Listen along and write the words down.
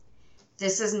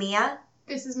This is Mia.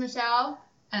 This is Michelle.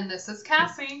 And this is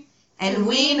Cassie. And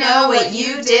we know what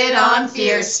you did on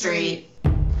Fear Street.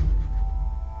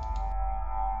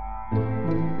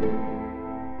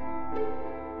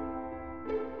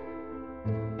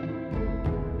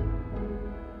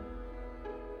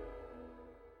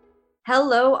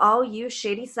 Hello, all you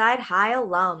Shadyside High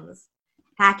alums.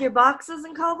 Pack your boxes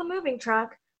and call the moving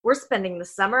truck. We're spending the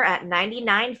summer at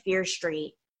 99 Fear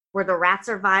Street, where the rats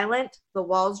are violent, the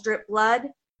walls drip blood,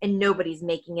 and nobody's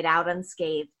making it out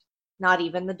unscathed. Not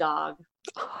even the dog.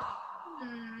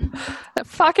 That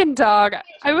fucking dog.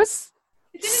 I was...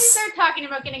 As soon as you started talking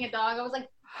about getting a dog, I was like,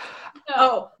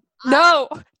 No!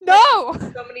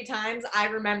 So many times I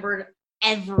remembered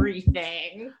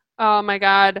everything. Oh my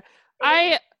god.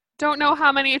 I don't know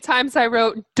how many times I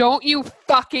wrote, "Don't you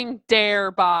fucking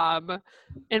dare, Bob,"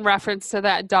 in reference to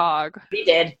that dog. We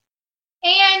did.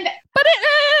 But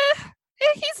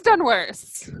he's done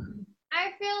worse.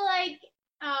 I feel like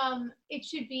it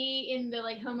should be in the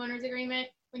homeowners agreement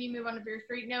when you move on to Fear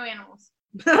Street, no animals.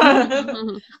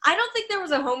 I don't think there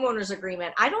was a homeowner's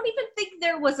agreement. I don't even think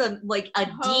there was a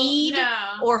deed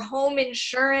or home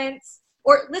insurance.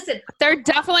 Or listen, There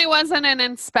definitely wasn't an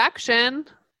inspection.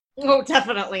 no,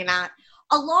 definitely not.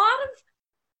 A lot of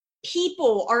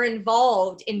people are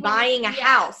involved in buying a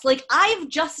house. Like, I've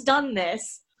just done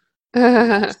this.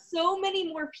 There's so many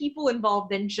more people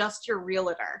involved than just your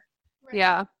realtor. Right.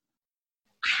 Yeah.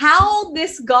 How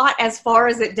this got as far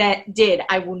as it did,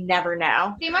 I will never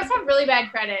know. They must have really bad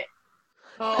credit.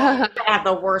 I have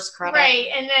the worst credit. Right.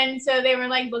 And then so they were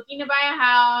looking to buy a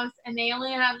house, and they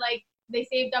only had they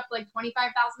saved up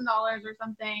 $25,000 or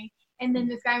something. And then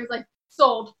this guy was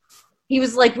sold. He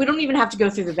was like, we don't even have to go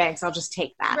through the banks. I'll just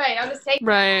take that. Right. I'll just take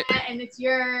Right. that, and it's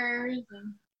yours.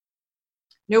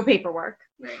 No paperwork.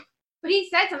 Right. But he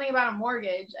said something about a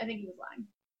mortgage. I think he was lying.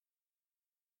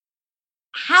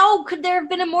 How could there have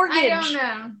been a mortgage? I don't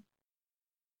know.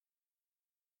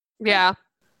 Yeah.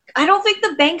 I don't think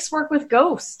the banks work with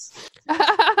ghosts.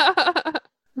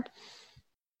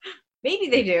 Maybe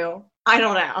they do. I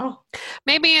don't know.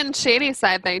 Maybe in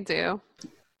Shadyside they do.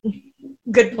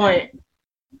 Good point.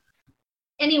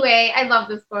 Anyway, I love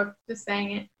this book. Just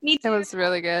saying it. Me It was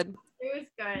really good. It was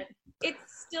good.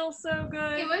 It's still so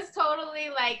good. It was totally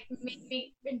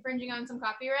maybe infringing on some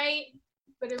copyright,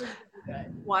 but it was really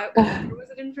good. Why was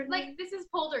it infringing? This is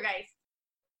Poltergeist.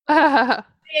 Yeah.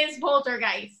 It is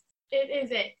Poltergeist. It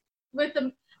is it.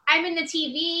 I'm in the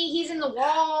TV. He's in the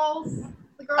walls.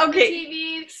 The girl in the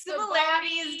TV.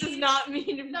 Similarities does not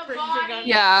mean infringing on body.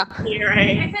 Yeah.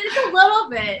 copyright. I said it's a little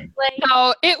bit.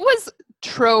 No, it was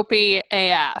tropey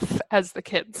AF, as the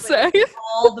kids say.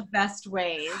 All the best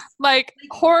ways.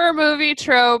 Horror movie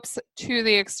tropes to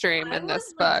the extreme in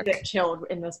this book. Get chilled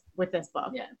with this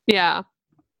book. Yeah.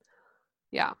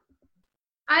 Yeah.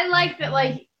 I like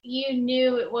that. You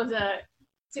knew it was a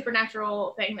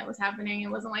supernatural thing that was happening. It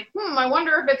wasn't I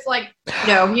wonder if it's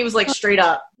No, he was straight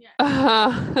up. Yeah. Uh-huh.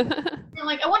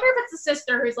 I wonder if it's the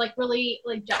sister who's really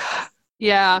jealous.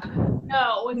 Yeah.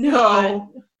 No, it's No. not.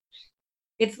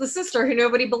 It's the sister who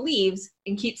nobody believes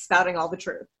and keeps spouting all the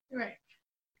truth. Right.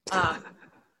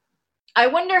 I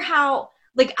wonder how,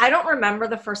 I don't remember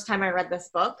the first time I read this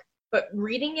book, but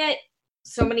reading it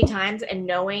so many times and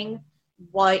knowing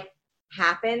what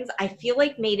happens, I feel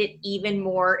made it even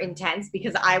more intense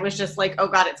because I was just oh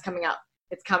God, it's coming up.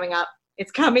 It's coming up.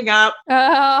 It's coming up.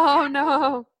 Oh,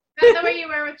 no. Is that the way you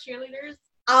were with cheerleaders?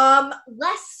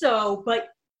 Less so, but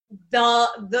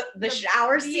the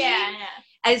shower scene. Yeah.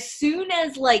 As soon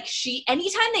as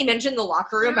anytime they mentioned the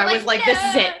locker room, I was this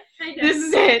is it. I know. This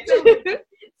is it.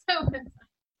 So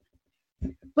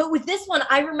But with this one,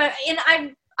 I remember,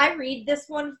 and I read this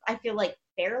one, I feel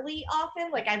fairly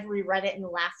often. I've reread it in the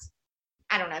last,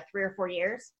 3 or 4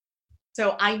 years.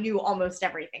 So I knew almost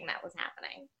everything that was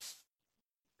happening.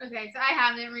 okay, so I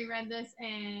haven't reread this,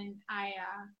 and I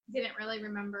didn't really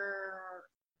remember.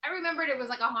 I remembered it was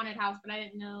a haunted house, but I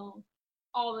didn't know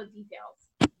all the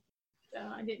details. So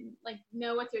I didn't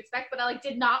know what to expect, but I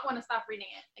did not want to stop reading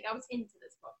it. I was into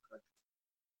this book.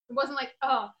 It wasn't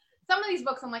some of these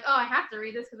books I'm I have to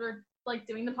read this because we're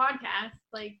doing the podcast.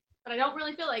 But I don't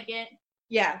really feel like it.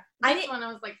 Yeah. This one I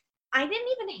was I didn't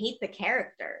even hate the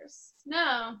characters.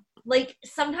 no.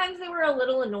 Sometimes they were a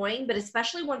little annoying, but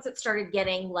especially once it started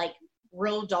getting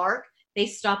real dark, they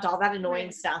stopped all that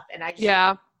annoying stuff, and I just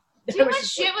Too much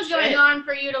shit was going on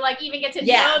for you to even get to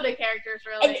know the characters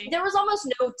really. And there was almost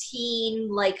no teen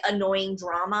annoying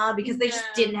drama because they just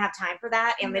didn't have time for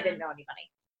that, and they didn't know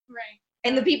anybody. Right.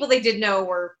 And the people they did know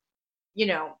were,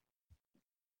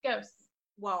 Ghosts.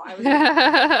 well, I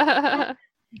was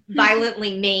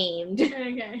violently named.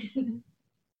 Okay.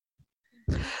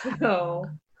 No.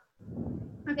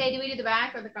 Okay, do we do the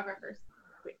back or the cover first?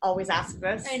 We always ask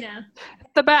this. I know.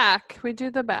 The back. We do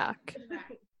the back.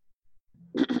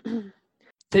 The back.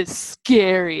 The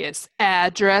scariest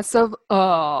address of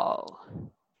all.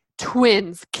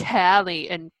 Twins Callie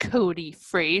and Cody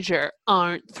Frazier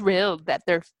aren't thrilled that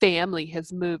their family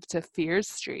has moved to Fear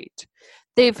Street.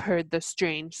 They've heard the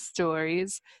strange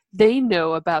stories. They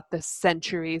know about the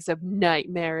centuries of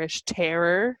nightmarish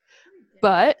terror.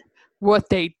 But what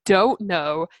they don't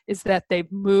know is that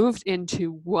they've moved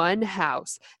into one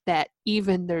house that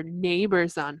even their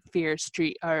neighbors on Fear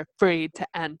Street are afraid to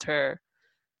enter.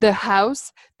 The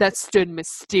house that stood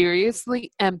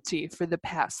mysteriously empty for the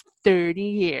past 30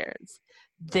 years.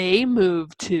 They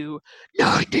moved to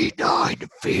 99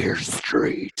 Fear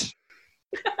Street.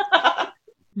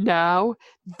 Now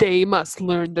they must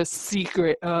learn the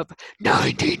secret of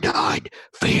 99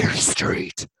 Fear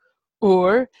Street,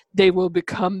 or they will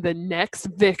become the next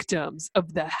victims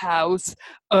of the House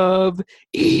of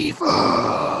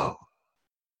Evil.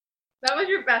 That was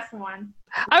your best one.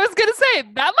 I was going to say,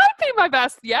 that might be my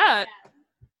best yet.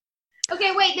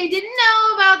 Okay, wait, they didn't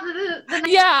know about the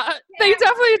Yeah, they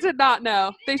definitely did not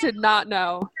know. They did not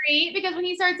know. street, because when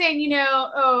he starts saying,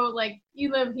 oh, like,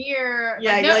 you live here.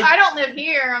 Yeah, like, you're no, like- I don't live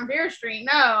here on Beer Street,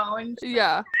 no. And she's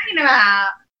Yeah. talking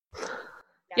about.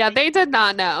 Yeah, they did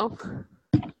not know.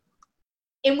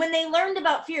 And when they learned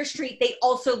about Fear Street, they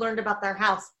also learned about their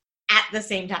house at the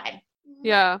same time.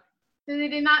 Yeah. So they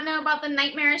did not know about the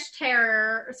nightmarish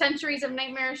terror, or centuries of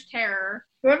nightmarish terror.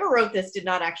 Whoever wrote this did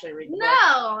not actually read the book.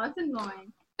 No, that's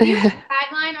annoying. Do you have a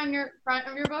tagline on your front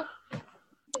of your book?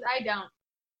 'Cause I don't.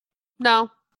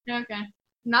 No. Okay.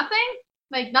 Nothing?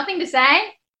 Like, nothing to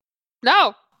say?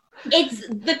 No. It's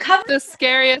the cover. The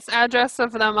scariest address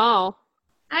of them all.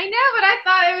 I know, but I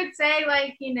thought it would say,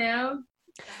 like,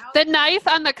 The knife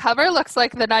on the cover looks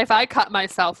like the knife I cut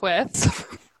myself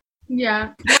with.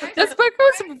 Yeah. This book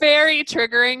was very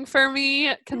triggering for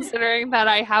me, considering that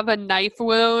I have a knife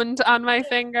wound on my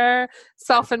finger,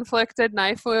 self-inflicted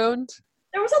knife wound.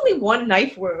 There was only one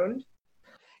knife wound.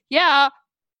 Yeah,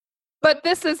 but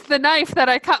this is the knife that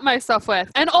I cut myself with.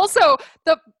 And also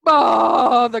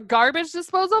the garbage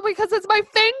disposal, because it's my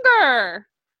finger.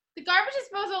 The garbage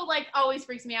disposal, like, always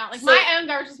freaks me out. Like, So- my own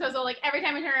garbage disposal, like, every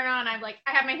time I turn it on, I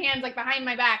have my hands, like, behind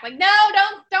my back. Like, no,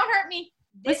 don't hurt me.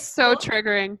 It's so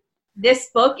triggering. This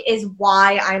book is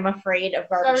why I'm afraid of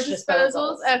garbage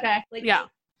disposals. Okay. Like, Yeah.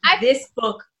 this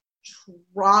book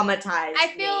traumatized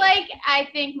I feel me. like, I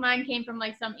think mine came from,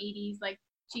 like, some 80s, like,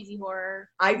 cheesy horror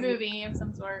I- movie of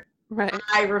some sort. Right.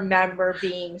 I remember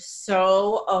being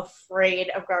so afraid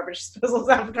of garbage disposals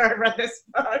after I read this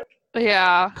book.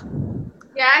 Yeah.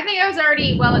 Yeah, I think I was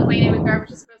already well acquainted with garbage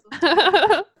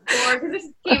disposals before, because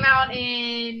this came out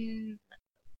in...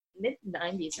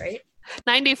 Mid-90s, right?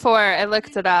 94, I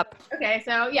looked it up. Okay,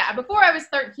 so, yeah, before I was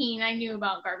 13, I knew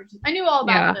about garbage. I knew all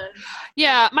about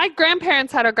Yeah, my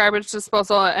grandparents had a garbage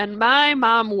disposal, and my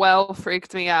mom well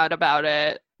freaked me out about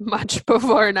it much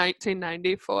before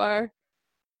 1994.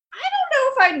 I don't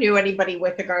know if I knew anybody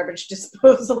with a garbage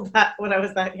disposal when I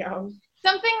was that young.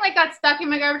 something, like, got stuck in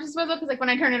my garbage disposal, because, like, when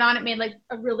I turned it on, it made, like,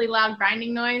 a really loud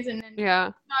grinding noise, and then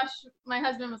Yeah. Josh, my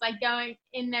husband, was, like, going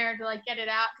in there to, like, get it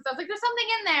out, because I was like, there's something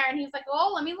in there, and he was like,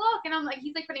 oh, let me look, and I'm like,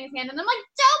 he's, like, putting his hand, and I'm like,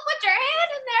 don't put your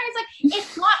hand in there. He's like,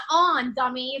 it's not on,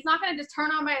 dummy. It's not going to just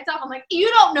turn on by itself. I'm like, you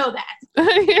don't know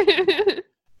that.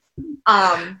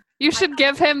 You should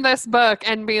give him this book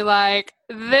and be like,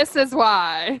 this is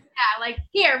why. Yeah, like,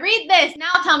 here, read this.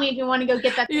 Now tell me if you want to go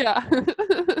get that. Yeah.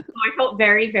 I felt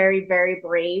very, very, very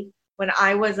brave when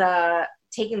I was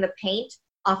taking the paint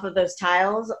off of those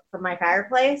tiles from my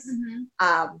fireplace.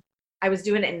 Mhm. I was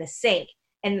doing it in the sink.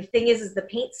 And the thing is the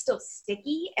paint's still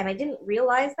sticky, and I didn't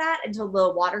realize that until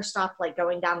the water stopped, like,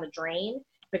 going down the drain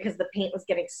because the paint was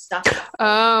getting stuck.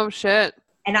 Oh, shit.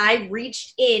 And I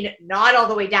reached in, not all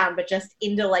the way down, but just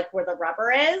into, like, where the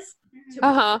rubber is. To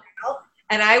Uh-huh.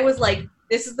 And I was like,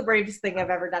 this is the bravest thing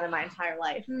I've ever done in my entire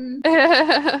life.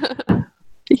 Mhm.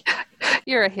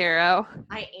 You're a hero.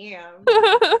 I am.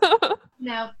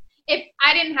 No. If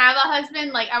I didn't have a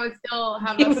husband, like, I would still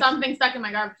have something stuck in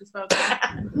my garbage disposal.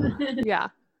 Yeah.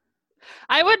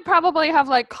 I would probably have,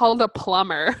 like, called a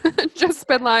plumber. Just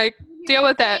been like, deal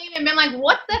with it. And been like,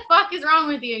 what the fuck is wrong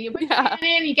with you? You put your Yeah. hand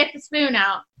in, you get the spoon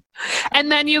out.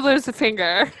 And then you lose a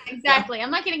finger. Exactly. I'm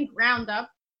not getting ground up.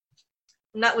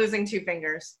 I'm not losing 2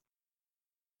 fingers.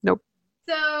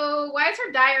 So why is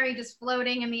her diary just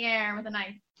floating in the air with a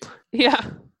knife? Yeah.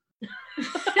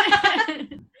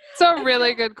 It's a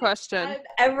really good question. I've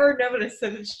ever noticed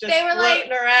that it's just They were like-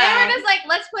 floating around. They were just like,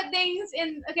 let's put things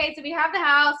in. Okay, so we have the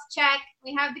house, check.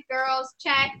 We have the girls,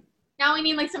 check. Now we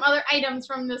need like some other items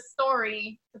from this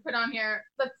story to put on here.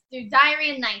 Let's do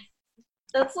diary and knife.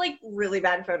 That's like really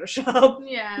bad Photoshop.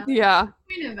 Yeah. Yeah.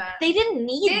 We knew that. They didn't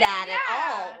need that Yeah.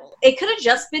 at all. It could have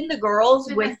just been the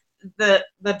girls with the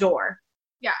door.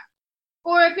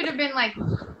 Or it could have been like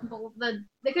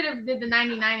they could have did the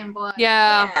 99 in blood.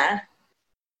 Yeah.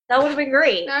 That would have been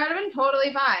great. That would have been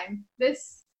totally fine. The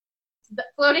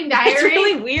floating diary It's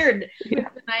really weird. with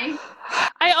the knife.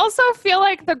 I also feel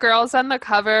like the girls on the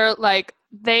cover, like,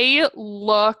 they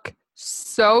look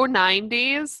so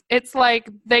 90s. It's like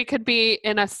they could be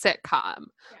in a sitcom.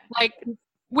 Like,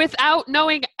 without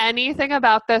knowing anything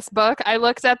about this book, I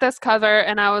looked at this cover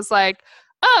and I was like,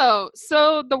 oh,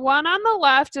 so the one on the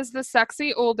left is the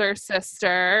sexy older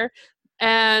sister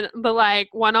and the like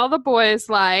one all the boys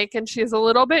like, and she's a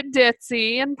little bit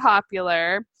ditzy and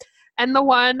popular. And the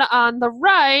one on the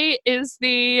right is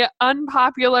the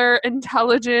unpopular,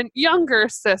 intelligent younger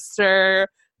sister.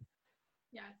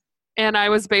 Yeah. And I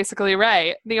was basically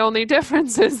right. The only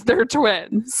difference is they're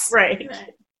twins. Right.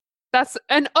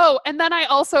 And then I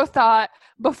also thought,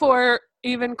 before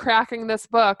even cracking this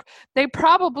book, they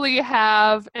probably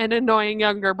have an annoying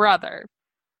younger brother.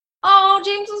 Oh,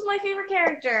 James was my favorite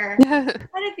character. Oh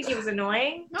I didn't think he was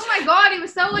annoying. Oh my god, he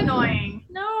was so annoying.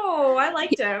 No, I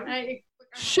liked him.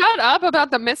 Shut up about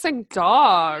the missing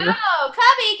dog. Oh,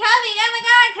 Cubby, oh my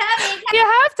god, Cubby. You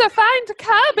have to find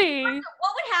Cubby. What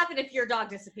would happen if your dog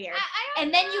disappeared? I don't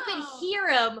And then know. you could hear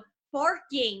him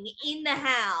barking in the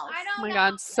house. I Oh don't my know.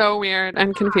 god, so weird and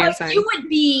Like, confusing. you would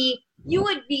be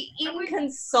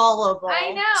inconsolable.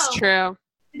 I know. It's true.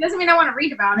 It doesn't mean I want to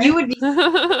read about it. You would be Yeah,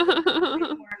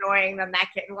 more annoying than that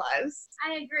kid was.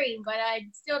 I agree, but I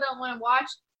still don't want to watch,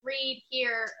 read,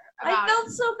 hear about I felt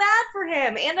so bad for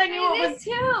him, and I knew it was,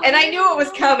 too. and I knew it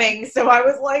was coming, so I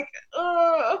was like,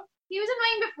 ugh. He was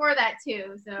annoying before that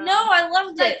too. So No, I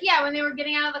loved like it. yeah, when they were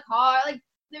getting out of the car, like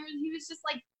he was just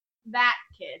like that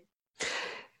kid.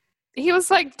 he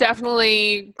was like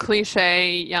definitely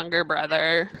cliche younger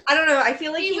brother. I don't know. I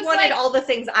feel like He he was wanted like- all the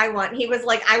things I want. He was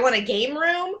like, I want a game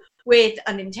room with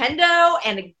a Nintendo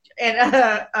and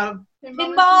a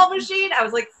pinball machine. I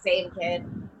was like, same kid,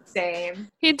 same.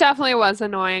 He definitely was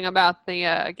annoying about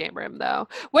the game room, though.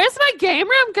 Where's my game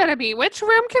room gonna be? Which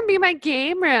room can be my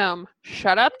game room?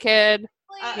 Shut up, kid.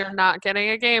 You're not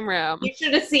getting a game room. You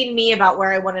should have seen me about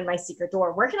where I wanted my secret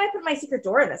door. Where can I put my secret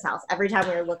door in this house? Every time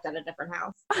we looked at a different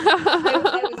house.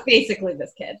 I was basically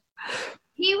this kid.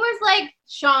 He was like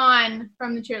Sean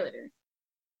from the cheerleaders.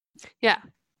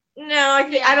 No,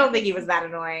 I don't think he was that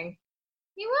annoying.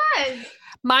 He was.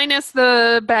 Minus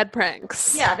the bad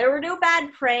pranks. Yeah, there were no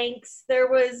bad pranks. There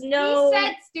was no. He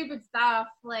said stupid stuff.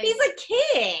 Like He's a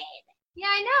kid. yeah,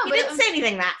 I know. He but didn't say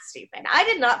anything that stupid. I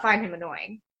did not find him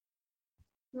annoying.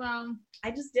 well,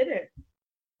 I just didn't.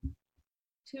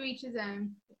 to each his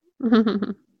own.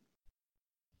 Does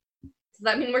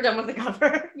that mean we're done with the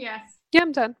cover? Yes, Yeah,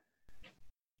 I'm done.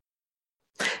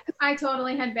 I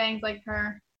totally had bangs like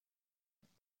her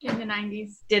in the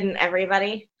 90s. Didn't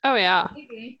everybody? Oh, yeah.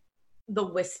 Maybe. The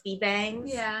wispy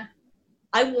bangs. Yeah.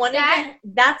 I wanted That-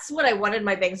 that's what I wanted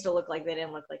my bangs to look like. They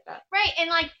didn't look like that. Right, and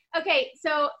like, okay,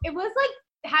 so it was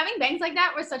like having bangs like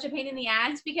that was such a pain in the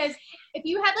ass because if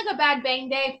you had like a bad bang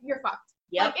day, you're fucked.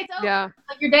 Yep. Like it's over. Yeah.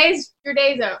 Like your day's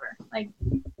over. Like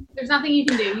there's nothing you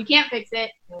can do. You can't fix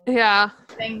it. Yeah.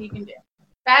 Thing you can do.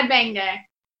 Bad bang day.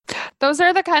 Those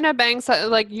are the kind of bangs that,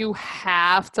 like, you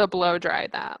have to blow dry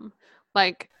them.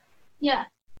 Like, Yeah.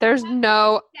 there's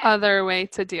no Yeah. other way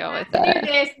to deal You with have to do it.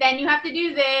 this, then you have to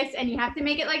do this, and you have to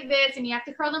make it like this, and you have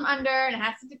to curl them under, and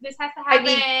this has to I happen.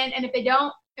 mean- And if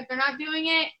they're not doing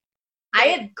it, I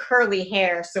had curly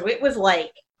hair, so it was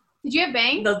like did you have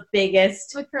bangs the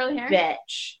biggest with curly hair?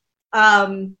 bitch.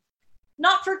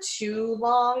 Not for too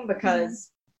long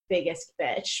because biggest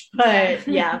bitch, but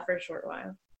yeah, for a short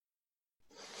while.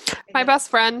 My best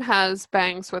friend has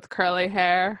bangs with curly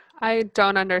hair. I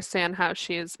don't understand how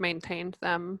she's maintained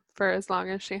them for as long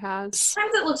as she has.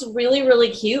 Sometimes it looks really,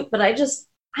 really cute, but I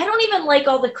don't even like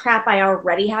all the crap I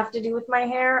already have to do with my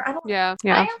hair. I don't. Yeah.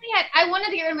 Yeah. I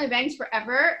wanted to get rid of my bangs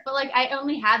forever, but like I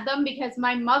only had them because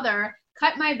my mother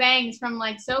cut my bangs from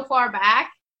like so far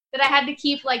back that I had to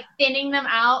keep like thinning them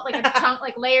out like a chunk,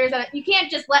 like layers of it. You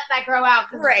can't just let that grow out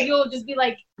because Right. you'll just be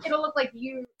like, it'll look like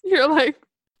you You're like,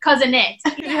 cousin it.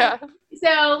 yeah.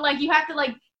 So like you have to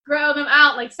like grow them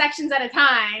out like sections at a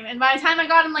time, and by the time I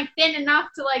got them like thin enough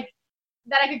to like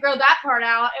that I could grow that part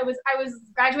out, I was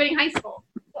graduating high school.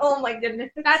 Oh my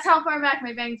goodness. That's how far back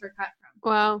my bangs were cut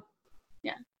from. Wow.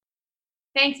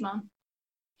 Thanks, Mom.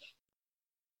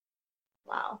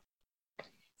 Wow.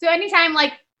 So anytime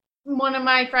like one of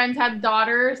my friends had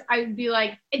daughters, I would be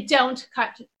like, don't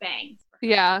cut bangs.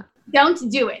 Yeah.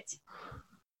 Don't do it.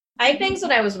 I had bangs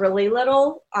when I was really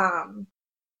little,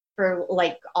 for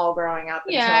like all growing up.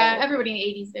 Yeah, until, everybody in the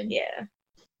 80s did. yeah.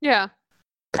 Yeah.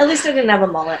 At least I didn't have a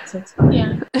mullet, so it's fine.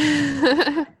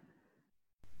 Yeah.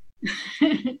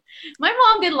 My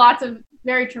mom did lots of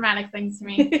very traumatic things to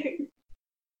me.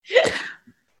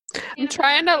 I'm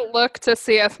trying to look to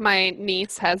see if my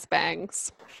niece has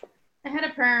bangs. I had a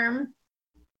perm.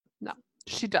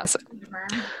 She doesn't.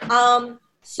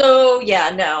 So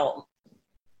yeah, no.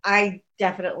 I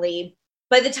definitely,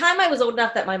 by the time I was old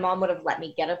enough that my mom would have let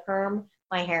me get a perm,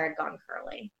 my hair had gone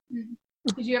curly.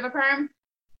 Did you have a perm?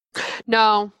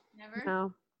 No.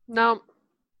 Never? No.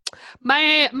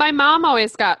 My mom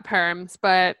always got perms,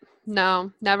 but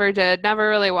no, never did. Never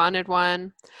really wanted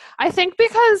one. I think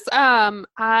because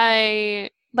I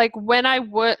like when I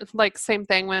would like same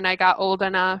thing when I got old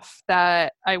enough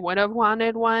that I would have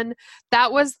wanted one.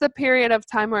 That was the period of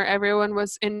time where everyone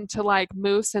was into like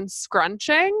mousse and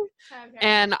scrunching, Okay.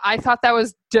 and I thought that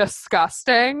was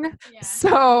disgusting. Yeah.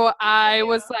 So I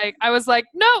was like,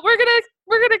 no, we're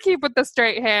gonna keep with the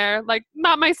straight hair. Like,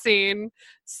 not my scene.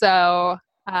 So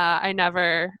I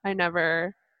never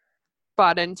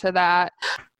bought into that.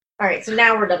 All right, so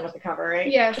now we're done with the cover,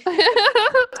 right? Yes.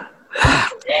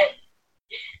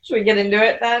 Should we get into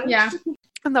it then? Yeah.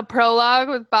 And the prologue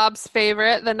with Bob's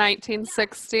favorite, the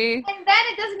 1960. And then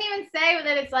it doesn't even say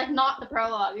that it's like not the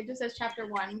prologue. It just says chapter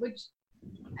 1, which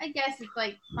I guess is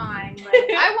like fine. But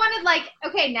I wanted like,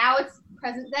 okay, now it's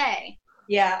present day.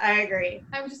 Yeah, I agree.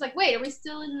 I was just like, wait, are we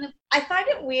still in the? I find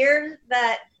it weird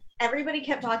that everybody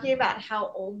kept talking about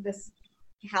how old this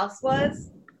house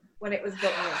was when it was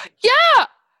built in the Yeah,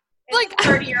 It's like a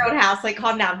 30-year-old house. Like,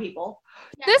 calm down, people.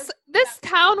 Yeah, this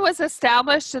town was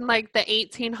established in like the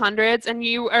 1800s, and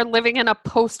you are living in a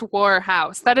post-war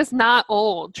house. That is not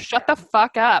old. Shut the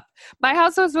fuck up. My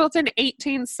house was built in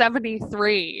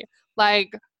 1873.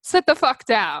 Like, sit the fuck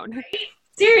down.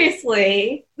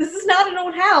 Seriously, this is not an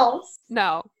old house.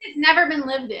 No, it's never been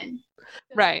lived in.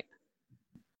 right.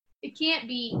 It can't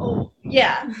be old.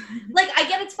 Yeah. Like, I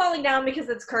get it's falling down because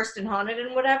it's cursed and haunted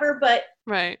and whatever, but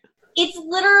Right. it's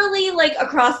literally like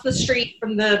across the street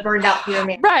from the burned out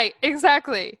pyramid. Right,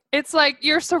 exactly. It's like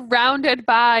you're surrounded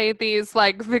by these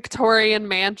like Victorian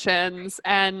mansions,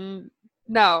 and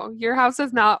no, your house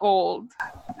is not old.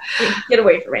 Get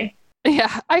away from me.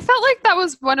 Yeah, I felt like that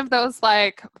was one of those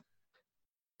like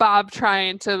Bob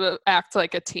trying to act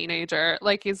like a teenager.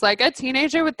 Like he's like, a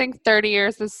teenager would think 30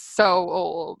 years is so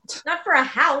old. Not for a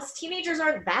house. Teenagers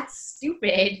aren't that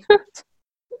stupid.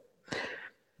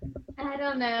 I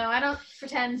don't know. I don't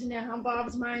pretend to know how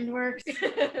Bob's mind works.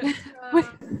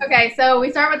 Okay, so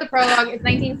we start with the prologue. It's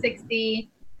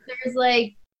 1960. There's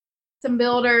like some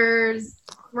builders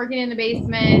working in the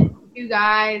basement, 2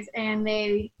 guys, and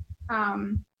they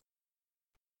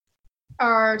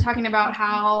are talking about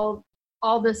how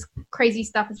all this crazy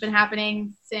stuff has been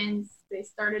happening since they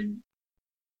started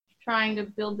trying to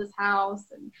build this house,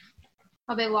 and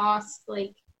how they lost,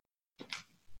 like,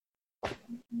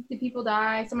 did people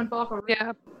die? Someone fell off a roof.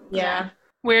 Yeah. Yeah.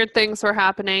 Weird things were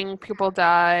happening. People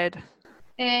died.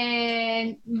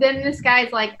 And then this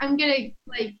guy's like, I'm gonna,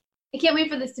 like, I can't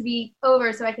wait for this to be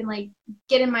over so I can, like,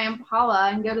 get in my Impala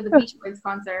and go to the Beach Boys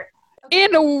concert.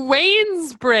 In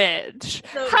Waynesbridge.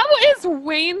 So- How is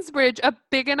Waynesbridge a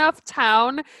big enough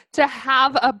town to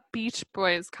have a Beach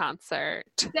Boys concert?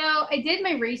 So I did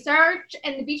my research,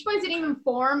 and the Beach Boys didn't even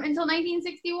form until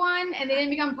 1961, and they didn't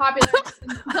become popular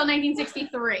until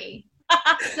 1963.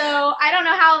 So I don't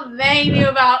know how they knew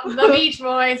about the Beach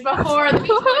Boys before the Beach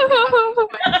Boys.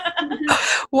 Became Beach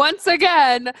Boys. Once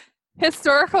again,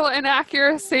 historical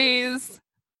inaccuracies.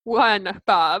 One,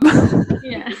 Bob.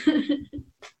 Yeah.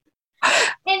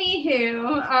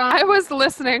 Anywho, I was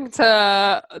listening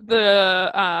to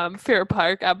the Fear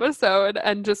Park episode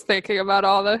and just thinking about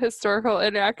all the historical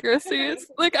inaccuracies.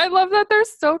 Like, I love that they're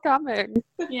still coming.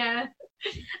 yeah.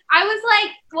 I was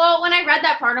like, well, when I read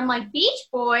that part, I'm like, Beach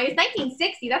Boys,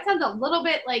 1960. That sounds a little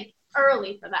bit like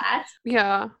early for that.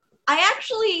 Yeah. I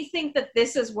actually think that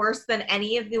this is worse than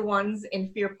any of the ones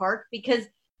in Fear Park because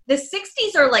the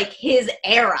 60s are like his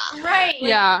era. Right.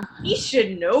 Yeah. He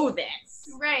should know this.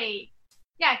 Right.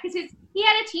 Yeah, because he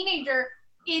had a teenager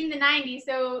in the 90s,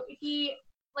 so he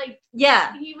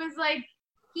Yeah. he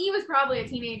was probably a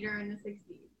teenager in the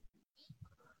 60s.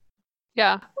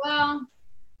 Yeah. Well,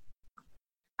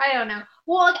 I don't know.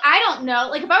 Well, like, I don't know.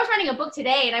 Like, if I was writing a book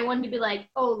today and I wanted to be like,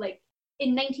 oh, like,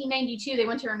 in 1992 they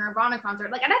went to a Nirvana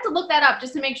concert. Like, I'd have to look that up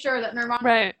just to make sure that Nirvana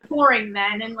Right. was touring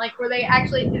then, and like, were they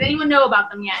actually? Did anyone know about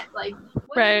them yet? Like,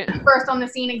 when Right. did they burst on the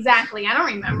scene exactly? I don't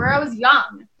remember. I was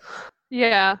young,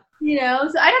 Yeah. you know,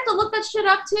 so I'd have to look that shit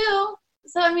up too.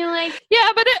 So I mean, like,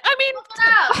 Yeah, but look it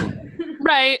up.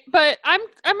 right. But I'm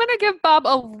gonna give Bob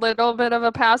a little bit of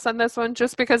a pass on this one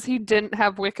just because he didn't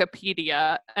have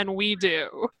Wikipedia and we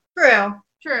do. True.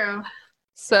 True.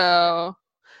 So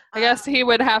I guess he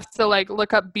would have to like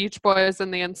look up Beach Boys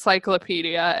in the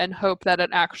encyclopedia and hope that it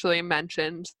actually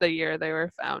mentioned the year they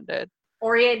were founded.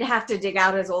 Or he'd have to dig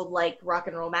out his old like rock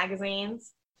and roll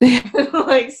magazines.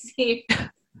 Like see.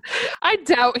 I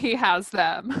doubt he has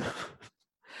them.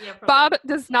 Yeah, probably. Bob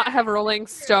does not have Rolling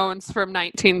Stones from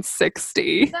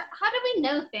 1960. So how do we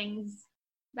know things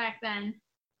back then?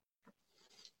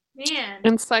 Man.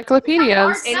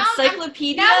 Encyclopedias. Now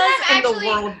Encyclopedias that I'm and the actually-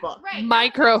 World Book. Right.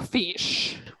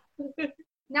 Microfiche.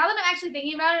 Now that I'm actually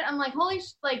thinking about it, I'm like, holy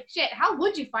shit, how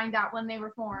would you find out when they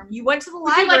were formed? You went to the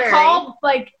Would you library. like call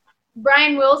like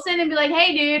Brian Wilson and be like,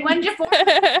 hey dude, when did you form? Do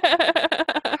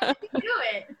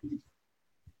it.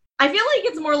 I feel like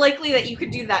it's more likely that you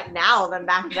could do that now than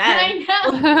back then.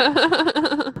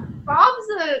 I know. Bob's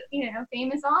a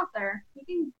famous author. He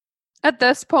can At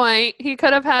this point, he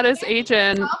could have had his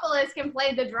agent. Metropolis can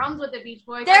play the drums with the Beach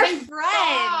Boys. They're I think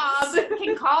Bob friends.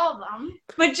 can call them.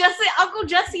 But Uncle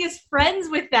Jesse is friends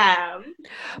with them.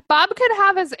 Bob could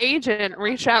have his agent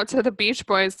reach out to the Beach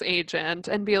Boys agent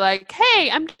and be like,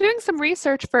 hey,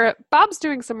 Bob's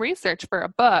doing some research for a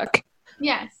book.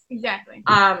 Yes, exactly.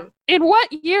 In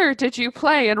what year did you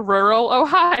play in rural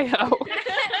Ohio?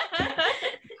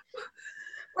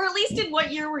 Or at least in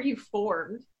what year were you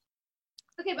formed?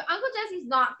 Okay, but Uncle Jesse's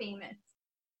not famous.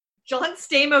 John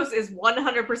Stamos is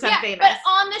 100% Yeah, famous. but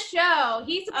on the show,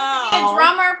 he's supposed to be the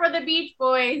drummer for the Beach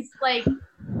Boys, like,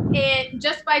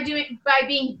 just by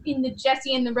being in the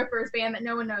Jesse and the Rippers band that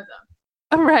no one knows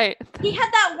of. Right. He had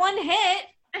that one hit.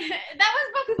 That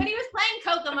was when he was playing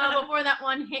Kokomo before that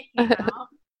one hit came out.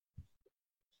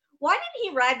 Why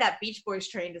didn't he ride that Beach Boys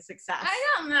train to success? I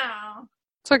don't know.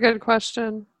 It's a good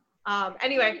question.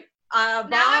 Anyway, Now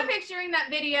Bob, I'm picturing that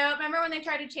video. Remember when they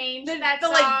tried to change that the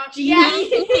song? like genie. Yes.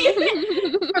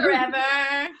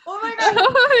 Forever. Oh my god,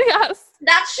 Yes.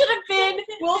 that should have been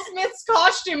Will Smith's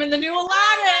costume in the new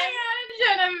Aladdin.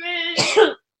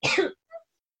 Oh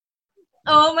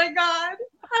Oh my god,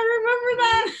 I remember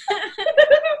that.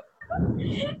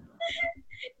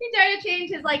 He tried to change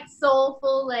his like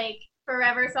soulful like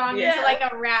Forever song into like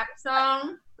a rap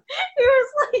song.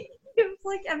 It was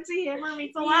like MC Hammer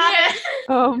meets Aladdin.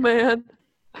 Oh, man.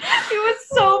 It was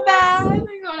so bad. Oh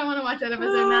my god, I want to watch that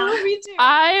episode now. Me too.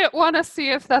 I want to see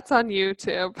if that's on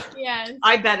YouTube. Yes.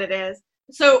 I bet it is.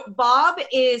 So Bob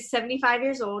is 75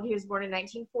 years old. He was born in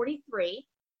 1943,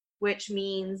 which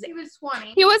means He was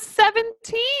 20. He was 17.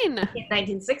 in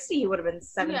 1960 he would have been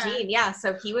 17. Yeah,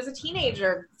 so he was a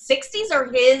teenager. 60s are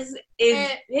his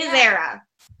Yeah. era.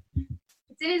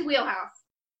 It's in his wheelhouse.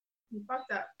 He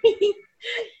fucked up.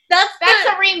 That's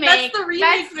a remake. That's the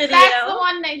remake video. That's the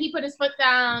one that he put his foot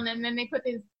down and then they put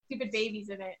these stupid babies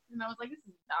in it. And I was like, this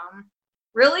is dumb.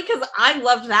 Really? Because I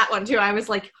loved that one too. I was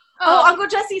like, oh, Uncle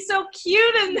Jesse's so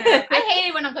cute in no. this. I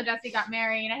hated when Uncle Jesse got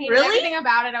married. I hated Really? everything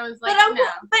about it. I was like, but no.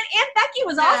 Aunt Becky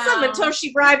was No. awesome until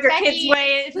she bribed her Becky- kids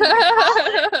way.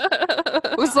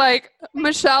 It was like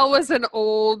Michelle was an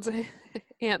old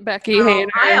Aunt Becky hater.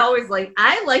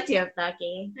 I liked Aunt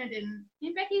Becky. I didn't.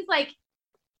 And Becky's like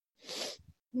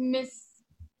Miss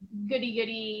Goody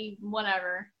Goody,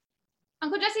 whatever.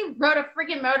 Uncle Jesse rode a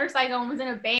freaking motorcycle and was in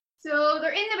a band. So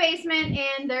they're in the basement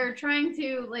and they're trying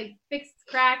to like fix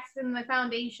cracks in the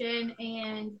foundation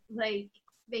and like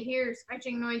they hear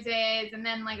scratching noises and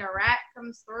then like a rat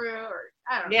comes through or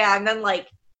I don't know. Yeah, and then like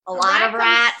a lot of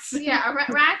rats.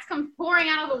 Rats come pouring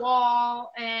out of the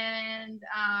wall and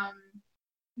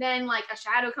then like a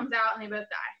shadow comes out and they both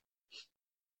die.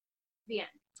 The end.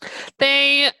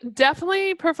 They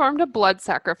definitely performed a blood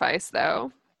sacrifice,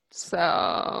 though.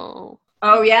 So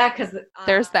Oh yeah, because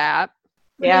there's that.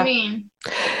 What Yeah. do you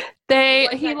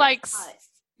mean? He likes,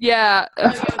 yeah. Oh, you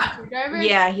have a screwdriver?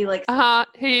 Yeah, he likes.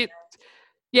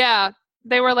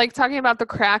 They were like talking about the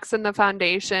cracks in the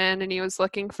foundation and he was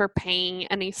looking for paint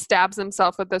and he stabs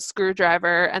himself with a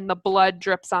screwdriver and the blood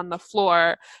drips on the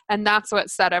floor and that's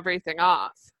what set everything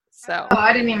off. So Oh,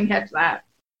 I didn't even catch that.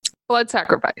 blood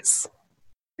sacrifice.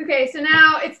 Okay, so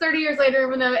now it's 30 years later,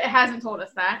 even though it hasn't told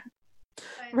us that. But,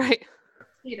 Right.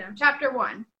 Chapter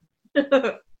 1.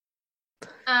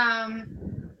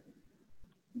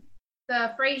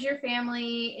 The Fraser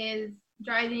family is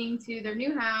driving to their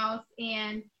new house,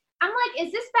 and I'm like,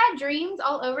 is this Bad Dreams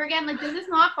all over again? Like, does this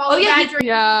not follow Oh, yeah, Bad Dreams?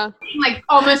 Yeah. Like,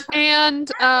 almost.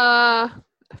 And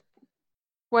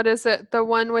what is it? The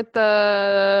one with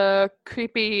the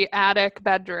creepy attic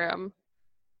bedroom.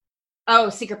 Oh,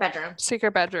 Secret Bedroom.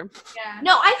 Secret bedroom. Yeah.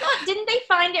 No, I thought, didn't they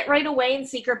find it right away in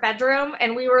Secret Bedroom?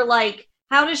 And we were like,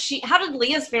 how did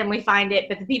Leah's family find it,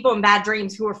 but the people in Bad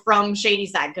Dreams who were from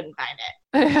Shadyside couldn't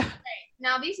find it?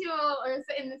 Now these people are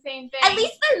in the same thing. At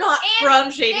least they're not And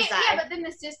from Shadyside. Yeah, but then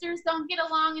the sisters don't get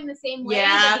along in the same way Yeah.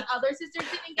 that the other sisters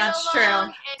didn't get That's along. true.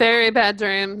 And, Very bad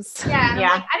dreams. yeah, and Yeah.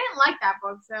 I'm like, I didn't like that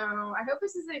book, so I hope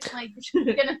this isn't like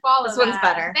gonna follow. This one's that.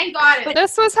 better. Thank God.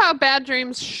 This was how bad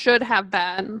dreams should have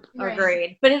been. Right.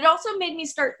 Agreed. But it also made me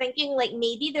start thinking, like,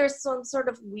 maybe there's some sort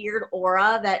of weird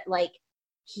aura that, like,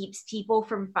 keeps people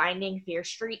from finding Fear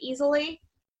Street easily.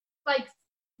 Like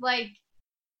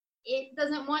it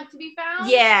doesn't want to be found.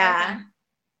 Yeah. Okay.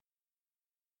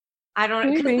 I don't know,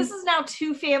 because Maybe. this is now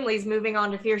 2 families moving on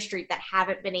to Fear Street that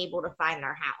haven't been able to find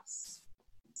their house.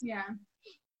 Yeah.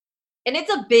 And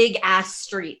it's a big ass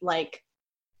street, like.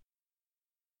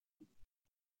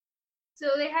 So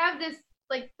they have this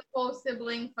like whole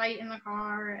sibling fight in the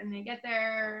car, and they get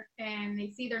there and they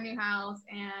see their new house,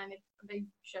 and it's a big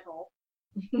shithole.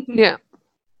 Yeah.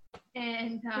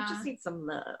 And I just need some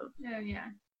love. oh yeah.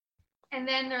 And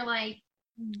then they're like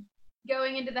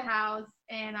going into the house,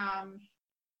 and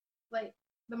like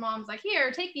the mom's like,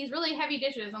 "Here, take these really heavy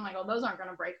dishes." I'm like, "Oh, those aren't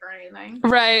gonna break or anything."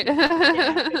 Right. And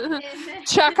then-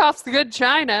 Chekhov's good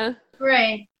china.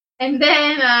 Right. And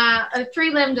then a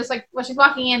tree limb just like when she's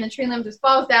walking in, the tree limb just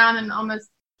falls down and almost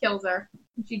kills her.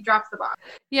 And she drops the box.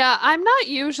 Yeah, I'm not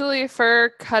usually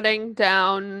for cutting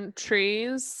down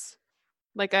trees.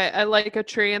 Like I like a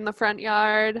tree in the front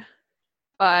yard,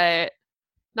 but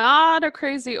not a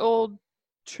crazy old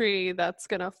tree that's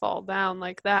gonna fall down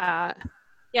like that.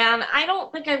 Yeah, and I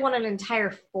don't think I want an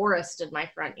entire forest in my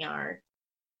front yard,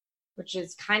 which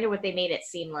is kind of what they made it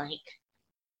seem like.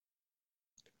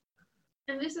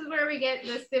 And this is where we get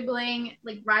the sibling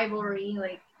like rivalry,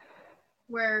 like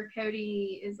where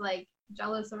Cody is like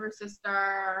jealous of her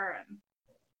sister,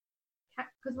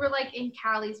 because we're like in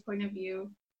Callie's point of view,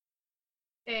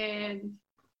 and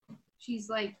she's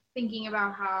like thinking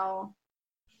about how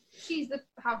she's the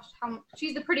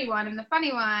she's the pretty one and the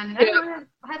funny one, and everyone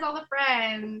has all the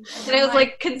friends. And I was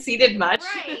like, conceited much.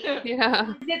 right.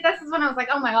 Yeah. This is when I was like,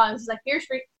 oh my god, this is like Fear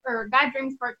Street or Bad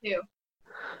Dreams Part 2.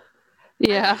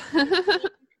 Yeah.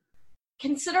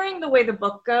 Considering the way the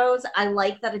book goes, I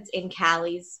like that it's in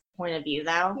Callie's point of view,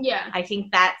 though. Yeah. I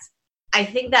think that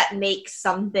makes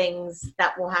some things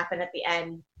that will happen at the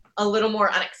end a little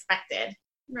more unexpected.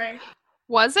 Right.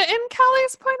 Was it in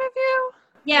Kelly's point of view?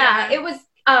 Yeah, Yeah. it was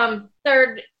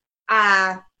third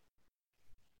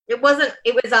it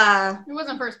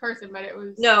wasn't first person, but it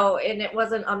was no, and it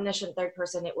wasn't omniscient third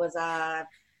person, it was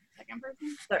second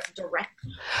person. direct.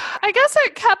 I guess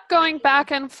it kept going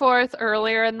back and forth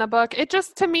earlier in the book. It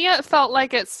just, to me, it felt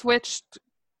like it switched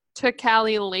to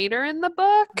Callie later in the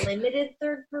book. Limited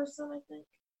third person, I think.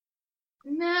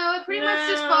 No, it pretty much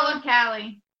just No. followed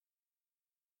Callie.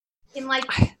 And like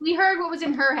we heard what was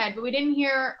in her head, but we didn't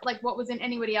hear like what was in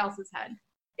anybody else's head.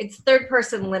 It's third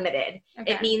person limited.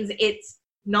 Okay. It means it's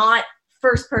not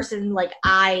first person like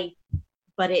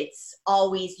but it's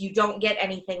always, you don't get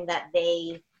anything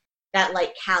that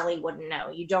like Callie wouldn't know.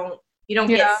 You don't Yeah.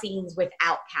 get scenes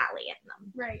without Callie in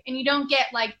them. Right. And you don't get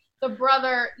like the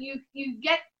brother. You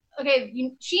get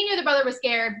she knew the brother was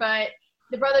scared, but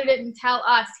the brother didn't tell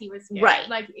us he was scared. Right.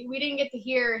 Like we didn't get to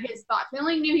hear his thoughts. We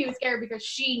only knew he was scared because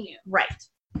she knew.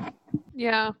 Right.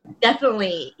 Yeah.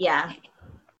 Definitely, yeah.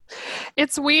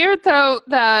 It's weird, though,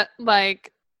 that,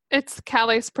 like, it's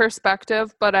Callie's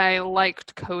perspective, but I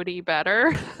liked Cody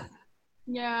better.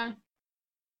 Yeah.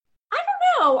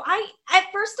 No, at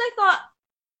first I thought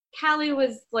Callie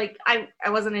was like, I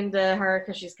wasn't into her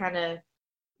because she's kind of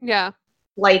Yeah.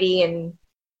 flighty and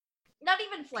not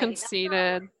even flighty.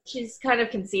 Conceited. She's kind of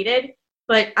conceited,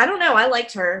 but I don't know. I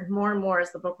liked her more and more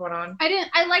as the book went on.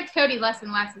 I liked Cody less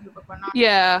and less as the book went on.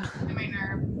 Yeah. To my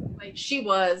nerves. Like She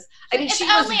was. I mean, if she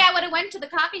only was. I would have went to the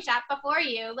coffee shop before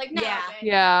you. Like no. Yeah. bitch.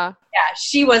 Yeah. Yeah,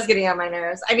 she was getting on my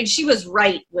nerves. I mean, she was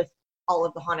right with all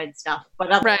of the haunted stuff,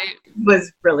 but other Right.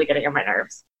 was really getting on my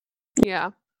nerves.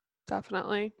 Yeah.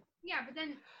 Definitely. Yeah, but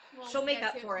then She'll make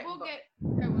up for it in We'll book- get.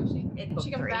 Oh, will she? in book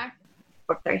She comes 3. back.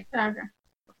 Book 3. Oh, okay.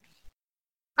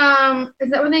 Is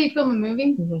that when they film a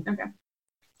movie? Mhm. Okay.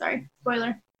 Sorry,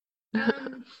 spoiler.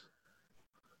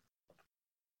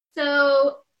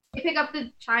 So they pick up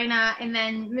the china, and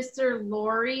then Mr.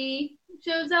 Laurie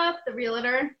shows up, the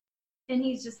realtor, and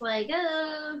he's just like,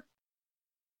 oh,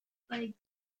 like,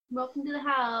 welcome to the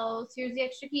house. Here's the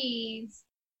extra keys.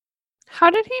 How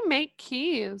did he make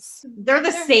keys? They're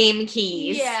the same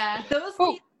keys. Yeah. Those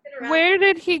Oh, keys have been around. Where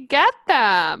did he get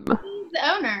them? He's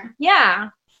the owner. Yeah,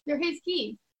 They're his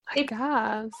keys. I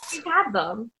guess. we've had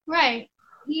them. Right.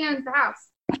 He owns the house.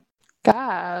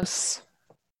 Guess.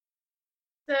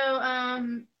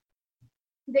 So,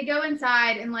 they go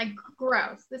inside and, like,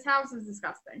 gross. This house is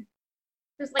disgusting.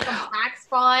 There's, like, a black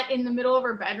spot in the middle of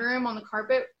her bedroom on the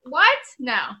carpet. What?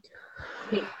 No.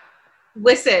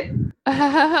 Listen,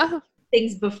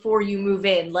 things before you move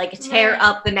in, like tear Right.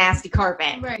 up the nasty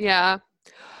carpet. Right. Yeah.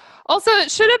 Also,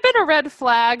 it should have been a red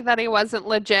flag that he wasn't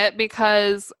legit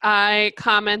because I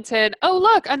commented, oh,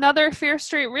 look, another Fear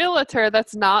Street realtor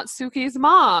that's not Suki's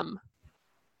mom.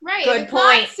 Right. Good If it's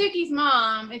not point. Suki's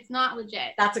mom, it's not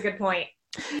legit. That's a good point.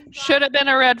 Should have been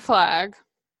a red flag.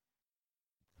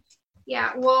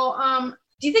 Yeah, well,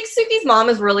 Do you think Suki's mom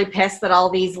is really pissed that all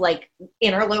these like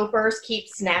interlopers keep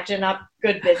snatching up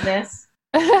good business?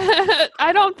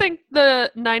 I don't think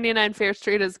the 99 Fear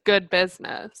Street is good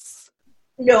business.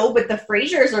 No, but the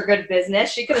Frasers are good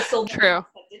business. She could have sold True.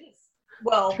 that didn't.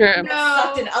 Well, True. it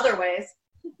sucked in other ways.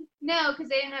 no, because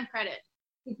they didn't have credit.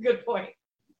 Good point.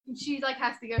 She, like,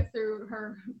 has to go through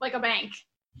her, like, a bank.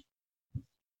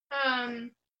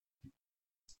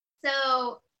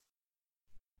 So,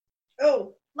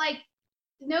 Oh, like,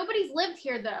 nobody's lived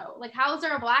here, though. Like, how is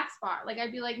there a black spot? Like,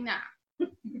 I'd be like, nah.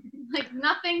 Like,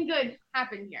 nothing good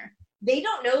happened here. they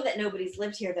don't know that nobody's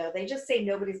lived here though. They just say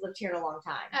nobody's lived here in a long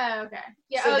time. Oh, okay.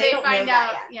 Yeah, So oh, they they don't find know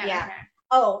out. that yet. Yeah, Yeah. okay.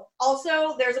 Oh,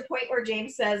 also, there's a point where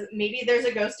James says, maybe there's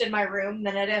a ghost in my room,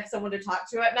 then I'd have someone to talk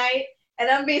to at night. And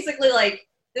I'm basically like,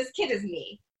 this kid is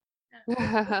me. This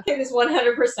kid is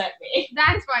 100% me.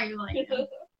 That's why you like him.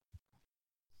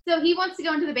 So he wants to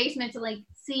go into the basement to, like,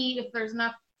 see if there's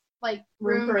enough, like,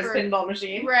 Room for his pinball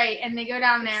machine. Right, and they go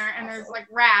down there, and there's, like,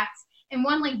 rats, and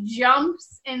one, like,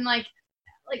 jumps, and, like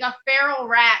a feral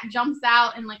rat jumps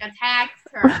out and, like, attacks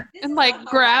her. And like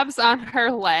grabs on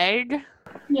her leg.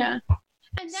 Yeah.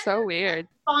 And then So weird.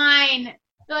 fine.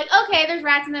 They're like, okay, there's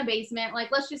rats in the basement.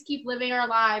 Like, let's just keep living our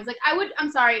lives. Like,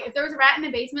 I'm sorry, if there was a rat in the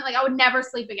basement, like, I would never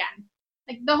sleep again.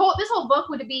 Like, this whole book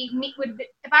would be,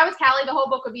 if I was Callie, the whole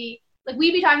book would be, like,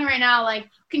 we'd be talking right now, like,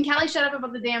 can Callie shut up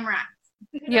about the damn rats?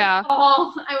 Yeah. That's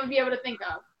all I would be able to think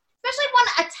of. Especially if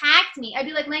one attacked me. I'd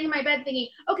be, like, laying in my bed thinking,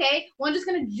 okay, one's just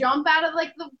going to jump out of,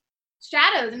 like, the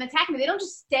shadows and attack me. They don't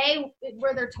just stay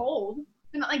where they're told.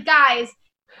 They're not like, guys,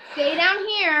 stay down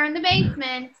here in the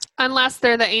basement. Unless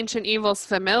they're the ancient evil's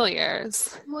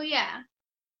familiars. Well, yeah.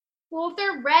 Well, if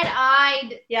they're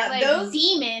red-eyed, Yeah, like, those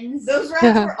demons. Those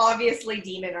rats were obviously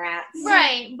demon rats.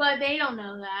 Right, but they don't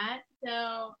know that. So,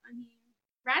 I mean,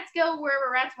 rats go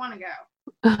wherever rats want to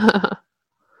go.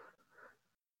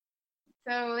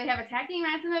 So they have attacking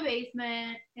rats in the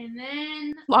basement, and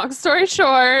then Long story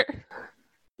short.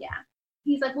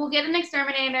 he's like, we'll get an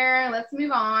exterminator, let's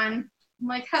move on. I'm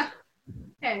like, huh,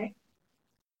 okay.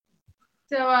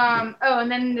 So,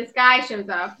 and then this guy shows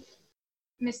up,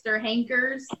 Mr.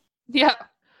 Hankers. Yeah.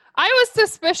 I was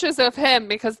suspicious of him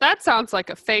because that sounds like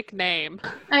a fake name.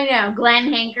 I know,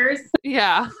 Glenn Hankers.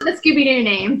 Yeah. The Scooby-Doo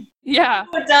name. Yeah.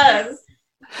 It does.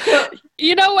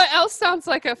 You know what else sounds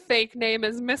like a fake name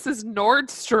is Mrs.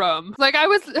 Nordstrom. Like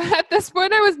at this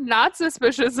point, I was not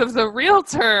suspicious of the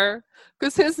realtor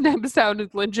because his name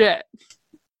sounded legit.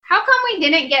 How come we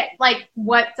didn't get, like,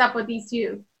 what's up with these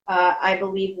two? I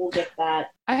believe we'll get that.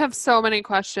 I have so many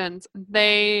questions.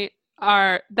 That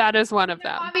is one of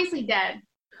They're them. obviously dead.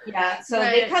 Yeah, so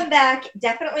Right. they come back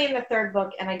definitely in the third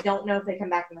book, and I don't know if they come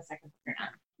back in the second book or not.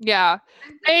 Yeah.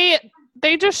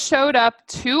 They just showed up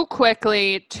too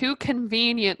quickly, too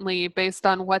conveniently based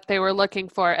on what they were looking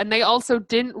for. And they also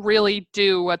didn't really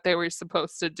do what they were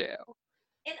supposed to do.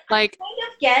 And Like- I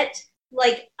kind of get,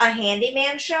 like, a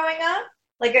handyman showing up.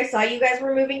 Like, I saw you guys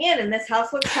were moving in, and this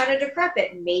house looks kind of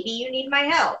decrepit. Maybe you need my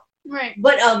help. Right.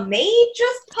 But a maid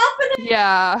just popping in?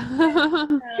 Yeah.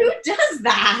 Who does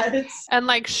that? And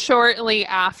like shortly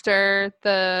after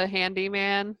the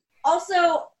handyman.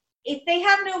 Also, if they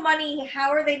have no money,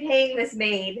 how are they paying this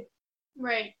maid?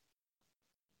 Right.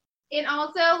 And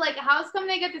also, like, how come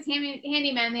they get this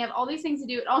handyman? They have all these things to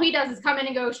do. And all he does is come in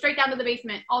and go straight down to the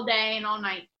basement all day and all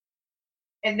night.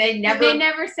 And they And never... they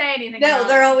never say anything. No, about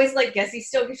they're it. always like, guess he's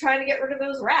still trying to get rid of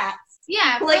those rats.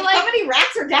 Yeah. but, Like, how many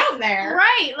rats are down there?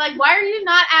 right. Like, why are you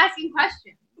not asking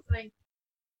questions? Like,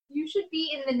 you should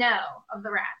be in the know of the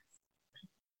rats.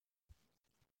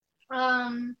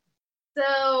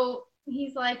 So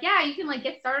he's like, yeah, you can, like,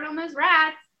 get started on those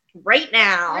rats. Right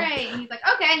now. Right. And he's like,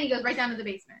 okay. And he goes right down to the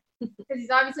basement. Because he's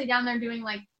obviously down there doing,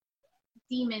 like,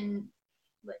 demon.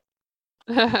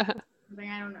 something.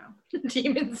 I don't know.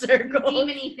 Demon circle.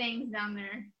 Demony things down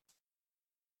there.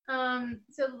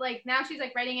 So like now she's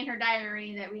like writing in her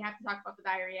diary that we have to talk about the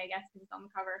diary, I guess, because it's on the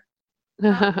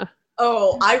cover.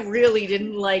 Oh, I really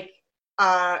didn't like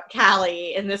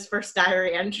Callie in this first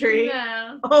diary entry.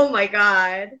 No. Oh my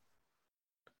god.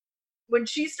 When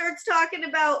she starts talking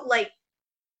about, like,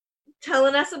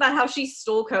 telling us about how she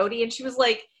stole Cody, and she was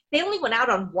like, they only went out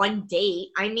on one date.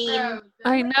 I mean,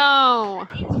 I know.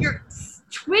 your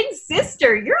twin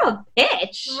sister, you're a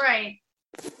bitch. Right.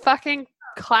 Fucking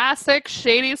classic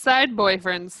shady side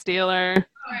boyfriend stealer.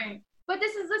 Right. But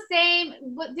this is the same.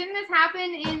 What didn't this happen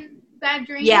in Bad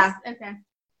Dreams? Yeah. Okay.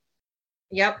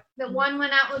 Yep. The one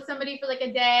went out with somebody for like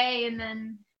a day, and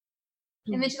then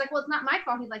she's like, "Well, it's not my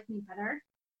fault. He liked me better."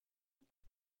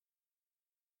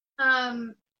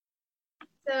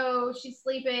 So she's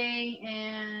sleeping,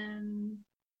 and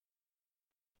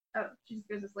she just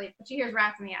goes to sleep. But she hears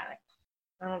rats in the attic.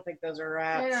 I don't think those are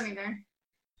I rats. don't either.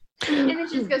 And then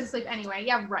she just goes to sleep anyway.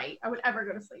 Yeah, right. I would ever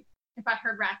go to sleep if I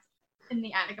heard rats in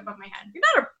the attic above my head. You're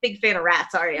not a big fan of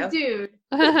rats, are you? Dude.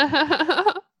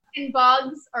 And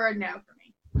bugs are a no for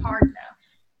me. Hard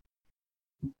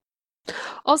no.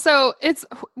 Also, it's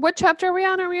what chapter are we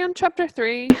on? Are we on chapter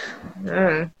 3?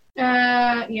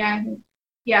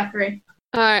 Yeah, 3.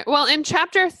 All right. Well, in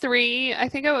chapter 3, I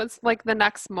think it was like the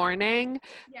next morning,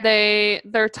 Yeah.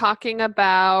 they're talking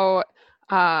about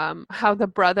how the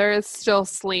brother is still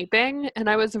sleeping, and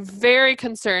I was very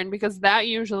concerned because that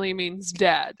usually means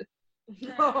dead.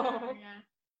 Yeah.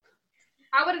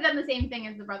 I would have done the same thing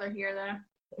as the brother here,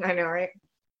 though. I know, right?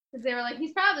 Because they were like,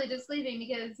 he's probably just sleeping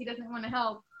because he doesn't want to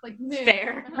help. Like, move.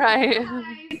 Fair. Right.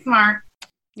 Smart.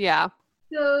 Yeah.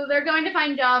 So they're going to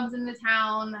find jobs in the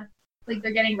town. Like,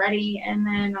 they're getting ready, and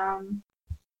then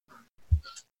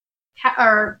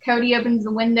Cody opens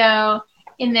the window,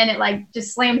 and then it like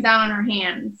just slams down on her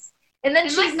hands, And then and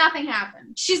she's like nothing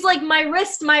happened. she's like, my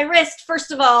wrist, my wrist.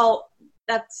 First of all,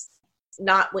 that's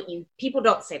not what people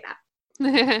don't say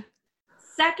that.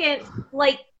 Second,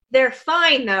 like, they're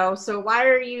fine though, so why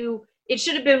are you, it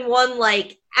should have been one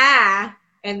like,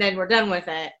 and then we're done with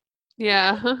it.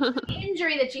 Yeah. The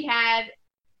injury that she had,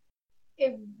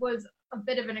 it was a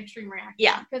bit of an extreme reaction.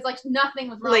 Yeah. Because like nothing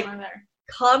was wrong Like, with her.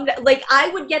 Calm down. Like, I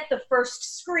would get the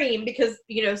first scream because,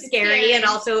 scary, scary. and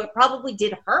also it probably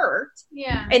did hurt.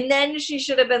 Yeah. And then she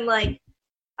should have been like,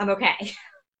 I'm okay.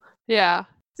 Yeah.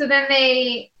 So then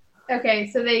they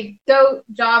go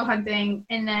job hunting,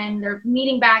 and then they're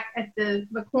meeting back at the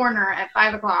corner at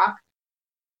 5:00.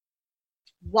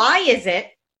 Why is it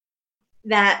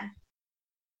that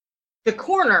the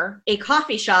corner, a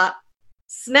coffee shop,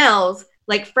 smells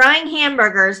like frying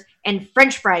hamburgers and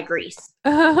French fry grease?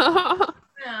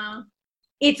 Yeah.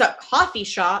 It's a coffee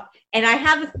shop, and I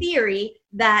have a theory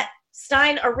that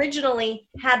Stein originally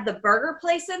had the burger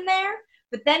place in there,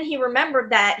 but then he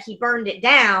remembered that he burned it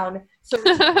down, so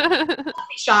it's a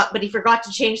coffee shop, but he forgot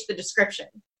to change the description.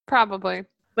 Probably.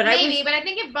 But Maybe, but I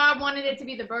think if Bob wanted it to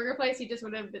be the burger place, he just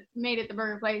would have made it the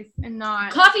burger place and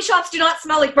not. coffee shops do not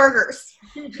smell like burgers.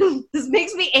 This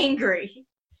makes me angry.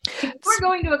 If we're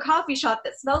going to a coffee shop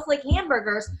that smells like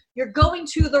hamburgers, you're going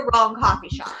to the wrong coffee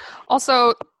shop.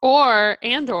 Also, or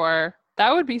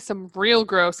that would be some real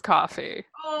gross coffee.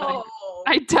 Oh,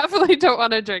 I definitely don't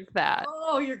want to drink that.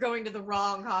 you're going to the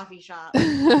wrong coffee shop. Well,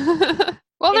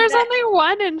 In there's fact- only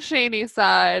one in Shady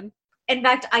Side. In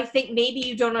fact, I think maybe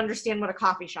you don't understand what a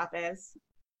coffee shop is.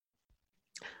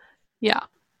 Yeah.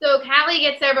 So Callie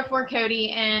gets there before Cody,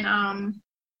 and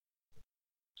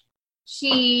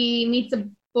she meets a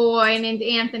boy named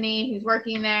Anthony who's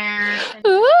working there.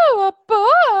 Ooh, a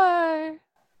boy.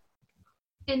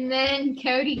 And then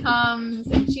Cody comes,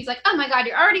 and she's like, "Oh my God,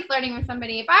 you're already flirting with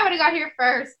somebody. If I would have got here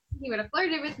first, he would have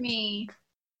flirted with me."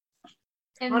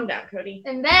 Calm And, down, Cody.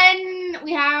 and then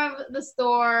we have the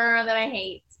store that I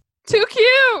hate. Too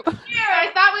cute.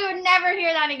 I thought we would never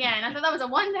hear that again. I thought that was a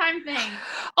one-time thing.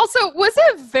 Also, was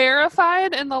it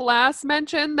verified in the last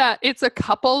mention that it's a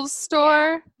couples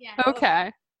store? Yeah.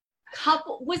 Okay.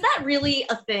 Was that really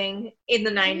a thing in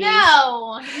the 90s?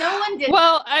 No one did.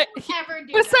 Well, that. No one ever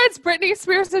do that. besides Britney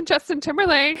Spears and Justin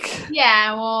Timberlake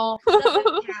Yeah, well, Doesn't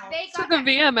count. they to got the that.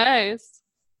 VMAs.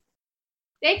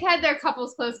 They had their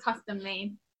couples clothes custom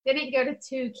made. They didn't go to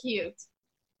Too Cute.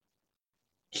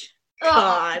 Ugh.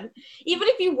 God. Even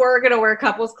if you were going to wear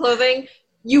couples clothing,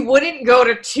 you wouldn't go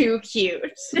to Too Cute.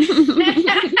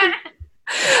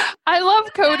 I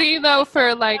love Cody though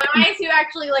for like, Guys who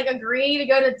actually like agree to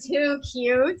go to Too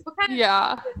Cute. What kind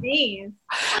yeah. of these?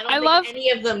 I don't I think love- any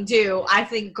of them do. I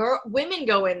think women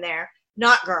go in there,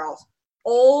 not girls.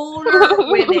 Older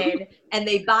women, and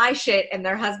they buy shit, and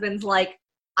their husband's like,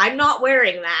 I'm not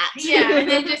wearing that. Yeah, and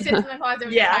it just sits in the closet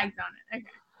with Yeah. tags on it. Okay.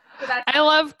 So that's I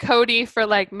love Cody for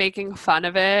like making fun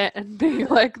of it and being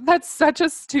like, that's such a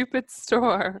stupid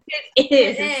store. It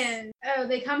is. it is. Oh,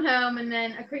 they come home and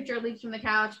then a creature leaps from the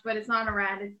couch, but it's not a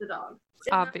rat, it's the dog.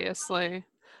 Obviously.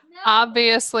 No.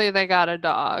 Obviously, they got a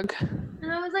dog.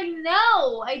 And I was like,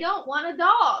 no, I don't want a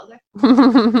dog.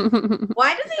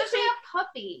 Why do they Especially think? a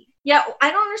puppy. Yeah, I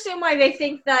don't understand why they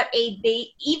think that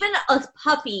even a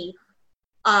puppy,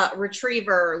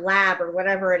 retriever, lab, or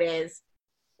whatever it is,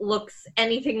 looks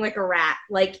anything like a rat.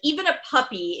 Like even a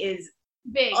puppy is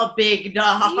Big. a big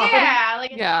dog. Yeah,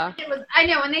 like Yeah. it was. I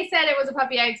know when they said it was a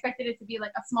puppy, I expected it to be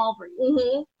like a small breed.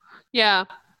 Hmm. Yeah.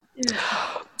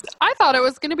 I thought it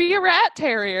was going to be a rat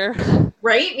terrier.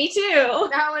 Right? Me too.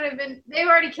 That would have been. They've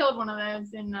already killed one of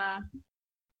those in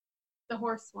the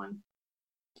horse one.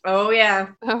 Oh yeah.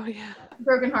 Oh, yeah.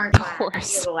 Broken Heart. Of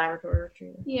course. The Labrador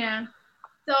retriever. Yeah.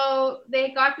 So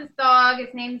they got this dog.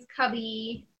 His name's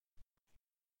Cubby.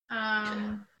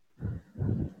 I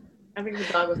think the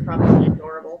dog was probably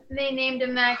adorable. They named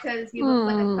him that because he looked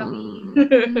like a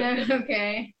cubby. No,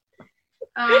 okay.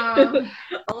 Also,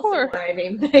 Poor. why I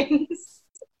name things.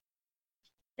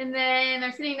 And then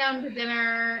they're sitting down to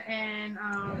dinner, and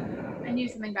I knew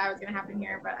something bad was gonna happen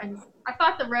here, but I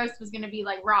thought the roast was gonna be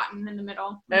like rotten in the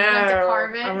middle. They went to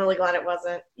carve it. I'm really glad it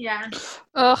wasn't. Yeah.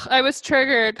 Ugh, I was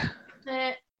triggered.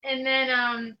 And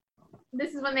then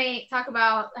this is when they talk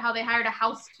about how they hired a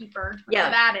housekeeper. Yeah.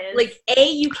 Whatever that is. Like A,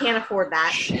 you can't afford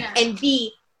that, Yeah. and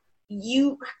B,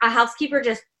 a housekeeper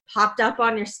just popped up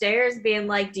on your stairs being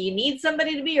like, do you need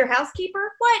somebody to be your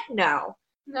housekeeper? What? No.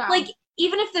 No. Like,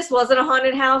 even if this wasn't a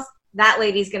haunted house, that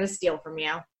lady's gonna steal from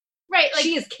you. right, like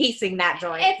She is casing that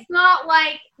joint. it's not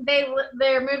like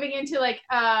they're moving into like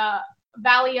a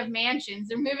valley of mansions.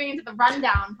 They're moving into the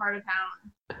rundown part of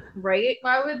town. Right?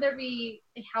 Why would there be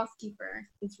a housekeeper?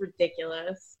 It's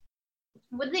ridiculous.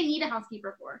 What do they need a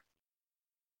housekeeper for?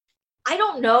 I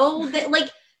don't know.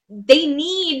 They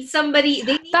need somebody.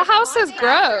 They need The house is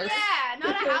gross. Yeah,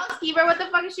 not a housekeeper. What the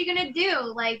fuck is she gonna do?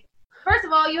 Like, first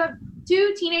of all, you have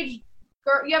 2 teenage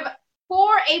girls. You have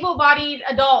 4 able-bodied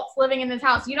adults living in this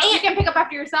house. You can pick up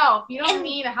after yourself. You don't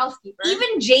need a housekeeper.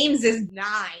 Even James is 9.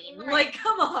 Right. Like,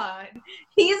 come on.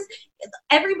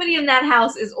 Everybody in that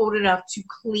house is old enough to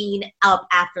clean up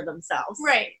after themselves.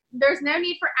 right. There's no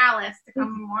need for Alice to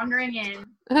come wandering in.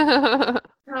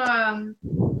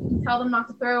 Tell them not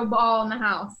to throw a ball in the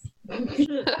house.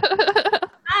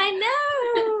 I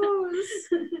know.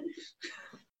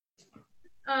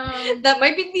 That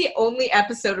might be the only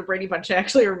episode of Brady Bunch I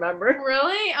actually remember.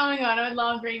 Really? Oh my god, I would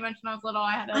love Brady Bunch when I was little.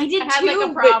 I had I did like too, a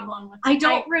but problem with I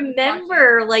don't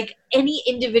remember like any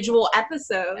individual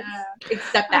episodes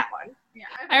except that one. Yeah.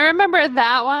 I remember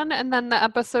that one and then the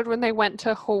episode when they went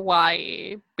to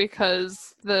Hawaii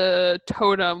because the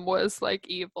totem was like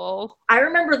evil. I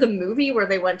remember the movie where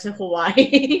they went to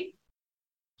Hawaii.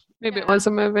 Maybe it Yeah. was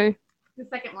a movie. The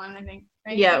second one, I think.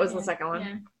 Right? Yeah, it was the second one.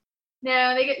 Yeah.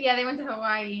 No, they went to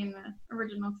Hawaii in the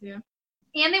original too.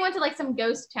 And they went to like some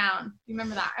ghost town. Do you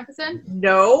remember that episode?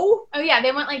 No. Oh yeah,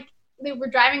 they were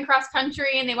driving cross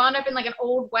country and they wound up in like an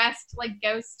old west like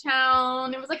ghost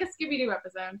town. It was like a Scooby-Doo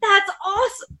episode. That's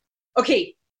awesome.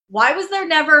 Okay, why was there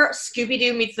never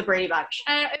Scooby-Doo meets the Brady Bunch?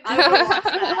 I would've watched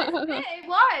that. It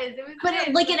was. But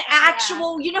good. like an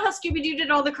actual, you know how Scooby-Doo did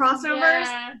all the crossovers?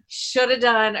 Yeah. Should have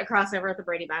done a crossover at the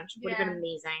Brady Bunch. Would have Yeah. been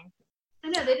amazing. I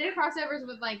know they did crossovers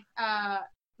with like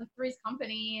Three's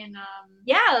Company and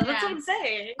Yeah, that's Yeah. what I'm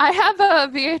saying. I have a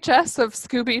VHS of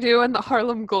Scooby-Doo and the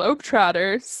Harlem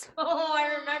Globetrotters. Oh,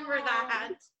 I remember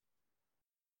that.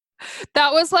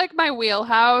 That was like my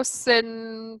wheelhouse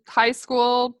in high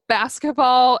school,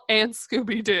 basketball and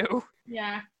Scooby-Doo.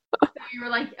 yeah. So you were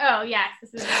like, oh yes,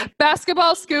 this is like,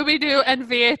 Basketball, Scooby-Doo, and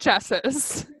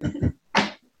VHSs.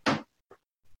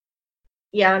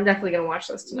 Yeah, I'm definitely gonna watch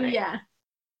this tonight. yeah.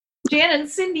 Jan and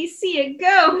Cindy see a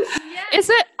ghost. Is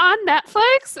it on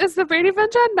Netflix? Is the Brady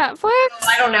Bunch on Netflix?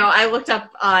 I don't know. I looked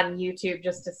up on YouTube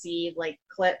just to see like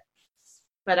clips,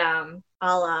 but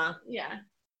I'll Yeah.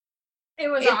 It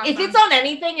was if awesome. it's on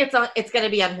anything, it's gonna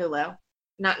be on Hulu,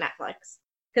 not Netflix,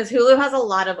 because Hulu has a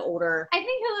lot of older. I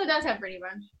think Hulu does have Brady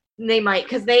Bunch. They might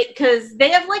because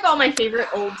they have like all my favorite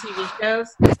old TV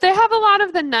shows. They have a lot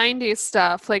of the 90s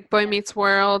stuff, like Boy Meets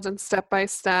World and Step by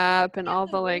Step and all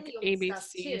the like really old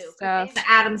ABC too, 'cause stuff. they have The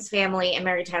Addams Family and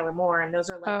Mary Tyler Moore, and those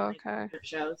are like Oh, my okay. favorite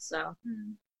shows. So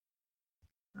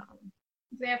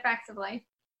They have Facts of Life.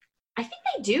 I think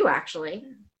they do actually.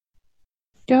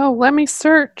 Yo, let me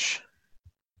search.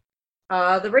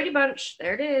 The Brady Bunch.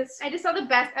 There it is. I just saw the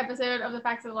best episode of the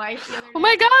Facts of Life the other day. Oh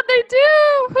my god, they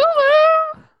do!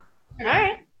 Hulu! All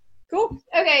right. Cool.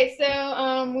 Okay,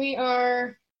 so we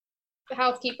are the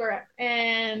housekeeper,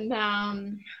 and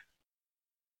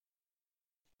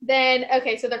then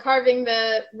so they're carving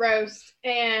the roast,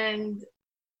 and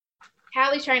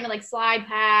Callie's trying to like slide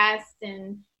past,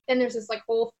 and then there's this like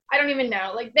whole, I don't even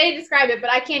know, like they describe it, but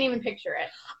I can't even picture it.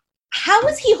 How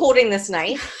is he holding this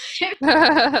knife?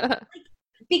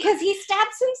 Because he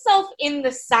stabs himself in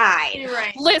the side.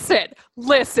 Right. Listen.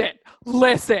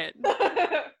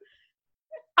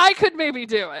 I could maybe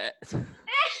do it.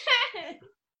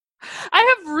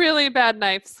 I have really bad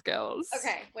knife skills.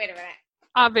 Okay, wait a minute.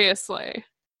 Obviously.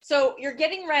 So you're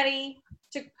getting ready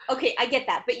to, okay, I get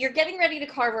that, but you're getting ready to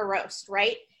carve a roast,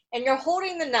 right? And you're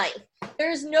holding the knife.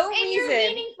 There's no reason. And you're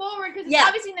leaning forward because it's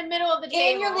obviously in the middle of the table.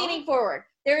 And you're leaning forward.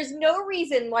 There is no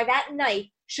reason why that knife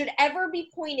should ever be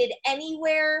pointed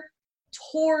anywhere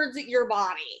towards your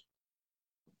body.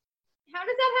 How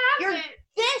does that happen?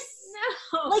 This.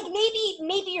 No. Like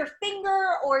maybe your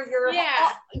finger or your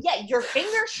your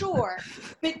finger, sure.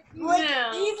 But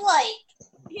like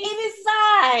he's in his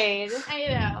side. I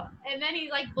know. And then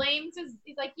he like blames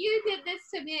he's like, you did this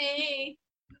to me.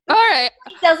 All right.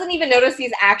 He doesn't even notice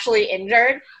he's actually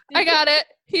injured. I got it.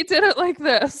 He did it like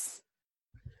this.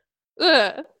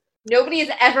 Ugh. Nobody has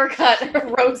ever cut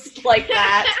a roast like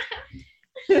that.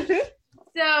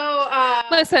 So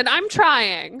listen, I'm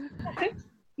trying.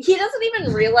 He doesn't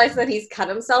even realize that he's cut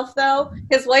himself, though.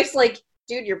 His wife's like,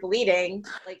 dude, you're bleeding.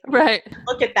 Like, right.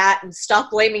 Look at that and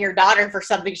stop blaming your daughter for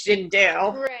something she didn't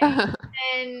do. Right.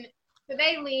 And so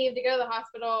they leave to go to the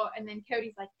hospital, and then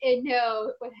Cody's like,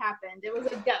 no, what happened? It was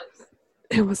a ghost.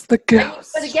 It was the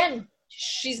ghost. But again,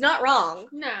 she's not wrong.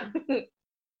 No.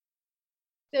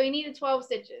 So he needed 12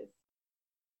 stitches.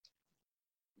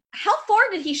 How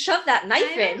far did he shove that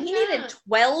knife in? He needed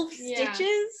 12 Yeah.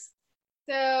 stitches?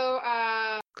 So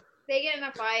they get in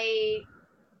a fight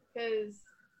because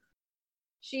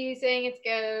she's saying it's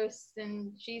ghosts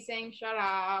and she's saying shut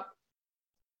up.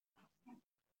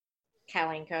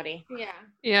 Callie and Cody. Yeah.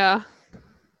 Yeah.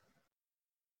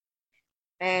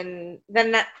 And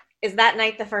then that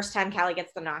night the first time Callie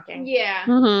gets the knocking? Yeah.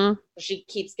 Mm-hmm. She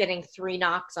keeps getting 3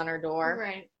 knocks on her door.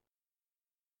 Right.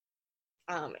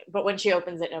 But when she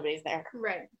opens it, nobody's there.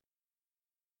 Right.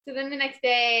 So then the next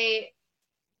day,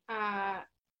 so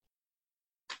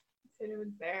no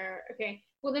one's there. Okay.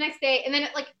 Well, the next day, and then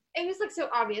it was like so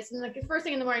obvious. And like the first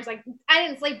thing in the morning, it's like, I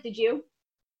didn't sleep. Did you?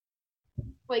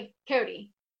 Like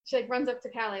Cody. She like runs up to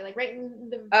Callie, like right in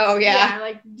the. Oh yeah. Yeah.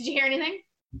 Like, did you hear anything?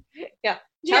 Yeah.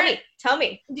 Did Tell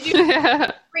me. Did you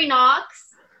hear 3 knocks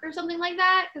or something like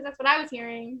that? Because that's what I was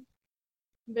hearing.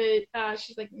 But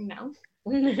she's like, no.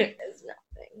 It's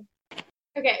nothing.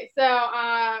 Okay, so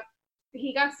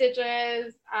he got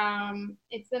stitches.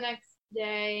 It's the next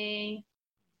day.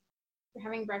 They're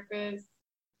having breakfast.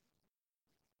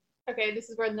 Okay, this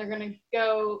is where they're gonna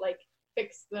go like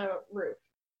fix the roof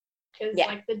because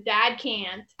like the dad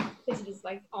can't because he's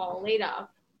like all laid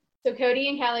up. So Cody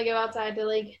and Callie go outside to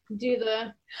like do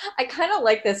the. I kind of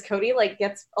like this. Cody like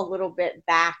gets a little bit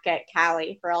back at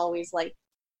Callie for always like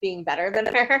being better than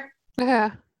her.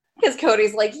 Yeah. Because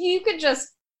Cody's like, you could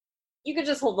just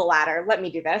hold the ladder. Let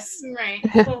me do this. Right.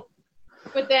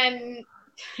 But then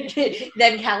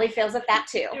Callie fails at that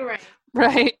too. Right.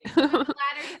 Right.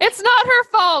 It's not her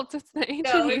fault. It's the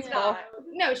ancient No, it's people. not.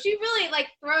 No, she really like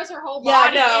throws her whole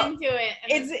body into it.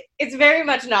 And It's very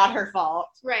much not her fault.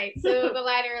 right. So the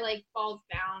ladder like falls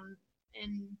down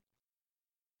and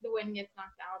the wind gets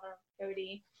knocked out of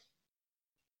Cody.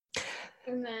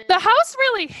 And then The house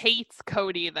really hates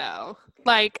Cody, though.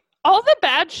 Like, all the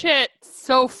bad shit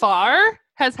so far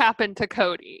has happened to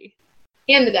Cody.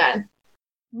 and the dad.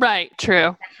 Right,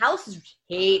 true. The house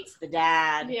hates the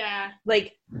dad. Yeah.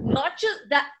 Like, not just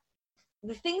that.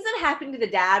 The things that happen to the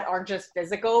dad aren't just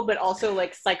physical, but also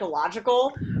like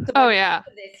psychological. So Oh, yeah.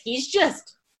 he's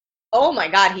just, oh my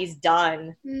god, he's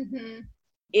done. Mm-hmm.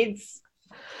 It's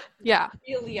Yeah.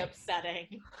 really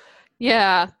upsetting.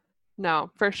 Yeah. No,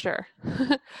 for sure.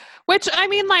 Which, I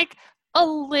mean, like, a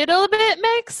little bit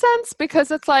makes sense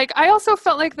because it's like, I also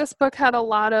felt like this book had a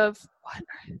lot of,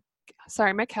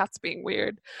 sorry, my cat's being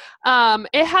weird.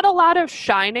 It had a lot of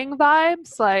Shining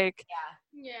vibes, like,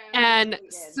 Yeah. and really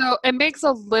did. so it makes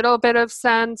a little bit of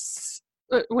sense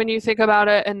when you think about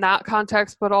it in that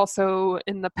context, but also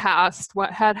in the past,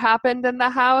 what had happened in the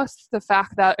house, the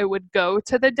fact that it would go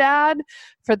to the dad,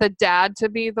 for the dad to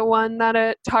be the one that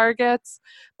it targets.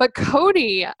 But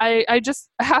Cody, I just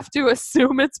have to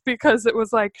assume it's because it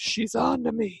was like, she's on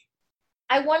to me.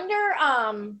 I wonder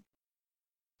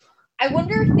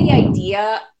if the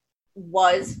idea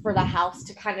was for the house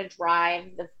to kind of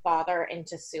drive the father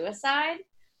into suicide.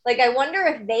 Like, I wonder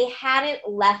if they hadn't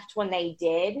left when they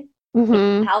did, Mm-hmm.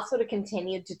 the house would have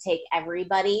continued to take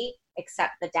everybody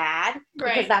except the dad.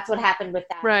 Because Right. that's what happened with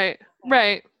that. Right.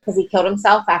 Right. Because he killed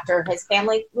himself after his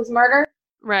family was murdered.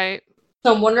 Right.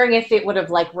 So I'm wondering if it would have,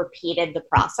 like, repeated the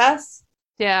process.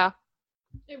 Yeah.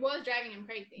 It was driving him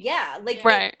crazy. Yeah, like,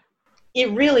 Right.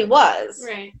 it really was.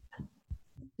 Right.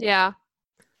 Yeah.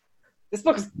 This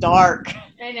book's dark.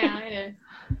 I know, it is.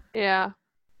 Yeah.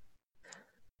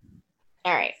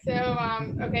 All right. So,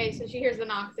 okay, so she hears the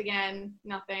knocks again.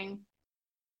 Nothing.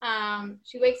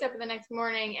 She wakes up the next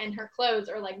morning and her clothes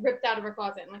are like ripped out of her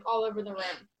closet and like all over the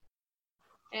room.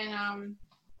 And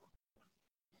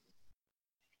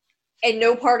And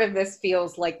no part of this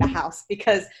feels like the house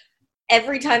because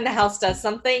every time the house does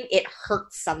something, it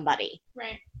hurts somebody.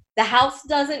 right. The house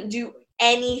doesn't do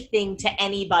anything to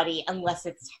anybody unless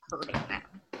it's hurting them.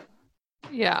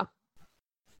 Yeah.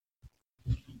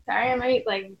 Sorry, I might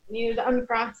like needed to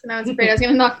uncross and I was afraid I was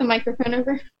gonna knock the microphone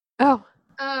over. Oh.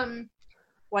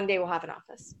 One day we'll have an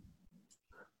office.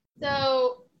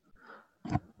 So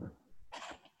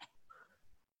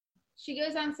she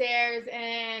goes downstairs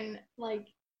and like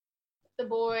the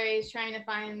boy's trying to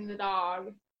find the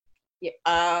dog. Yeah.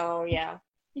 Oh, yeah.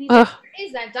 And he's like, Ugh. "Where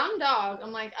is that dumb dog?"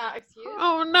 I'm like, excuse me.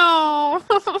 Oh no.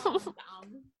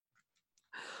 Dumb.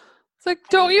 It's like,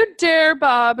 don't you dare,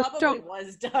 Bob. Probably Don't.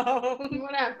 was dumb.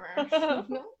 Whatever.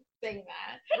 Don't say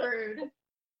that. Rude.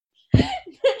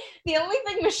 The only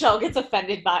thing Michelle gets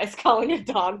offended by is calling a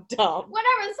dog dumb.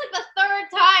 Whatever. It's like the third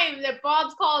time that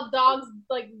Bob's called dogs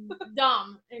like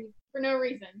dumb and for no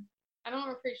reason. I don't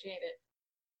appreciate it.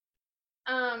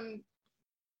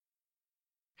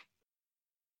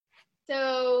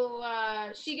 So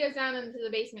she goes down into the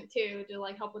basement too to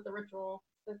like help with the ritual,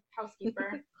 the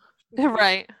housekeeper.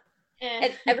 Right.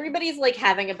 And everybody's like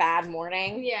having a bad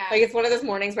morning. Yeah. Like it's one of those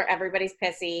mornings where everybody's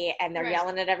pissy and they're Right.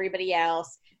 yelling at everybody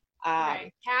else.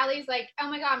 Right. Callie's like, "Oh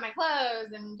my god, my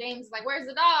clothes," and James is like, "Where's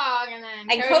the dog?" And then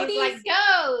And Cody's Cody's- like,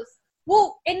 "Ghost."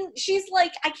 Well, and she's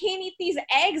like, I can't eat these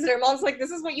eggs. And her mom's like, this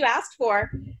is what you asked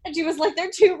for. And she was like, they're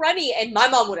too runny. And my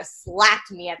mom would have slapped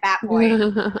me at that point.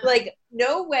 Like,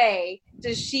 no way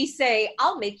does she say,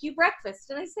 I'll make you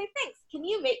breakfast. And I say, thanks. Can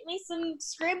you make me some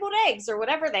scrambled eggs or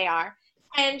whatever they are?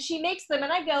 And she makes them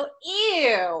and I go,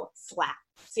 ew, slap.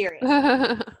 Serious.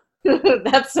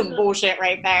 That's some bullshit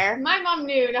right there. My mom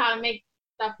knew how to make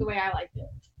stuff the way I liked it,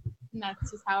 and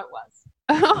that's just how it was.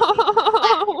 A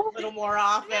little more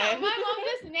often. No, my mom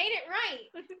just made it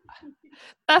right.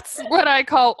 That's what I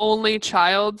call only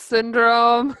child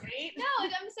syndrome. Right? No, I'm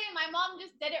saying my mom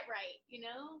just did it right. You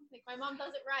know, like my mom does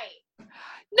it right.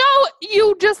 No,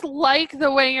 you just like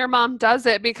the way your mom does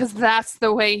it because that's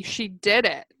the way she did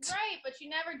it. Right, but she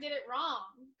never did it wrong.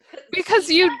 Because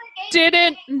She you never gave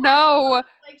didn't me know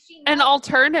like she an knows.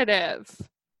 alternative.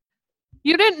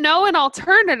 You didn't know an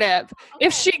alternative. Okay.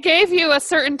 If she gave you a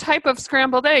certain type of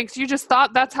scrambled eggs, you just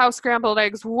thought that's how scrambled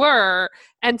eggs were.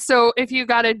 And so if you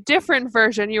got a different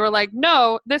version, you were like,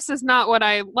 no, this is not what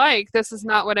I like. This is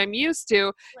not what I'm used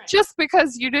to. Right. Just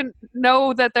because you didn't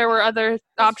know that there were other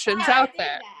options Yeah, I out did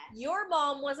there. that. Your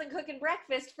mom wasn't cooking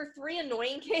breakfast for 3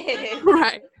 annoying My kids. mom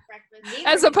Right. makes breakfast. Neither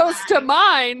As did opposed to I.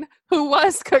 mine, who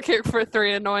was cooking for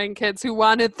 3 annoying kids who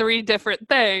wanted 3 different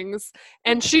things.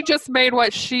 And she just made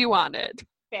what she wanted.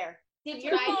 Fair. Did That's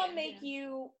your what I mom did, make yeah.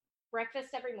 you breakfast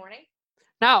every morning?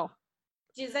 No.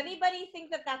 Does anybody think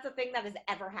that that's a thing that has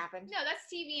ever happened? No, that's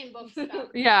TV and book stuff.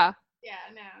 Yeah. Yeah,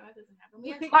 no, that doesn't happen. We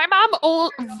have My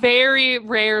mom very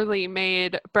rarely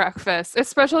made breakfast,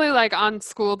 especially like on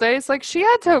school days. Like she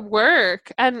had to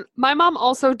work, and my mom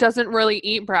also doesn't really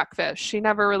eat breakfast. She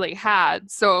never really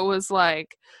had. So it was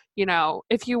like, you know,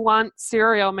 if you want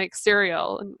cereal, make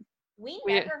cereal. And We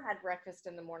We- never had breakfast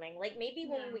in the morning. Like maybe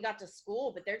when No. we got to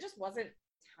school, but there just wasn't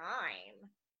time.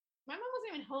 My mom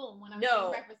wasn't even home when I was No.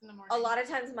 eating breakfast in the morning. A lot of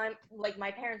times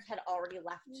my parents had already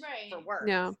left Right. for work.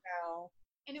 Yeah. So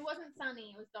And it wasn't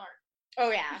sunny, it was dark.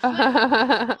 oh yeah. On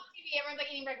TV, everyone's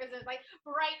like eating breakfast and it's like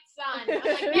bright sun. I'm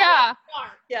like, no, Yeah. it's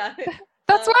dark. Yeah.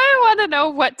 That's why I want to know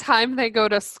what time they go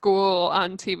to school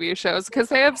on TV shows because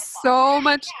they have so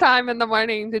much time in the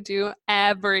morning to do 10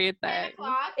 everything.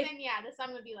 o'clock, If- then yeah, the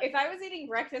sun would be like. If I was eating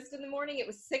breakfast in the morning, it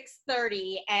was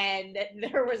 6:30 and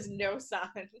there was no sun.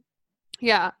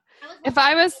 Yeah. I if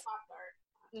I was-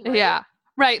 Pop-Tart. Yeah.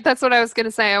 Right. That's what I was going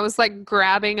to say. I was like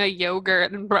grabbing a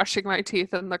yogurt and brushing my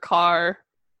teeth in the car.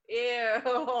 Ew.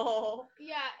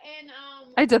 Yeah, and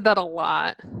I did that a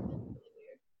lot.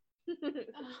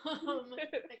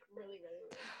 like really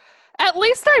weird. At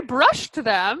least I brushed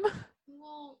them.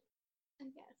 Well, I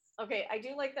guess. Okay, I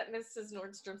do like that Mrs.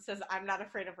 Nordstrom says, "I'm not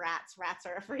afraid of rats. Rats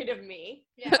are afraid of me."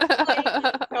 Yeah.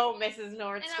 Like, oh, Mrs.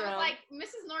 Nordstrom. And I was like,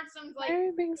 Mrs. Nordstrom's Why like, are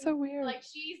you being so weird? like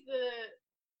she's the.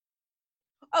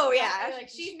 oh yeah, Like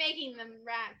she's making them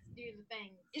rats do the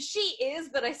thing. she is,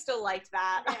 but I still liked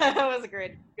that. Yeah. That was a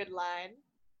good line.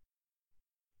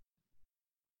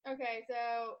 Okay,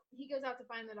 so he goes out to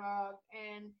find the dog,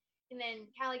 and then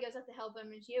Callie goes out to help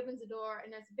him, and she opens the door,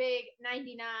 and there's a big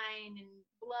 99 and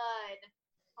blood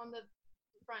on the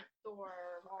front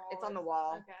door wall. It's on the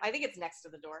wall. Okay. I think it's next to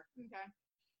the door. Okay.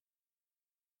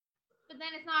 But then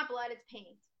it's not blood, it's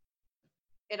paint.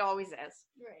 It always is.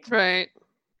 Right. Right.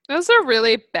 It was a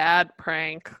really bad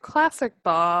prank. Classic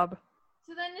Bob.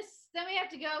 So then we have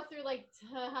to go through like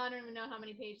I don't even know how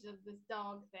many pages of this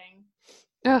dog thing.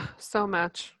 Ugh, so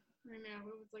much. I know,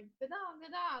 it was like the dog,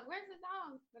 where's the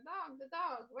dog? The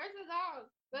dog, where's the dog?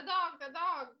 The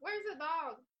dog, where's the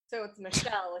dog? So it's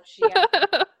Michelle if she has a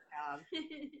dog.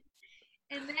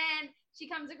 And then she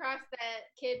comes across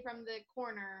that kid from the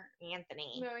corner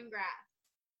Anthony. mowing grass.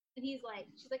 And she's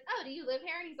like, oh, do you live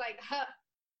here? And he's like, huh.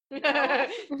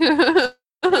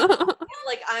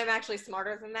 Like, I'm actually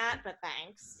smarter than that, but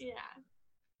thanks. Yeah.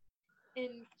 And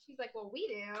she's like, well, we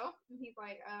do. And he's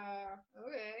like,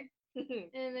 okay.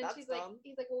 And then That's he's dumb.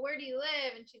 like, well, where do you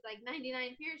live? And she's like,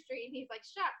 99 Pier Street. And he's like,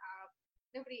 shut up.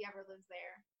 Nobody ever lives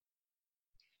there.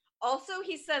 Also,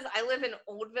 he says, I live in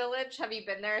Old Village. Have you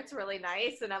been there? It's really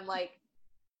nice. And I'm like,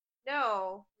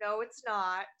 no, it's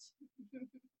not.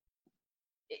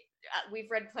 We've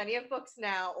read plenty of books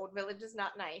now. Old Village is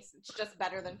not nice. It's just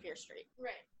better than Fear Street.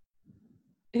 Right.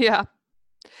 Yeah.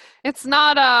 It's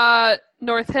not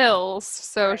North Hills,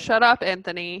 so Right. shut up,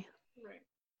 Anthony. Right.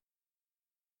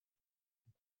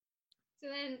 So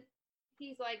then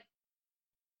he's like,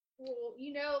 well,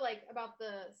 you know, like about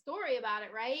the story about it,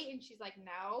 right? And she's like,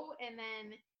 no. And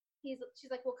then she's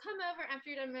like, well, come over after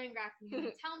you're done mowing grass and you're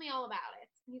gonna tell me all about it.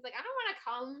 And he's like, I don't want to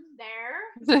come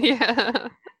there. Yeah.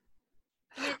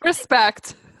 And then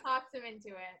Respect. talks him into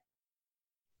it.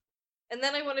 And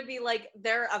then I want to be like,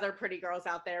 there are other pretty girls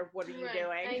out there. What are you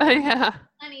Right. doing? Yeah.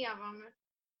 Plenty of them.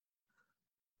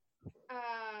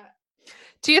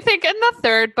 Do you think in the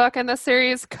third book in the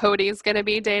series, Cody's going to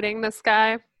be dating this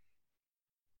guy?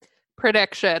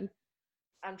 Prediction.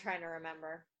 I'm trying to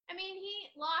remember. I mean, he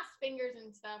lost fingers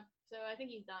and stuff, so I think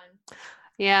he's done.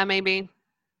 Yeah, maybe.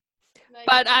 Like,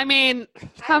 But I mean,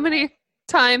 how many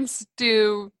times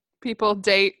do people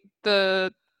date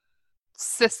the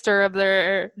sister of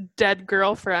their dead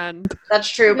girlfriend? That's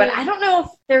true, but Yeah. I don't know if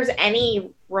there's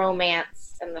any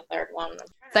romance in the third one.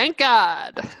 Thank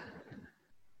God.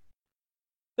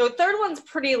 The third one's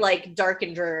pretty, like, dark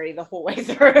and dreary the whole way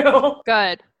through.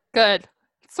 Good. Good.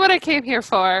 That's what I came here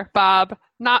for, Bob.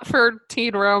 Not for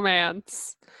teen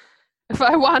romance. If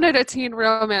I wanted a teen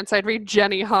romance, I'd read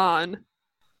Jenny Han.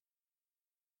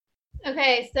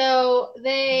 okay, so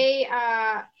they,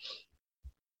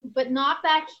 but not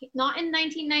in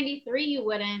 1993. You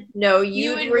wouldn't No,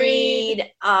 You you'd would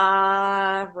read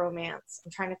romance.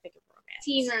 I'm trying to think of romance.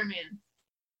 teen romance.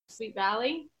 Sweet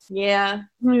Valley. Yeah.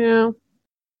 Yeah.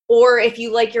 Or if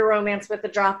you like your romance with a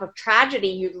drop of tragedy,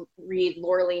 you'd read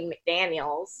Laureline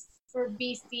McDaniels. Or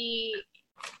BC.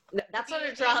 That's not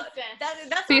a drop.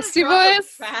 That's Beastie not a drop Boys?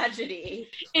 of tragedy.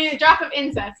 A drop of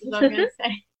incest is what I'm gonna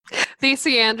say.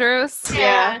 VC Andrews.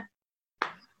 Yeah.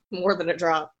 More than a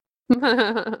drop.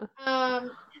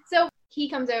 So he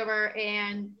comes over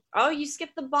and Oh, you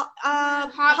skipped the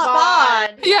Hot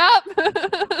bod. Yep.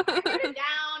 I wrote it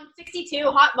down.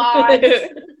 62 hot bods.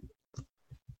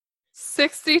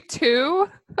 62?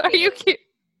 Are you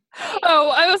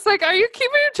Oh, I was like, are you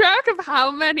keeping track of how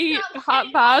many hot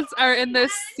bods are in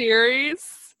this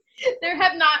series? There's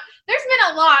been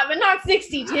a lot, but not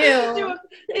 62.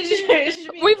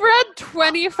 We've read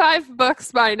 25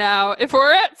 books by now. If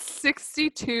we're at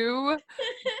 62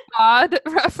 bod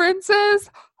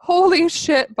references, holy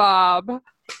shit, Bob.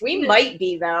 We might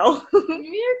be, though.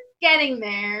 You're getting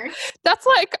there. That's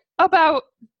like about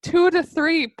 2 to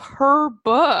 3 per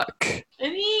book. I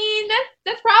mean,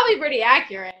 that's probably pretty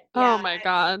accurate. Oh Yeah, my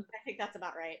God. I think that's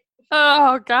about right.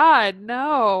 Oh God,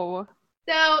 no.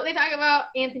 So they talk about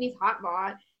Anthony's hot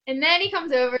bod, and then he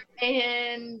comes over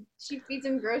and she feeds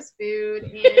him gross food,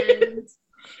 and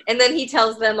And then he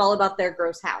tells them all about their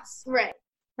gross house. right.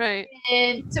 Right.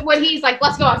 And so when he's like,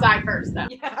 let's go outside first, though.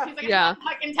 Yeah. He's like, Yeah. I'm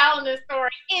not fucking telling this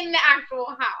story in the actual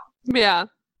house. Yeah.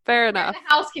 Fair Where enough. the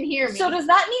house can hear me. So does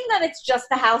that mean that it's just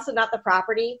the house and not the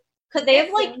property? Could they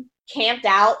have, like, camped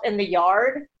out in the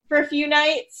yard for a few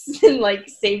nights and, like,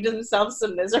 saved themselves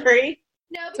some misery?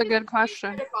 No, It's a good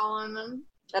question. Protocol on them.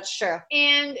 That's true.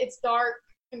 And it's dark,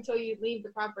 until you leave the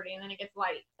property, and then it gets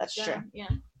light. That's So, true. Yeah.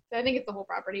 So I think it's the whole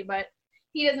property, but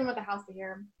he doesn't want the house to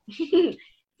hear him.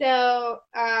 So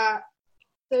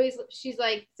she's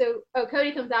like,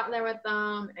 Cody comes out there with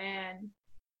them, and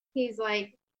he's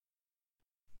like,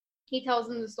 he tells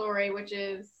them the story, which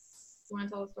is, you want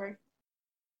to tell the story?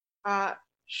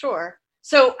 Sure.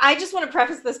 So I just want to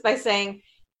preface this by saying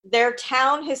their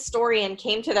town historian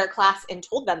came to their class and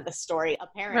told them the story,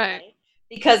 apparently. Right.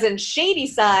 Because in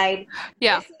Shadyside,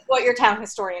 this is what your town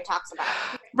historian talks about.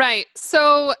 Right.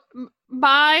 So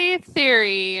my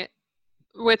theory,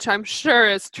 which I'm sure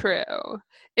is true,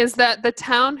 is that the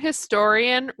town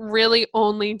historian really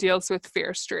only deals with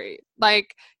Fear Street.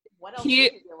 Like, what else do you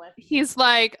deal with? He's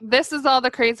like, this is all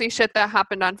the crazy shit that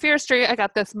happened on Fear Street. I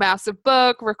got this massive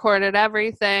book, recorded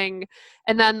everything.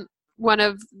 And then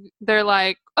they're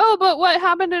like, oh, but what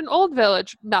happened in Old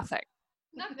Village? Nothing.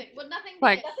 Nothing. Well, nothing did.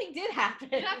 Like, nothing did happen.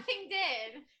 Nothing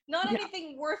did. Not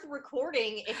anything worth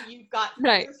recording if you've got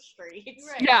Right. Fear Street.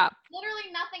 Right. Yeah.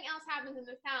 Literally nothing else happens in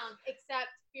this town except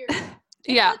Fear Street.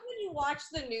 Yeah. It's like when you watch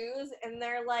the news and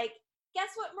they're like, guess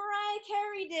what Mariah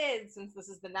Carey did, since this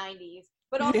is the 90s.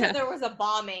 But also there was a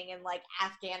bombing in like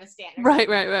Afghanistan. Right.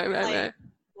 Why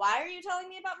are you telling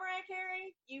me about Mariah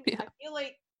Carey? I feel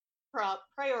like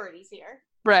priorities here.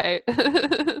 Right.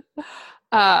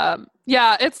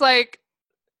 Yeah, it's like,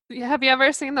 have you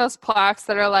ever seen those plaques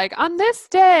that are like, on this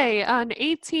day, on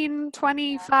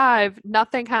 1825,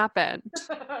 nothing happened.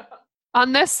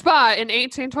 On this spot in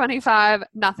 1825,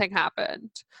 nothing happened.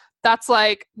 That's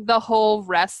like the whole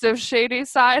rest of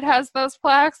Shadyside has those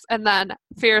plaques, and then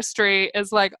Fear Street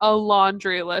is like a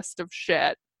laundry list of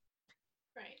shit.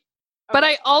 Right. But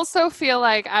I also feel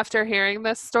like after hearing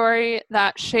this story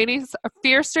that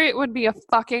Fear Street would be a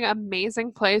fucking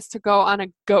amazing place to go on a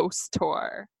ghost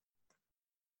tour.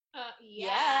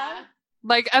 Yeah.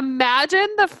 Like, imagine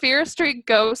the Fear Street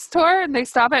ghost tour and they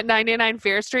stop at 99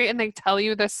 Fear Street and they tell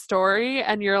you this story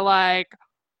and you're like,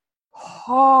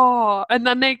 oh, and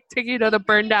then they take you to the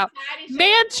burned out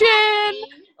mansion.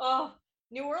 Oh,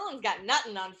 New Orleans got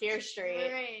nothing on Fear Street.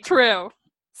 Right. True.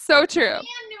 So true.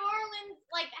 And New Orleans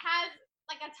has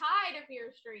a tie to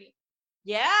Fear Street.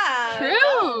 Yeah.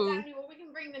 True. We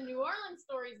can bring the New Orleans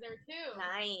stories there too.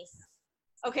 Nice.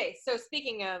 Okay, so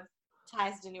speaking of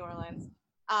ties to New Orleans,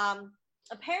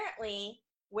 apparently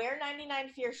where 99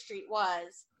 Fear Street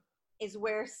is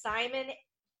where Simon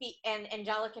and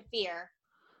Angelica Fear,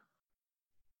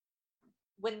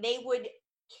 when they would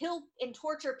kill and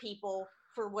torture people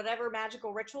for whatever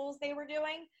magical rituals they were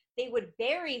doing, they would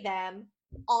bury them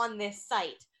on this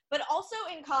site, but also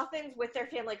in coffins with their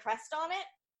family crest on it.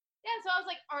 Yeah, so I was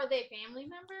like, are they family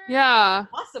members? Yeah.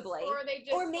 Possibly. Or are they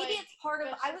just, or maybe it's part of,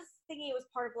 just, I was thinking it was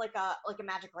part of like a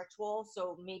magic ritual,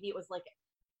 so maybe it was like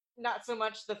not so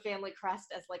much the family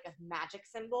crest as like a magic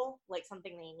symbol, like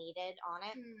something they needed on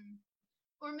it.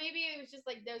 Or maybe it was just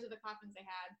like those are the coffins they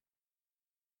had.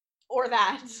 Or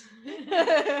that.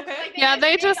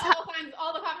 They just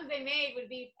all the coffins they made would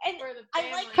be for the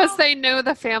family. Because they knew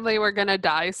the family were gonna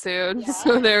die soon,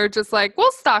 so they were just like,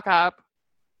 we'll stock up.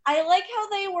 I like how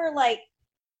they were like,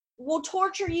 we'll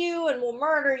torture you and we'll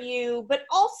murder you, but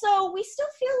also we still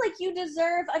feel like you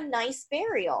deserve a nice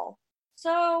burial.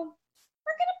 So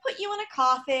we're gonna put you in a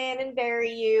coffin and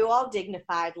bury you all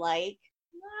dignified like.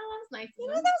 Well, that was nice of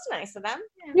them. them. That was nice of them.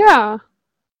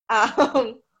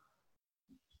 Yeah.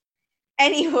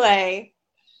 Anyway,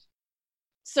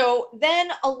 so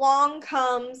then along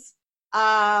comes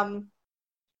a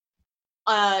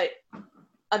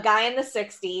guy in the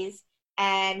 60s,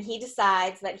 and he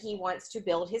decides that he wants to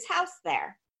build his house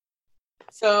there.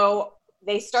 So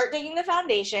they start digging the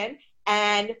foundation,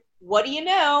 and what do you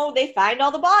know? They find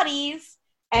all the bodies,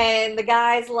 and the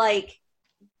guy's like,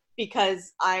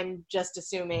 because I'm just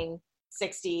assuming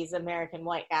 60s American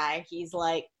white guy, he's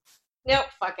like, nope,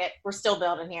 fuck it, we're still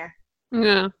building here.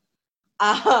 Yeah.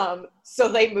 So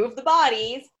they move the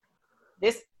bodies.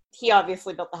 He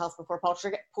obviously built the house before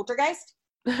Poltergeist.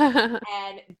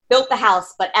 And built the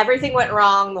house, but everything went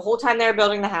wrong the whole time they were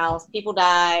building the house. People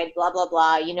died, blah, blah,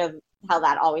 blah. You know how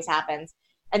that always happens.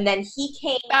 And then he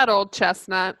came. That old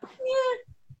chestnut. Yeah.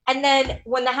 And then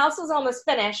when the house was almost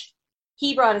finished,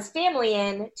 he brought his family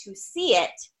in to see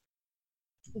it.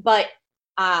 But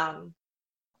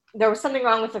there was something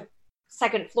wrong with the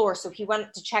second floor, so he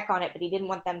went to check on it, but he didn't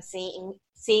want them seeing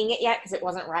it yet because it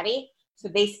wasn't ready. So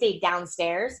they stayed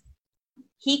downstairs.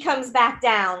 He comes back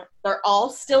down. They're all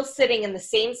still sitting in the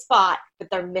same spot, but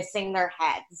they're missing their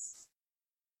heads.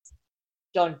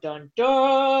 Dun, dun,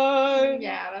 dun.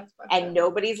 Yeah, that's fucked And up.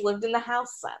 nobody's lived in the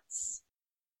house since.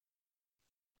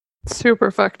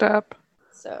 Super fucked up.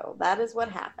 So that is what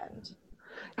happened.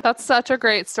 That's such a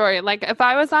great story. Like, if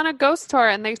I was on a ghost tour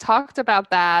and they talked about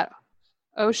that,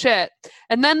 oh shit.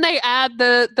 And then they add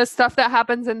the stuff that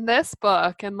happens in this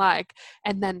book, and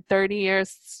then 30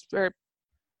 years or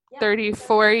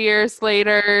 34 years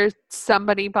later,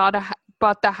 somebody bought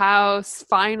the house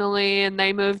finally, and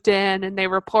they moved in, and they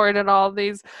reported all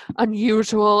these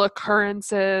unusual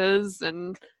occurrences,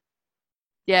 and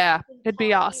yeah, it'd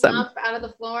be awesome. Up out of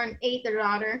the floor and ate their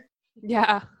daughter.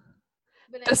 Yeah.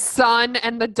 But The son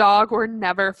and the dog were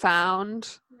never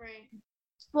found. right.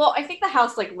 Well, I think the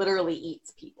house like literally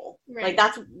eats people. Right. Like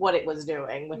that's what it was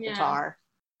doing with the tar.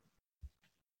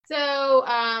 So,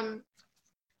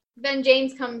 then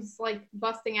James comes like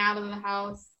busting out of the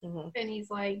house, and he's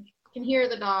like, can hear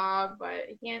the dog, but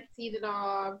he can't see the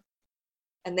dog.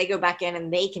 And they go back in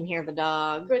and they can hear the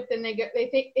dog. But then they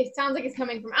think it sounds like it's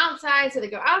coming from outside, so they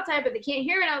go outside, but they can't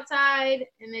hear it outside,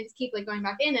 and they just keep like going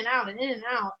back in and out and in and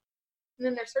out. And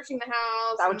then they're searching the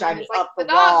house. That would drive me up the the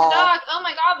dog, wall. the dog, oh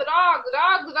my god, the dog, the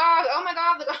dog, the dog, oh my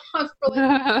god, the dog. For,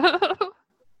 like,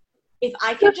 If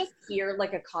I could just hear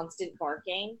like a constant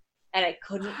barking and I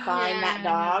couldn't find that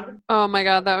dog. Oh my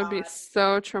god, that would be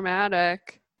so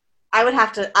traumatic. I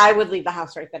would leave the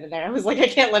house right then and there. I was like, I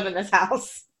can't live in this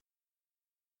house.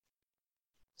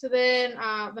 So then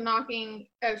the knocking,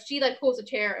 she like pulls a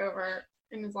chair over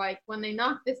and is like, when they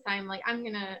knock this time, like I'm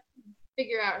gonna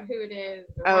figure out who it is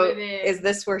or what it is. Is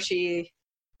this where she?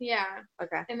 Yeah.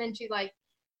 Okay. And then she like,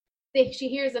 she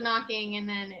hears the knocking, and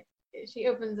then she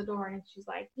opens the door and she's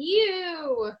like,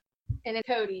 you! And it's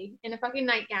Cody in a fucking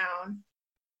nightgown.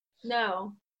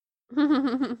 No.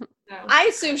 No. I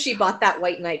assume she bought that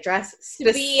white night dress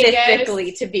To be a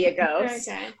specifically to be a ghost.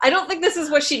 Okay. I don't think this is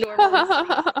what she normally sees.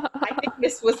 I think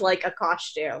this was like a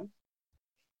costume.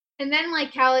 And then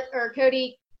like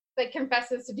Cody like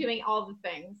confesses to doing all the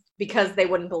things. Because they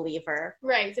wouldn't believe her.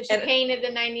 Right. So she painted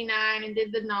the 99 and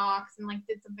did the knocks and like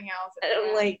did something else. And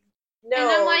I'm like,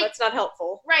 no, that's not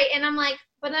helpful. Right. And I'm like,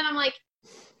 but then I'm like,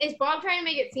 is Bob trying to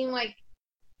make it seem like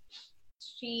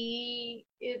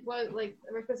it was like,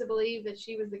 we're supposed to believe that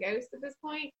she was the ghost at this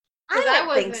point? I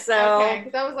don't think so. Okay,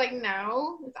 because I was like,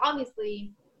 no, it's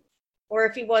obviously. Or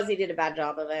if he was, he did a bad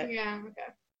job of it. Yeah, okay.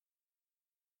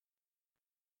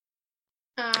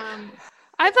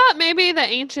 I thought maybe the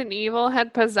ancient evil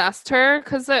had possessed her,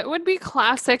 because it would be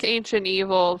classic ancient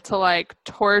evil to like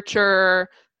torture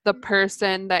the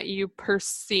person that you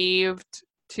perceived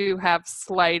to have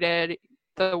slighted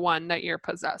the one that you're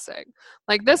possessing.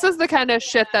 Like, this is the kind of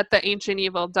shit that the ancient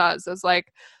evil does, is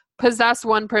like possess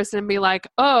one person and be like,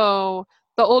 oh,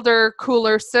 the older,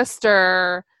 cooler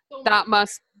sister, that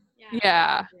must,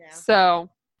 yeah. So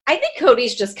I think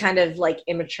Cody's just kind of like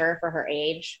immature for her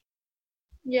age.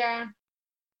 Yeah.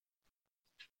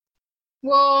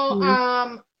 Well,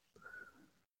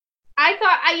 I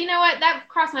thought, you know what, that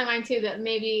crossed my mind too, that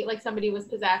maybe like somebody was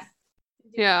possessed.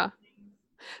 Yeah.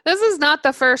 This is not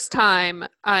the first time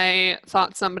I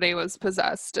thought somebody was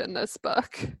possessed in this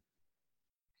book.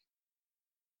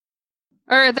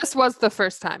 Or this was the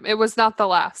first time. It was not the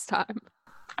last time.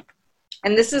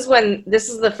 And this is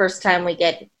the first time we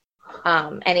get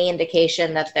any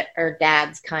indication that her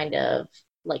dad's kind of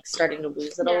like starting to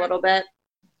lose it a little bit.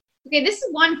 Okay, this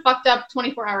is one fucked up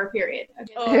 24-hour period.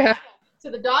 Okay. Oh, yeah.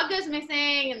 So the dog goes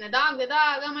missing, and the dog,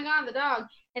 oh my god, the dog.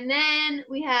 And then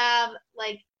we have,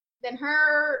 like, then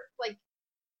her, like,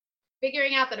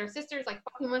 figuring out that her sister's, like,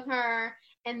 fucking with her.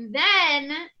 And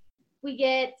then we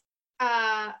get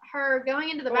her going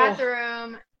into the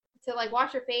bathroom to, like,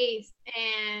 wash her face,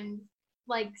 and,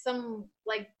 like, some,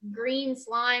 like, green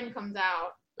slime comes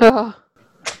out. Ugh.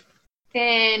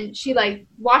 And she, like,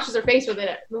 washes her face with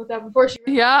that before she...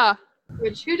 Yeah.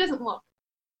 Which, who doesn't look?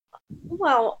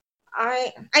 Well,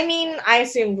 I mean, I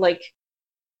assumed, like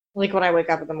when I wake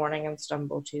up in the morning and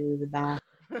stumble to the bath.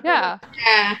 Yeah.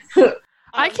 Yeah.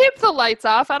 I keep the lights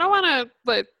off. I don't want to,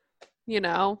 but, you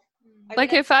know.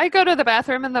 Like, if I go to the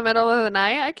bathroom in the middle of the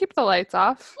night, I keep the lights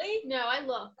off. Wait. No, I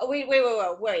look. Oh,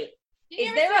 wait.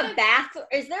 Is there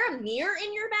a mirror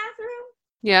in your bathroom?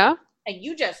 Yeah. And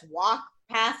you just walk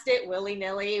past it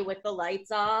willy-nilly with the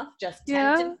lights off, just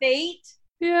tempting fate?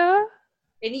 Yeah.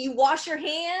 And you wash your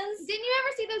hands? Didn't you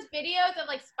ever see those videos of,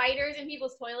 like, spiders in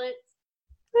people's toilets?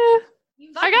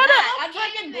 I'm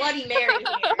fucking Bloody Mary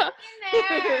here.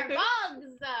 In there, bugs.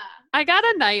 I got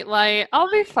a nightlight. I'll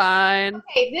be fine.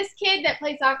 Okay, this kid that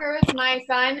plays soccer with my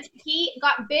son, he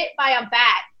got bit by a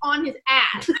bat on his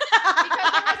ass because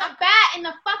there was a bat in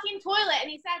the fucking toilet, and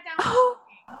he sat down.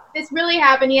 This really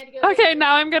happened. He had to go. Okay,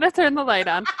 now I'm gonna turn the light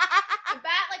on. The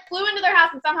bat like flew into their house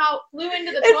and somehow flew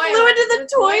into the It toilet. flew into the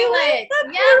toilet?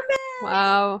 That's perfect.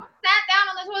 Wow. Sat down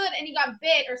on on the toilet and he got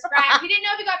bit or scratched. He didn't know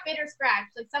if he got bit or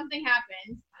scratched. Like something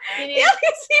happened. And Yeah,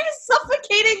 he was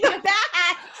suffocating the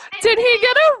bat. Did he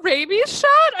get a rabies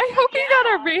shot? I hope he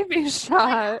got a rabies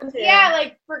shot. Yeah,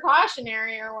 like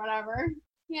precautionary or whatever.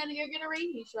 He had to go get a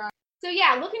rabies shot. So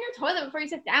yeah, look in your toilet before you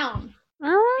sit down. All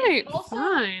right, Also-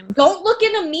 fine. Don't look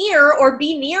in a mirror or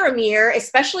be near a mirror,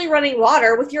 especially running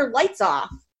water with your lights off.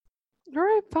 All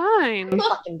right, fine.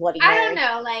 Fucking Bloody I Mary. don't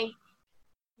know, like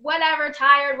whatever,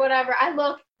 tired, whatever. I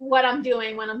look what I'm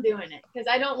doing when I'm doing it because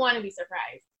I don't want to be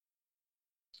surprised.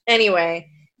 Anyway,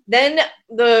 then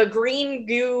the green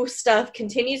goo stuff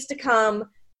continues to come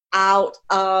out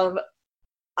of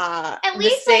At the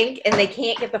least, sink, and they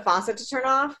can't get the faucet to turn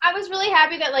off. I was really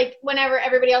happy that like whenever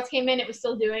everybody else came in, it was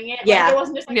still doing it. Yeah. Like, it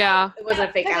wasn't just like Yeah. It wasn't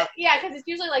a fake out. Because it's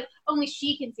usually like only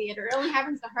she can see it, or it only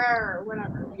happens to her, or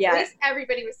whatever. Like, Yeah. At least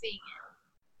everybody was seeing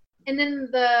it. And then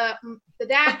the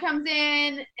dad comes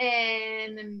in,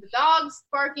 and then the dog's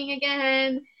barking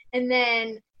again, and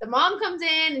then the mom comes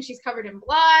in, and she's covered in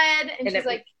blood, and she's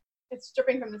like, it's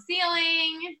dripping from the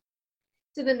ceiling.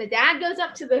 So then the dad goes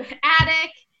up to the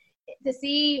attic to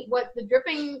see what the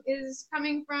dripping is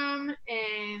coming from,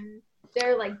 and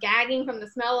they're like gagging from the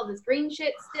smell of this green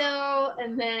shit still,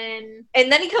 and then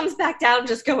he comes back down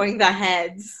just going, the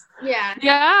heads. yeah.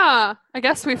 Yeah, I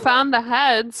guess we found the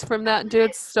heads from that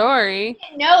dude's story.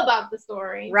 Didn't know about the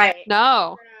story. Right.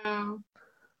 No. So,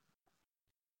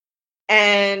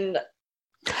 And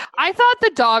I thought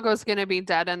the dog was going to be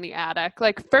dead in the attic.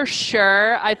 Like, for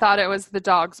sure, I thought it was the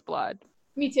dog's blood.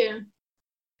 me too.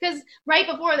 Because right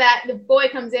before that, the boy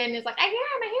comes in and is like, I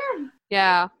hear him.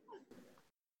 Yeah.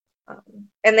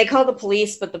 and they call the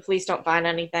police, but the police don't find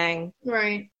anything.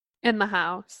 Right. In the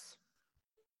house.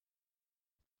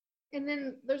 And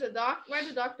then there's a where'd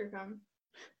the doctor come?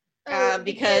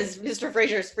 Because Mr.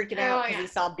 Fraser is freaking out because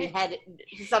Oh, yeah.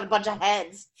 he saw a bunch of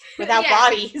heads without Yeah.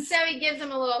 bodies. So he gives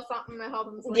him a little something to help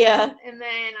him sleep. Yeah. And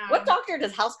then What doctor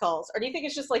does house calls? Or do you think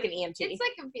it's just like an EMT? It's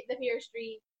like the Fear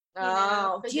Street.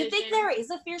 Oh. Do you think physician. there is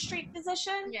a Fear Street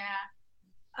physician? Yeah.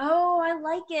 Oh, I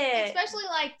like it. Especially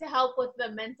like to help with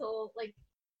the mental like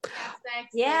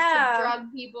aspects. Yeah. Like, to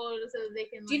drug people so that they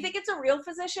can. Do you think it's a real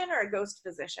physician or a ghost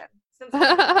physician? Since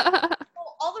Except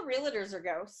all the realtors are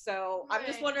ghosts, so I'm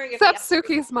just Right. wondering if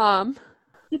Suki's mom.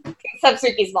 except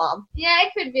Suki's mom. Yeah,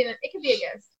 it could be. It could be a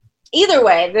ghost. Either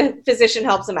way, the physician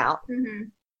helps him out. Mm-hmm.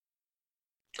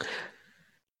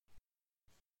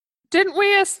 Didn't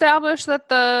we establish that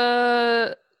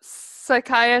the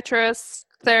psychiatrist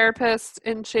therapist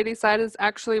in Shadyside is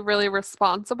actually really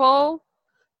responsible?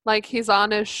 Like, he's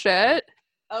on his shit?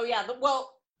 Oh yeah, The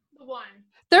one.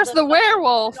 There's The the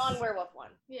werewolf. non-werewolf one.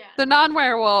 Yeah. The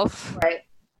non-werewolf. Right.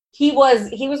 He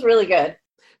was really good.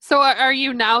 So are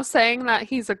you now saying that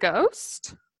he's a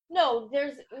ghost? No,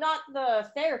 there's not the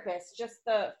therapist, just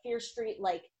the Fear Street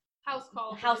House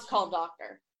call.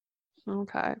 doctor.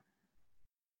 Okay.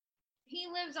 He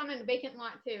lives on a vacant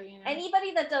lot too. You know.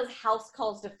 Anybody that does house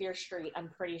calls to Fear Street, I'm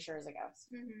pretty sure is a ghost.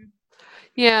 Mm-hmm.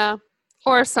 Yeah.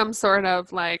 Or some sort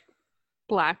of, like,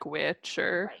 black witch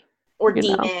or... Right. Or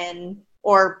You know. demon,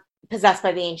 or possessed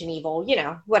by the ancient evil,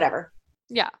 whatever.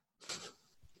 Yeah.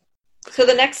 So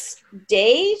the next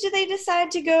day, do they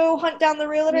decide to go hunt down the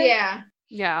realtor? Yeah.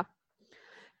 Yeah.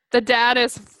 The dad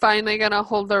is finally going to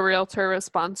hold the realtor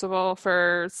responsible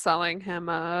for selling him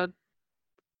a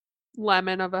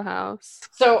lemon of a house.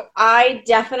 So I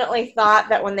definitely thought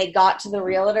that when they got to the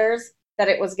realtors, that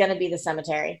it was going to be the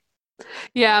cemetery.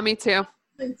 Yeah, me too.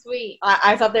 Been sweet.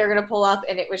 I thought they were going to pull up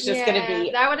and it was just going to be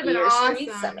that would have been Fear Street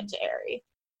awesome. Cemetery.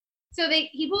 So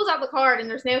he pulls out the card and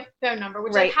there's no phone number.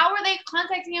 Which Right. like, how were they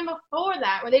contacting him before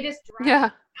that? Were they just driving Yeah.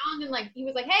 around and like he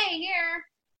was like, hey, here.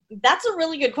 That's a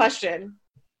really good question.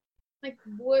 Like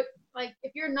what? Like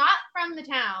if you're not from the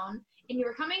town and you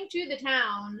were coming to the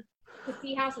town to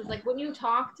see houses, like wouldn't you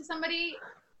talk to somebody?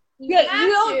 Yeah, have you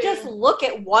don't to. just look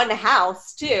at one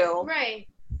house, too. Right.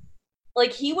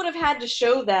 Like, he would have had to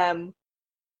show them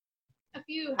A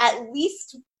few. at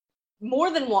least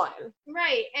more than one.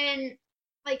 Right. And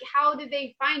like how did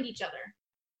they find each other?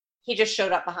 He just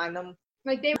showed up behind them.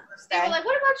 Like they were like,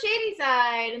 what about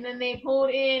Shadyside? And then they pulled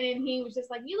in and he was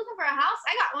just like, you looking for a house?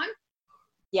 I got one.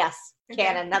 Yes, Okay.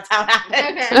 canon. That's how it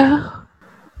happened.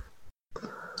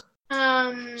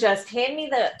 Okay. Just hand me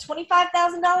the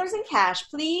 $25,000 in cash,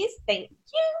 please. Thank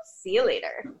you. See you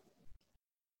later.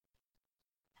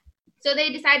 So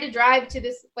they decide to drive to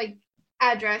this like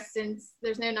address since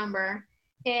there's no number,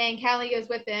 and Callie goes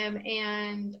with them.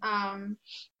 And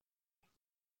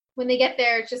when they get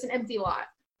there, it's just an empty lot,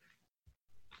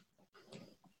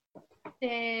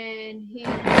 and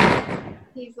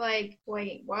he's like,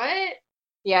 "Wait, what?"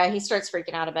 Yeah, he starts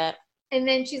freaking out a bit. And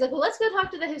then she's like, well, let's go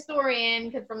talk to the historian,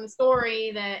 because from the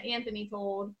story that Anthony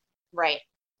told. Right.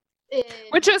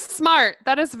 Which is smart.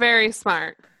 That is very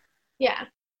smart. Yeah.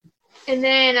 And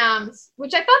then,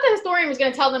 which I thought the historian was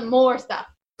going to tell them more stuff,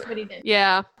 but he didn't.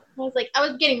 Yeah. I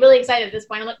was getting really excited at this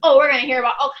point. I'm like, oh, we're going to hear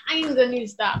about all kinds of new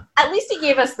stuff. At least he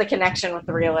gave us the connection with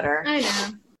the realtor. I know.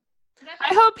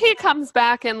 I hope he comes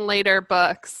back in later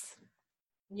books.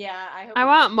 Yeah, I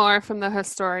want more from the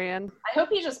historian. I hope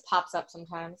he just pops up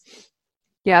sometimes.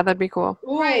 Yeah, that'd be cool.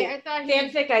 Ooh, Right, I thought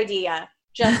fanfic idea.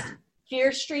 Just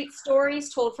Fear Street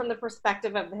stories told from the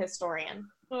perspective of the historian.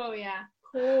 Oh, yeah.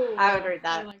 Cool. I would read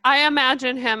that. I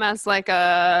imagine him as like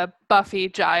a Buffy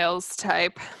Giles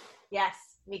type. Yes,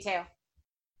 me too.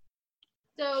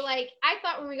 So, like, I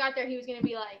thought when we got there, he was going to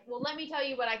be like, well, let me tell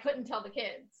you what I couldn't tell the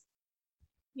kids.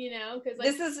 You know? Because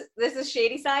like, this is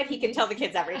Shady Side. He can tell the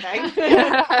kids everything.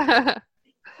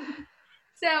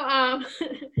 So,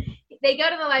 they go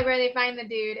to the library, they find the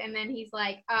dude, and then he's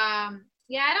like,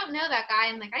 yeah, I don't know that guy.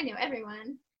 And like, I know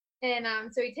everyone. And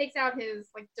so he takes out his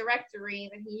like directory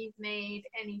that he's made,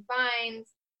 and he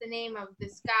finds the name of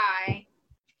this guy.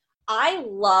 I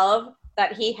love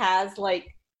that he has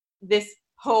like this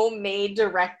homemade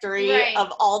directory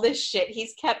of all this shit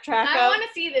he's kept track of. I want to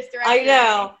see this directory. I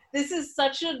know. This is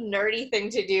such a nerdy thing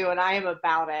to do, and I am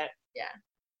about it. Yeah.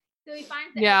 So he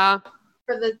finds it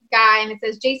for the guy, and it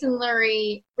says Jason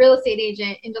Lurie, real estate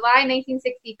agent, in July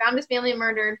 1960, found his family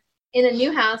murdered in a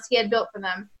new house he had built for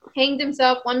them. Hanged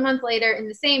himself 1 month later in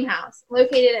the same house,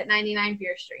 located at 99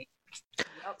 Fear Street.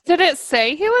 Did it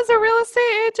say he was a real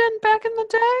estate agent back in the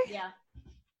day? Yeah.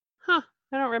 Huh.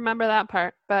 I don't remember that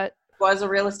part, but Was a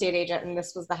real estate agent, and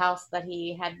this was the house that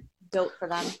he had built for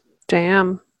them.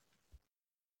 damn.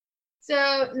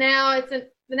 So now the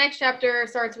next chapter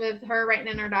starts with her writing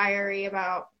in her diary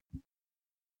about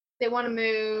they want to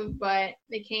move, but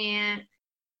they can't.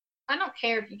 I don't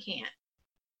care if you can't.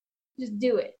 Just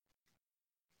do it.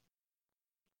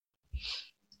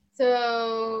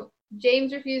 So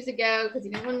James refused to go because he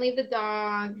didn't want to leave the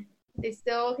dog. They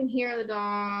still can hear the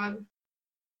dog.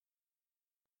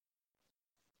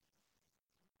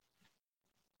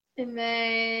 And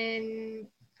then,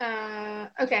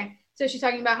 okay. So she's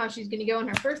talking about how she's going to go on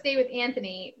her first date with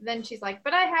Anthony. Then she's like,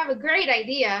 but I have a great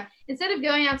idea. Instead of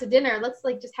going out to dinner, let's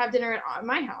like just have dinner at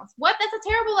my house. What? That's a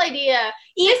terrible idea.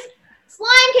 This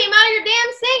slime came out of your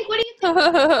damn sink. What do you think?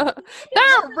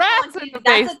 There are rats in the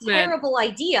basement. That's a terrible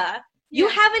idea. You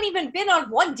haven't even been on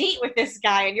one date with this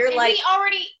guy, and you're like, he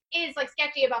already is like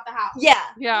sketchy about the house.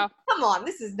 Yeah. Come on,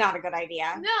 this is not a good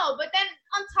idea. No, but then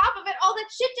on top of it, all that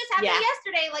shit just happened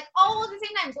yesterday. Like all at the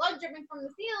same time, blood dripping from the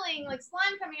ceiling, like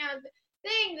slime coming out of the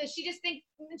thing. That she just thinks,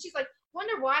 and she's like,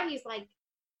 wonder why he's like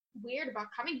weird about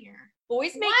coming here.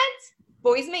 Boys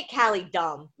make Callie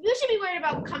dumb. You should be worried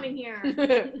about coming here,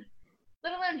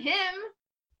 let alone him.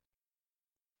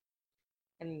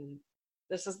 And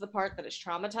this is the part that has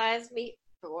traumatized me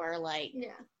for like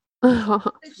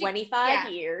 25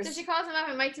 years. So she calls him up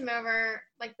and invites him over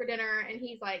like for dinner, and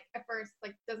he's like at first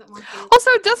like doesn't want to.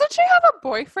 Also, doesn't she have a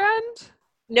boyfriend?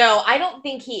 No, I don't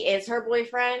think he is her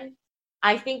boyfriend.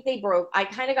 I think they broke. I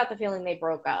kind of got the feeling they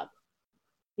broke up.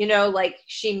 You know, like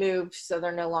she moved, so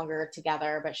they're no longer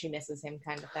together, but she misses him,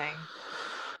 kind of thing.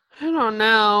 I don't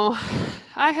know.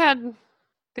 I had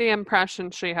the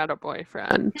impression she had a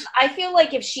boyfriend. I feel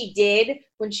like if she did,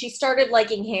 when she started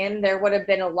liking him, there would have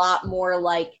been a lot more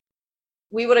like,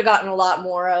 we would have gotten a lot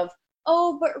more of,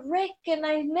 oh, but Rick and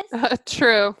I miss him.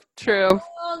 True.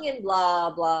 And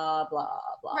blah, blah, blah,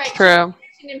 blah. Right. True.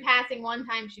 She mentioned in passing one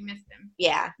time she missed him.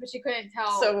 Yeah. But she couldn't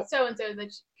tell so-and-so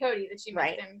that Cody that she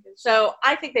missed him. So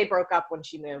I think they broke up when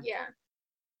she moved.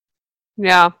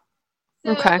 Yeah.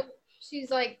 So okay.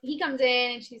 She's like, he comes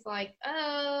in and she's like,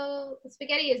 oh, the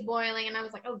spaghetti is boiling. And I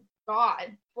was like, oh, God,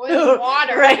 boiling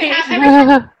water. Right. Everything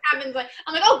happens. Like,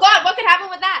 I'm like, oh, God, what could happen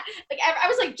with that? Like, I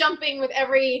was like jumping with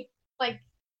every like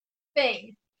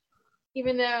thing,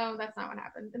 even though that's not what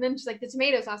happened. And then she's like, the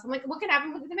tomato sauce. I'm like, what could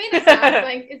happen with the tomato sauce?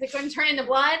 Like, is it going to turn into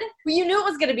blood? Well, you knew it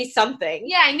was going to be something.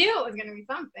 Yeah, I knew it was going to be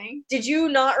something. Did you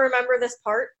not remember this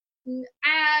part?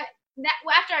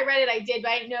 After I read it, I did, but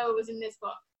I didn't know it was in this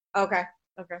book. Okay.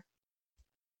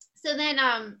 So then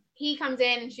he comes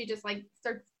in and she just like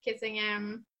starts kissing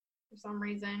him for some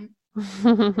reason.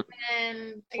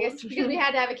 And I guess because we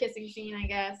had to have a kissing scene, I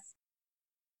guess.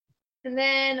 And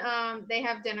then they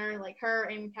have dinner, like her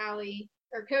and Callie,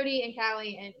 or Cody and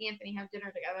Callie and Anthony have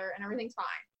dinner together, and everything's fine.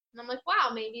 And I'm like,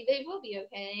 wow, maybe they will be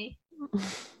okay.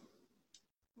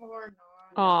 Or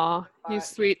not. Aw, you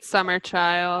sweet summer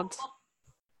child.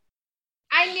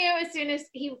 I knew as soon as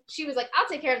she was like, I'll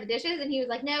take care of the dishes, and he was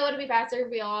like, no, it'll be faster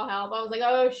if we all help. I was like,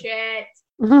 oh shit.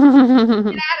 Get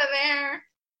out of there.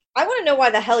 I want to know why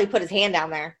the hell he put his hand down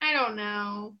there. I don't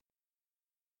know.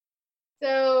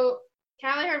 So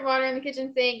Callie heard water in the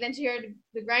kitchen sink. Then she heard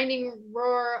the grinding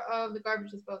roar of the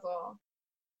garbage disposal.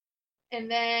 And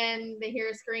then they hear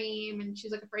a scream, and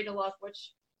she's like afraid to look,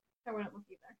 which I wouldn't look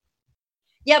either.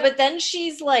 Yeah, but then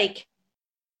she's like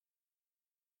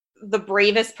the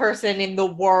bravest person in the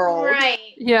world. Right.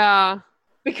 Yeah.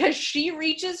 Because she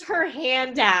reaches her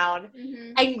hand down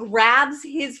Mm-hmm. and grabs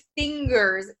his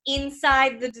fingers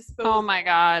inside the disposal. Oh my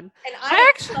god. And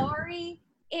I'm sorry,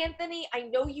 Anthony. I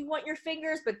know you want your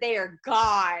fingers, but they are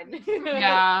gone.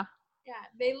 Yeah. Yeah,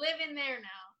 they live in there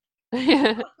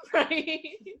now. Right?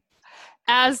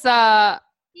 As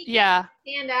He yeah.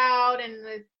 Stand out, and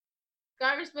the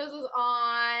garbage disposal's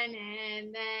on,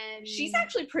 and then She's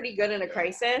actually pretty good in a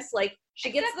crisis. Like, she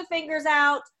gets the fingers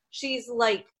out. She's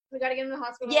like, we gotta get him to the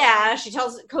hospital. yeah, she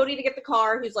tells Cody to get the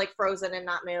car, who's like frozen and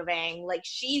not moving. Like,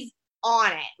 she's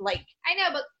on it. Like, I know,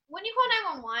 but when you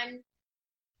call 911,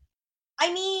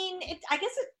 I mean, I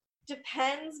guess it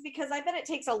depends, because I bet it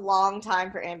takes a long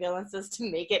time for ambulances to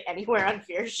make it anywhere on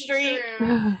Fear Street.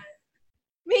 true.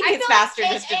 Maybe I it's feel faster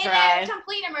like just to in drive. a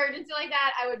complete emergency like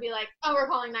that, I would be like, oh, we're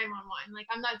calling 911. Like,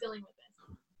 I'm not dealing with this.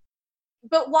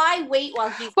 But why wait while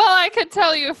he's... Well, I could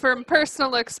tell you from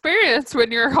personal experience,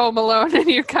 when you're home alone and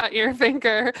you cut your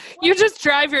finger, you just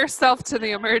drive yourself to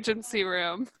the emergency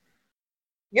room.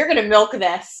 You're going to milk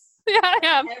this. Yeah, I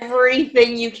am.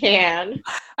 Everything you can.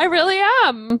 I really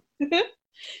am.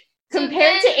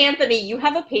 Compared to Anthony, you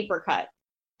have a paper cut.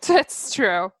 That's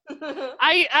true.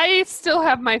 I still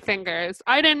have my fingers.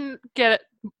 I didn't get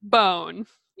bone.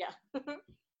 Yeah.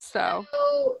 So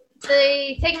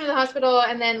they take him to the hospital,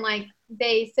 and then, like,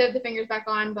 they sew the fingers back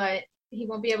on, but he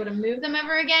won't be able to move them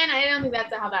ever again. I don't think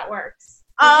that's how that works.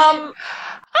 I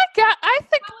think How would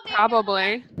they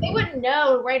probably. They wouldn't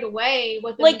know right away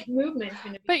what the Like- movement's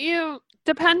going to be. But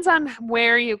depends on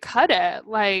where you cut it.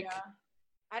 Like, Yeah.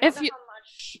 I don't if know you- how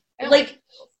much... I don't Like,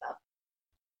 little stuff.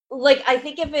 like, I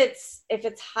think if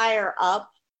it's higher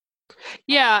up,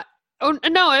 yeah. Oh,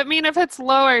 no, I mean, if it's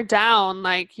lower down,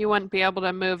 like, you wouldn't be able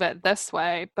to move it this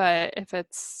way. But if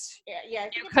it's, yeah, I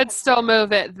think you it could depends still on-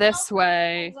 move it this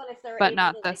way, depends on if they're but able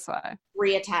not to, this way. like,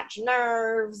 reattach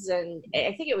nerves, and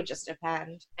I think it would just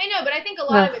depend. I know, but I think a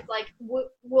lot of it's like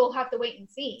we'll have to wait and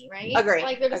see, right? Agree.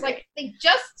 Like they're just like they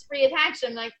just reattached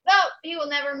him. Like, no, he will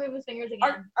never move his fingers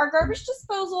again. Are garbage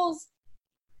disposals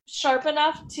sharp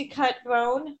enough to cut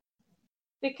bone?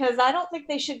 Because I don't think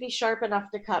they should be sharp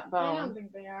enough to cut I don't bone.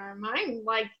 think they are. Mine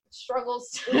like struggles.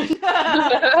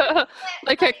 To...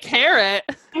 Like a carrot.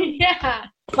 yeah.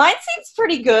 Mine seems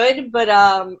pretty good, but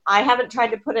I haven't tried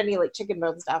to put any like chicken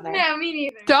bones down there. No, me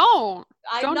neither. Don't.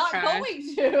 I'm don't not try.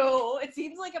 going to. It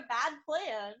seems like a bad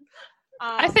plan.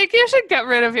 I think you should get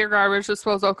rid of your garbage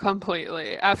disposal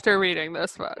completely after reading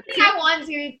this book. I want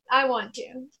to. I want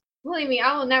to. Believe me,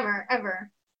 I will never ever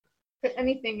put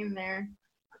anything in there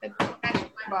that matches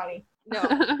my body. No,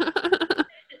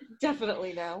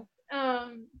 definitely no.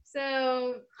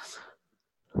 So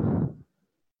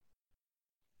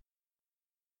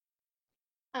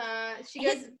she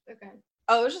goes. Okay.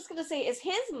 Oh, I was just gonna say, is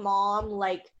his mom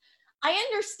like? I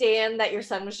understand that your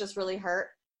son was just really hurt,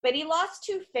 but he lost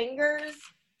 2 fingers.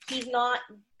 He's not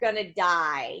gonna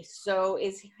die. So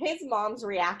is his mom's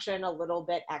reaction a little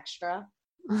bit extra?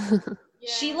 Yeah.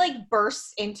 She like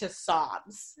bursts into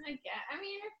sobs. I guess. I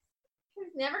mean,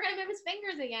 he's never gonna move his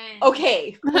fingers again.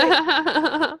 Okay,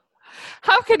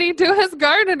 How can he do his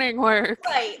gardening work?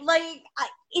 right. Like,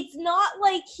 it's not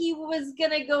like he was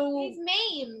gonna go. He's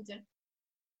maimed.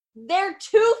 They're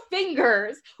 2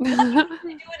 fingers. What he's gonna do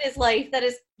in his life that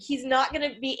is he's not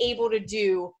gonna be able to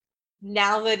do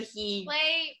now that he.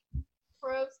 Play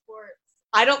pro sports.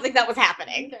 I don't think that was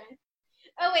happening. Okay.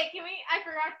 Oh wait,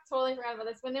 totally forgot about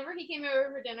this. Whenever he came over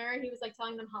for dinner, he was like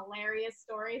telling them hilarious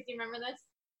stories. Do you remember this?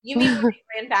 You mean when he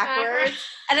ran backwards?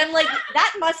 And I'm like,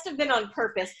 that must have been on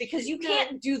purpose because you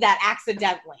can't do that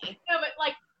accidentally. No, but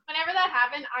like whenever that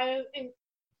happened,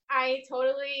 I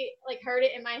totally like heard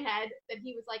it in my head that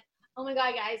he was like, "Oh my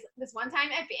god, guys, this one time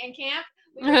at band camp,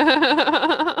 it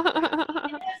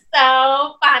was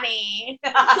so funny."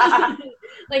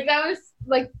 Like that was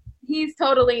like he's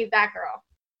totally that girl.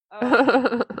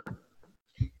 I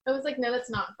was like, no, that's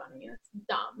not funny. That's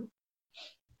dumb.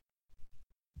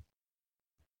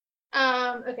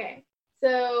 Okay.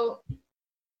 So,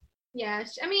 yeah.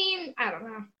 I mean, I don't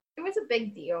know. It was a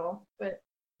big deal, but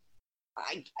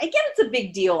I get it's a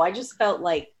big deal. I just felt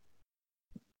like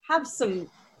have some.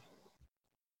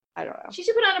 I don't know. she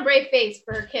should put on a brave face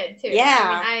for her kid too.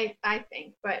 Yeah. I mean, I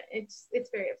think, but it's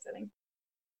very upsetting.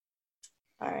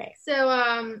 All right.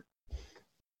 So,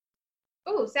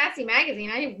 Oh, Sassy Magazine.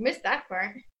 I missed that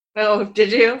part. Oh,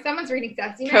 did you? Someone's reading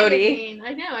Sassy Cody. Magazine.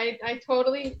 I know. I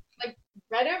totally like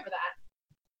read over that.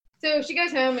 So she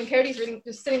goes home and Cody's reading,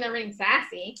 just sitting there reading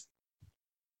Sassy,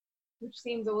 which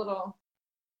seems a little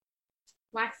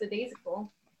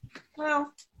lackadaisical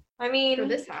Well, I mean, for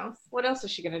this house. what else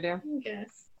is she gonna do? I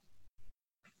guess.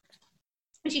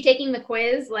 Is she taking the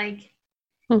quiz? Like,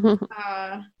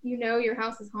 you know, your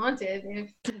house is haunted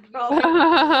if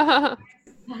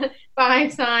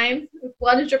 5 times with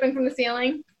blood is dripping from the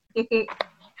ceiling.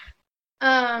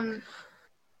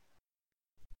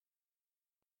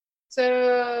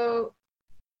 So,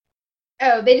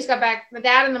 they just got back. The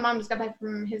dad and the mom just got back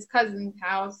from his cousin's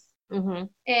house, and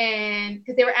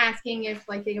because they were asking if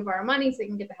like they can borrow money so they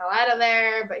can get the hell out of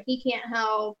there, but he can't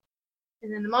help.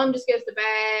 And then the mom just goes to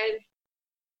bed,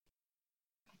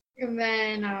 and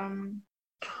then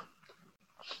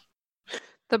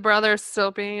The brother's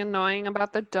still being annoying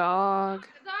about the dog.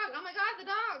 the dog. Oh my god, the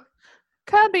dog.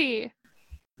 Cubby.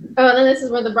 Oh, and then this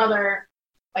is where the brother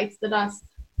bites the dust.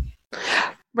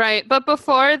 Right, but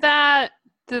before that,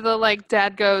 the like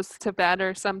dad goes to bed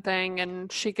or something,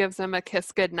 and she gives him a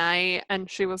kiss goodnight,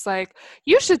 and she was like,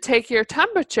 "You should take your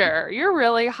temperature. You're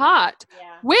really hot,"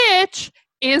 Yeah. which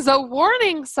is a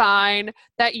warning sign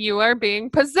that you are being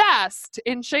possessed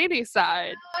in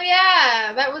Shadyside. Oh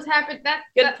yeah, that was happened.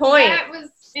 Good point. That was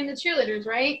in the cheerleaders,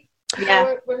 right?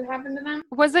 Yeah. What happened to them?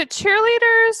 Was it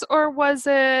cheerleaders or was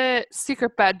it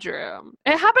secret bedroom?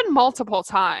 It happened multiple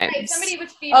times. Right, somebody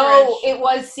was feverish. Oh, it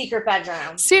was secret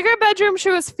bedroom. Secret bedroom, she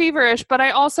was feverish, but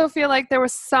I also feel like there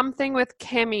was something with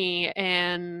Kimmy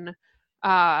and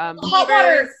Hot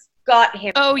water got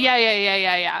him. oh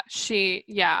yeah. She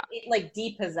It, like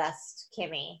depossessed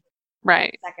Kimmy.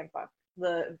 right. Second book,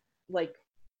 the like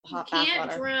You hot bath can't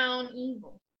water. drown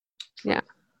evil. Yeah.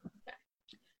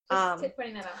 Just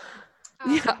putting that out.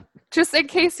 Yeah. Just in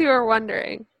case you were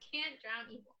wondering. Can't drown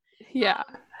evil. Yeah.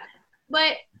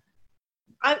 But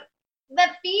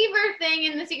that fever thing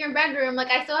in the secret bedroom, like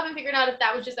I still haven't figured out if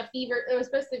that was just a fever. It was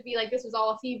supposed to be like this was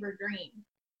all a fever dream,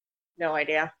 No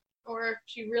idea. or if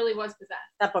she really was possessed.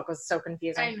 That book was so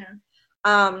confusing. I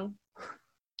know.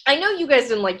 I know you guys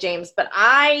didn't like James, but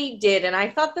I did, and I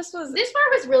thought this was. This part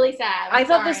was really sad. I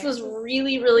thought this was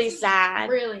really, really sad.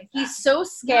 Really sad. He's so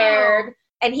scared,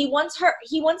 and he wants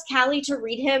Callie to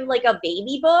read him like a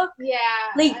baby book. Yeah.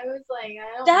 Like, I was like,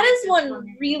 I don't That like is this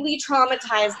one really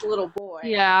traumatized little boy.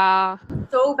 Yeah.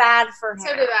 So bad for him.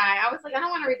 So did I. I was like, I don't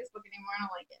want to read this book anymore. I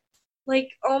don't like it.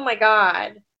 Like, oh my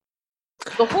god.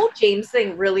 The whole James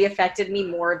thing really affected me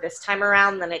more this time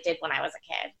around than it did when I was a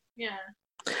kid. Yeah.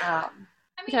 Um,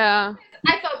 I mean, Yeah.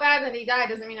 I felt bad that he died.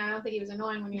 Doesn't mean I don't think he was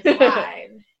annoying when he was alive.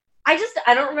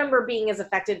 I don't remember being as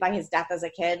affected by his death as a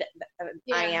kid.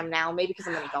 Yeah. I am now, maybe because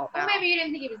I'm an adult now. Well, maybe you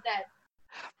didn't think he was dead.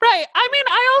 Right. I mean,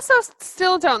 I also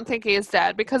still don't think he's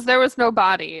dead because there was no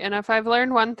body. And if I've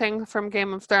learned one thing from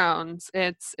Game of Thrones,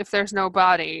 it's if there's no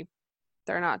body,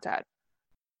 they're not dead.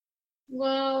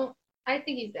 Well, I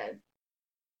think he's dead.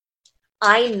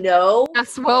 I know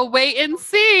Yes, we'll wait and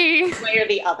see. one way or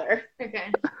the other.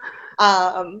 Okay.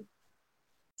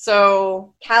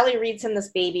 So Callie reads him this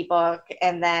baby book,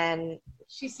 and then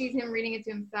She sees him reading it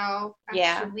to himself after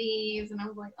Yeah. she leaves, and I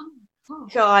was like, oh.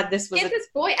 God, this was Get this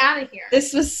boy out of here.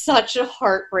 this was such a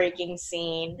heartbreaking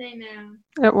scene. I know.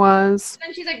 It was.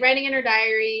 Then she's like writing in her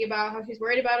diary about how she's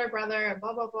worried about her brother and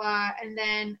blah blah blah. And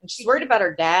then And she's worried about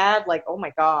her dad. Like, oh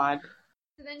my god.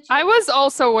 So then I was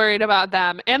also worried about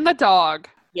them and the dog.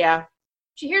 Yeah.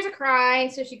 she hears a cry,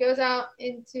 so she goes out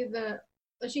into the.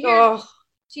 Oh,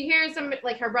 She hears some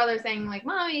like her brother saying like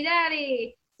 "Mommy,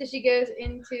 Daddy." So she goes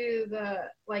into the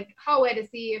like hallway to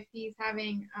see if he's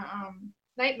having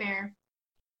nightmare.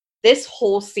 this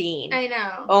whole scene. I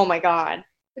know. Oh my god.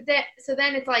 But then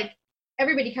it's like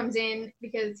everybody comes in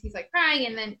because he's like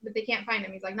crying, but they can't find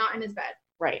him. He's like not in his bed.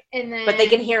 Right. And then But they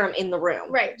can hear him in the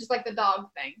room. right, just like the dog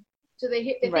thing. So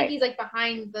they think Right. he's like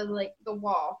behind the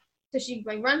wall. So she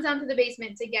like runs down to the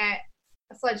basement to get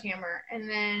a sledgehammer, and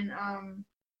then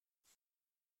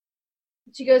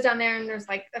she goes down there and there's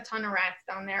like a ton of rats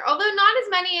down there. Although not as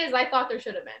many as I thought there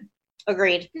should have been.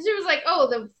 Agreed. Because she was like, oh,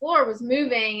 the floor was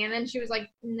moving, and then she was like,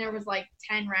 and there was like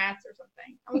 10 rats or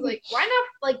something. I was like, why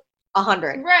not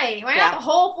 100. right? Why Yeah. not the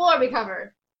whole floor be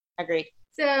covered? Agreed.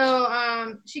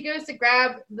 So she goes to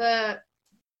grab the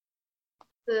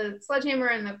sledgehammer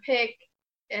and the pick,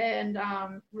 and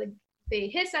like they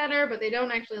hiss at her, but they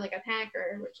don't actually like attack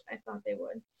her, which I thought they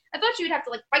would. I thought she would have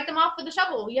to like fight them off with a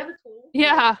shovel. You have a tool.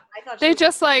 Yeah. I thought They she-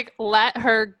 just like let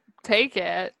her take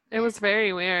it. It was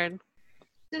very weird.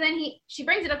 So then she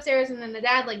brings it upstairs, and then the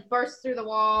dad like bursts through the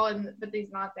wall, but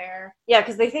he's not there. Yeah,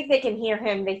 because they think they can hear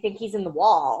him. They think he's in the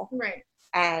wall. Right.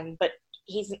 But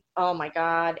he's, oh my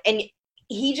God. And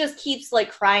he just keeps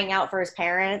like crying out for his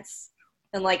parents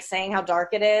and like saying how dark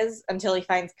it is until he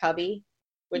finds Cubby,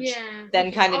 which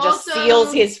then kind of just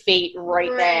seals his fate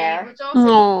right there. Which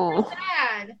also is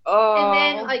sad. Oh.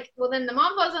 And then then the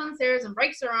mom falls downstairs and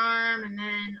breaks her arm, and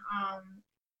then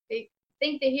they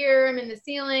think they hear him in the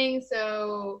ceiling,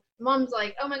 so mom's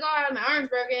like, oh my God, my arm's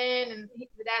broken, and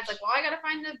the dad's like, well, I gotta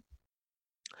find the...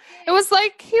 It was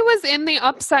like he was in the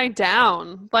Upside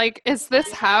Down. Like, is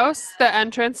this house the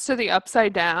entrance to the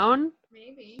Upside Down?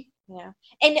 Maybe. Yeah.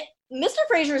 And Mr.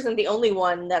 Fraser isn't the only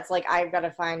one that's like, I've got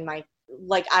to find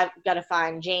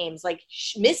James. Like,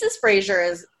 Mrs. Fraser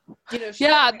is,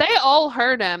 yeah, they all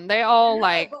heard him. They all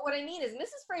But what I mean is,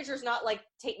 Mrs. Fraser's not like,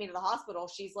 take me to the hospital.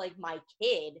 She's like, my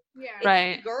kid. Yeah. It's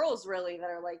right. the girls really that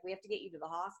are like, we have to get you to the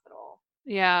hospital.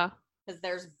 Yeah. Because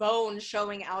there's bone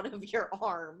showing out of your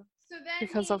arm. So then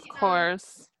because of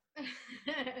course. So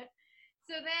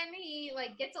then he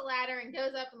like gets a ladder and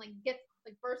goes up and like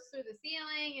bursts through the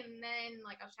ceiling, and then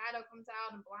like a shadow comes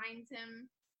out and blinds him.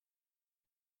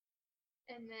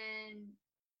 And then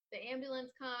the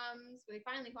ambulance comes. They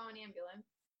finally call an ambulance.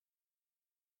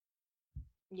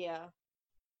 Yeah.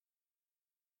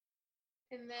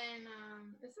 And then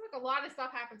it's like a lot of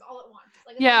stuff happens all at once.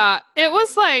 Like, yeah, it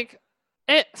was like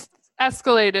it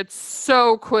escalated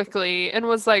so quickly and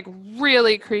was like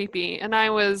really creepy, and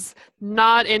I was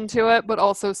not into it but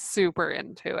also super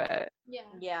into it.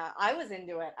 Yeah, I was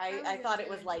into it. I thought it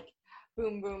was like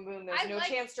boom, boom, boom. There's no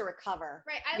chance to recover.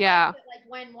 Right. I liked it, like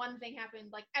when one thing happened,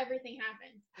 like everything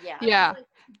happened. Yeah. Yeah.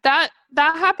 That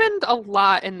happened a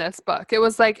lot in this book. It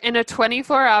was like in a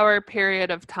 24-hour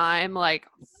period of time, like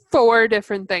 4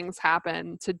 different things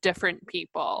happened to different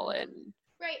people. And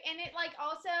right. And it like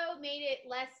also made it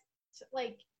less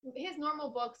like his normal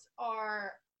books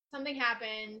are something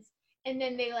happens and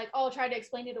then they like all try to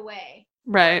explain it away.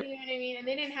 Right. You know what I mean? And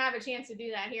they didn't have a chance to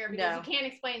do that here because you can't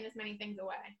explain this many things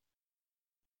away.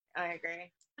 I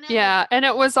agree. Yeah, and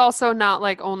it was also not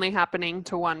like only happening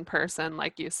to one person,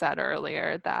 like you said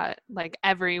earlier, that like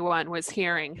everyone was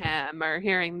hearing him or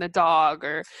hearing the dog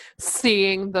or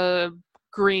seeing the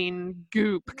green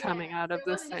goop coming out of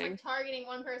this thing. Just, like, targeting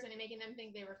one person and making them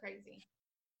think they were crazy.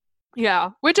 Yeah,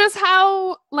 which is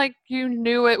how like you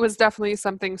knew it was definitely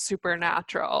something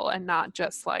supernatural and not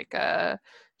just like a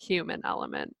human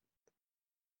element.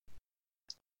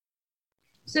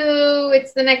 So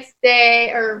it's the next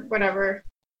day or whatever,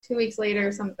 2 weeks later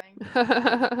or something.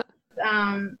 They're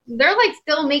like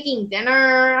still making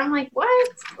dinner. I'm like, what?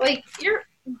 Like your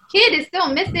kid is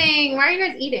still missing. Why are you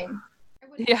guys eating?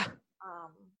 Yeah. I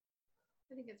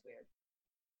think it's weird.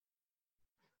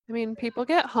 I mean, people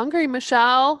get hungry,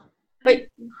 Michelle. But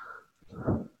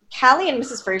Callie and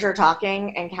Mrs. Fraser are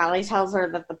talking, and Callie tells her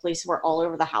that the police were all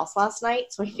over the house last night.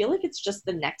 So I feel like it's just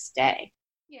the next day.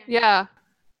 Yeah.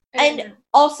 And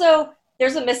also,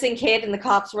 there's a missing kid, and the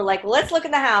cops were like, let's look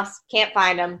in the house. Can't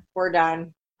find him. We're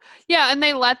done. Yeah, and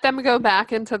they let them go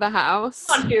back into the house.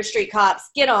 Come on, Fear Street cops.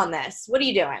 Get on this. What are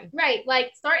you doing? Right.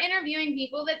 Like, start interviewing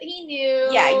people that he knew.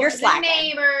 Yeah, you're slacking.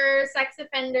 Neighbors, sex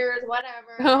offenders,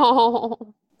 whatever.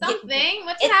 Oh. Something.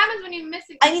 What happens when you miss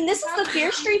a I mean, this is the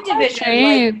Fear Street division.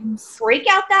 James. Like, break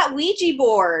out that Ouija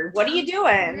board. What are you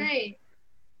doing? Right.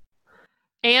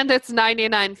 And it's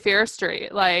 99 Fear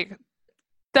Street. Like,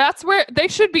 that's where they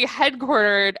should be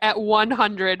headquartered at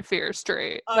 100 Fear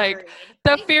Street. Agreed. Like,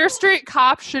 the Fear Street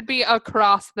cops should be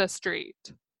across the street.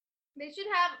 They should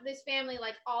have this family,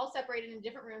 like, all separated in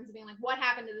different rooms and being like, what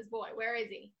happened to this boy? Where is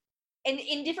he? And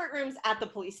in different rooms at the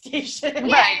police station.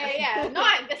 Yeah.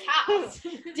 Not in this house.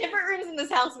 Different rooms in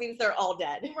this house means they're all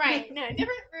dead. Right. No,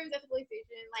 different rooms at the police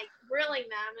station, like, grilling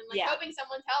them and, like, hoping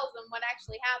someone tells them what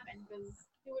actually happened, because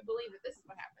who would believe that this is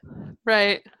what happened?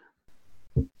 Right.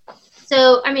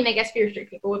 So, I mean, I guess Fear Street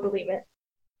people would believe it.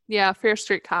 Yeah, Fear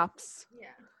Street cops. Yeah.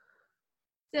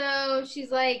 So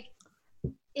she's like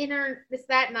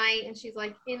that night, and she's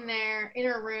like in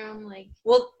her room, like.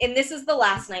 Well, and this is the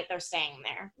last night they're staying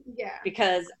there. Yeah.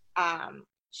 Because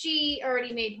she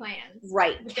already made plans.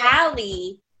 Right.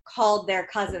 Callie called their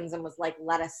cousins and was like,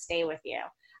 "Let us stay with you."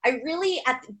 I really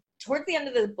towards the end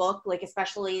of the book, like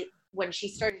especially when she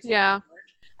started.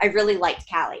 I really liked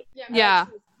Callie. Yeah.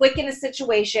 She was quick in a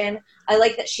situation. I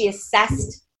like that she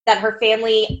assessed that her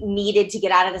family needed to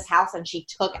get out of this house and she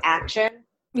took action.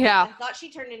 Yeah. I thought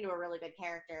she turned into a really good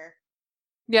character.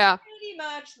 Yeah. Pretty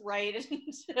much right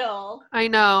until. I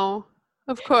know.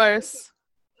 Of course.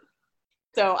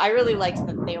 So I really liked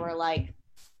that they were like,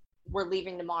 we're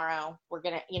leaving tomorrow. We're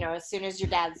gonna, as soon as your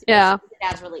dad's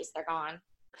released, they're gone.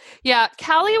 Yeah,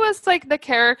 Callie was like the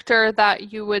character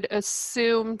that you would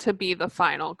assume to be the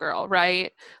final girl,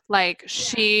 right? Like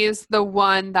she's the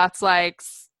one that's like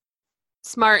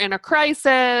smart in a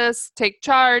crisis, take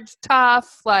charge,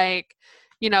 tough, like,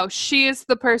 she's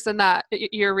the person that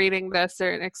you're reading this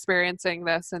or experiencing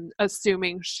this and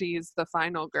assuming she's the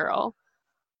final girl.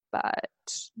 But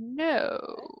no.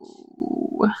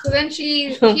 So then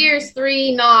she hears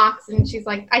 3 knocks and she's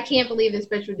like, I can't believe this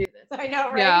bitch would do this. I know,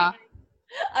 right? Yeah.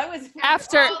 I was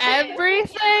After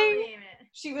everything,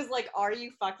 she was like, are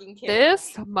you fucking kidding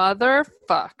this me?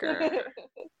 motherfucker.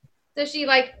 So she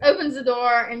like opens the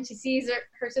door and she sees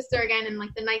her sister again in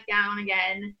like the nightgown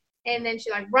again. And then she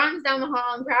like runs down the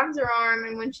hall and grabs her arm.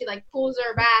 And when she like pulls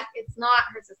her back, it's not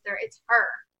her sister, it's her.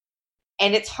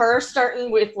 And it's her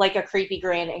starting with like a creepy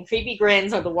grin, and creepy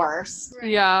grins are the worst. Right.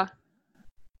 Yeah.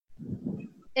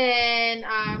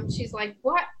 And she's like,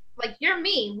 what? Like, you're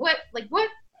me. What? Like, what?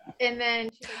 And then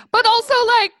she's like, But also,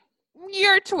 like,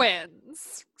 you're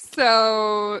twins.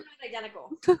 So. They're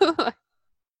not identical.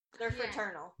 They're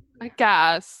fraternal. I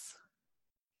guess.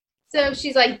 So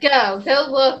she's like, go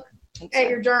look at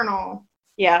your journal.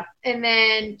 Yeah. And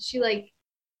then she like,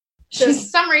 so for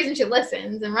some reason she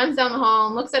listens and runs down the hall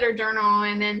and looks at her journal,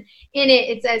 and then in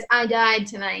it says, I died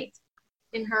tonight,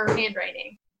 in her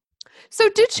handwriting. So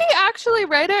did she actually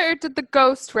write it, or did the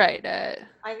ghost write it?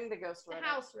 I think the ghost wrote The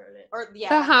house wrote it. Or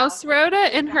The house wrote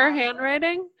it in her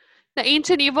handwriting? The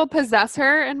ancient evil possess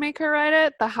her and make her write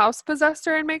it? The house possessed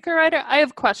her and make her write it? I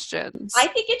have questions. I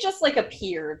think it just like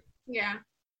appeared. Yeah.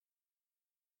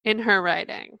 In her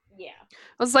writing. Yeah.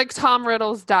 It was like Tom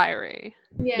Riddle's diary.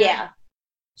 Yeah.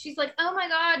 She's like, oh my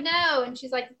God, no. And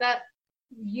she's like, that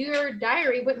your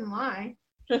diary wouldn't lie.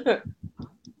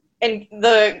 And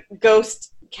the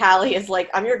ghost Callie is like,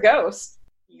 I'm your ghost.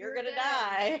 You're gonna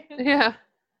die. Yeah.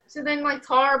 So then like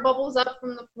tar bubbles up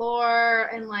from the floor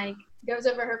and like goes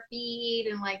over her feet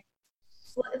and like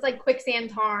it's like quicksand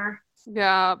tar.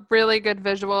 Yeah, really good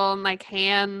visual, and like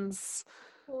hands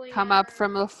come up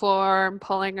from the floor and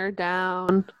pulling her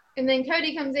down. And then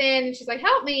Cody comes in and she's like,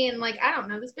 help me. And like, I don't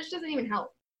know, this bitch doesn't even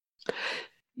help.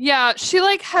 Yeah, she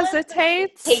like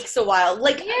hesitates. It takes a while.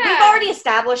 Like, we've already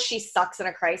established she sucks in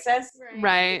a crisis.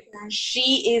 Right.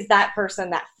 She is that person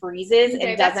that freezes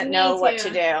and doesn't know what to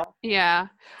do. Yeah.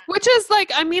 Which is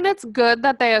like, I mean, it's good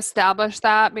that they established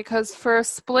that, because for a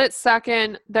split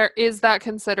second, there is that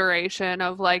consideration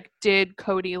of like, did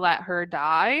Cody let her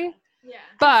die? Yeah.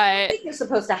 But I think you're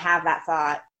supposed to have that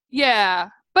thought. Yeah.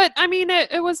 But I mean,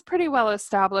 it was pretty well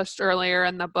established earlier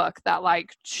in the book that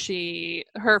like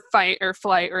her fight or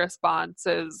flight response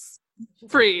is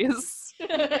freeze.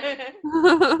 I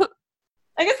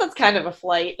guess that's kind of a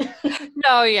flight.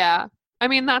 No, yeah. I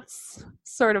mean, that's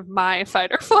sort of my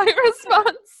fight or flight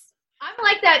response. I'm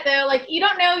like that though. Like, you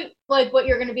don't know like what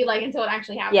you're gonna be like until it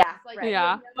actually happens. Yeah. Like, Yeah. You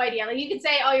have no idea. Like, you can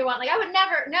say all you want. Like, I would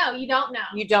never. No, you don't know.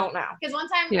 You don't know. Because one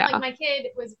time, Yeah. like, my kid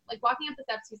was like walking up the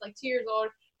steps. He's like 2 years old,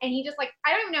 and he just like,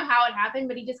 I don't even know how it happened,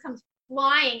 but he just comes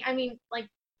flying. I mean, like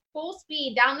full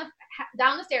speed down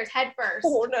the stairs head first.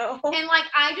 Oh no. And like,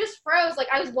 I just froze. Like,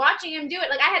 I was watching him do it.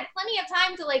 Like, I had plenty of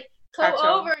time to like go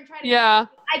over and try to. Yeah.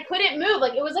 I couldn't move.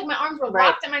 Like, it was like my arms were Right.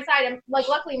 locked at my side. And like,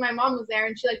 luckily my mom was there,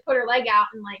 and she like put her leg out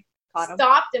and like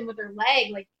stopped him with her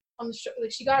leg, like on the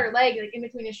like she got her leg like in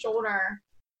between his shoulder,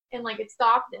 and like it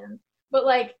stopped him. But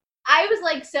like, I was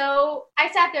like,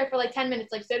 I sat there for like 10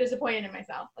 minutes, like so disappointed in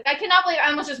myself. Like, I cannot believe I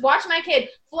almost just watched my kid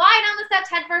fly down the steps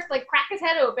head first, like crack his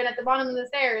head open at the bottom of the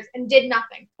stairs, and did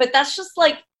nothing. But that's just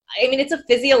like, I mean, it's a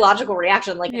physiological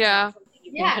reaction. Like, Yeah. it's not something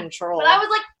you can control. But I was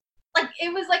like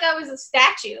it was like I was a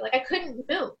statue. Like, I couldn't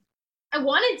move. I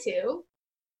wanted to.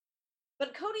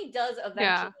 But Cody does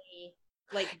eventually,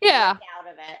 like, break out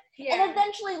of it. Yeah. And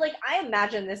eventually, like, I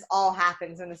imagine this all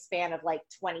happens in the span of, like,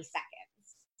 20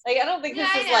 seconds. Like, I don't think this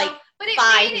is, like, but it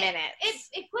 5 made minutes.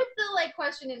 It put the, like,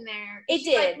 question in there. It She's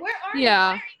did. Like, where are you? Yeah.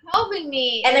 Why are you helping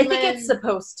me? And I think then- it's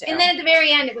supposed to. And then at the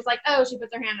very end, it was like, oh, she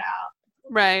puts her hand out.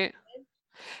 Right.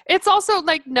 It's also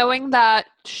like knowing that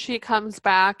she comes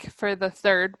back for the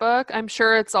third book. I'm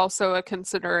sure it's also a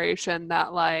consideration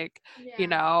that like, you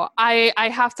know, I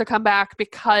have to come back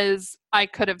because I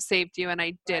could have saved you and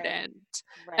I didn't.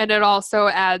 Right. And it also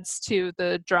adds to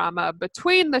the drama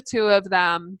between the two of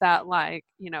them that like,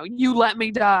 you know, you let me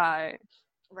die.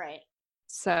 Right.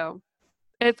 So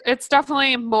it's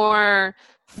definitely more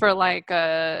for like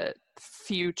a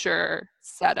future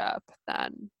setup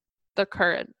than the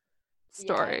current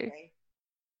story.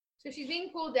 Yeah, So she's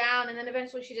being pulled down, and then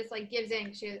eventually she just like gives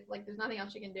in. She like there's nothing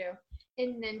else she can do,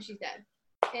 and then she's dead.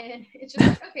 And it's just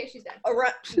like, okay, she's dead.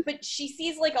 But she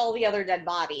sees like all the other dead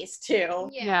bodies too.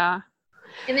 Yeah.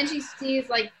 And then she sees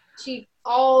like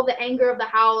all the anger of the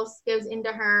house goes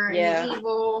into her and the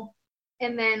evil,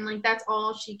 and then like that's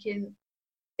all she can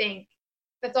think.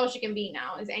 That's all she can be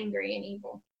now is angry and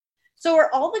evil. So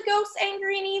are all the ghosts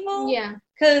angry and evil? Yeah.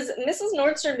 Because Mrs.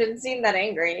 Nordstrom didn't seem that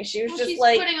angry. She was just she's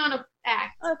like putting on a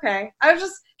act. Okay.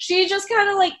 She just kind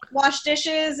of like washed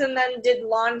dishes and then did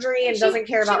laundry and doesn't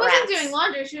care about rats. She wasn't doing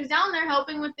laundry. She was down there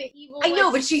helping with the evil. I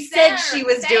know, but she said she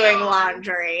was doing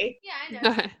laundry. Yeah, I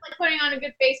know. She's like putting on a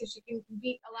good face so she can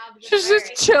be allowed to. She's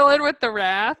just chilling with the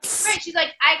rats. Right. She's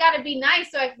like, I gotta be nice,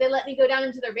 so they let me go down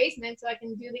into their basement so I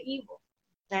can do the evil.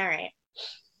 All right.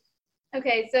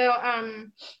 Okay, so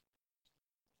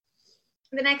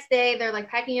the next day they're like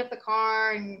packing up the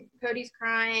car and Cody's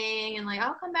crying and like,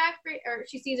 I'll come back for you. Or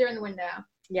she sees her in the window.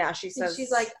 Yeah, she says. And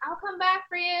she's like, I'll come back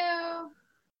for you.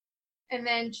 And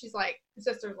then she's like, the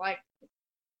sister's like,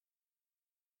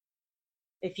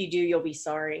 if you do, you'll be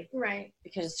sorry. Right.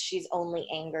 Because she's only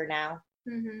anger now.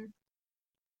 Mm-hmm.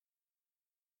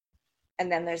 And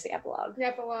then there's the epilogue. The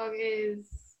epilogue is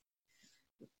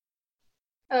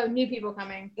new people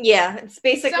coming. Yeah, it's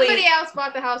basically somebody else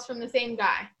bought the house from the same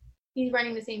guy. He's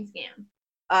running the same scam.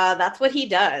 That's what he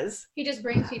does. He just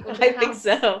brings people to the house. I think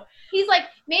so. He's like,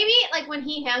 maybe like when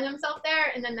he hung himself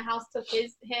there and then the house took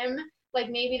him, like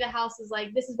maybe the house is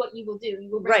like, this is what you will do. You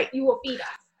will you will feed us.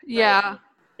 Yeah. Right?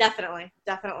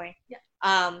 Definitely. Yeah.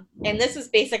 And this is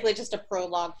basically just a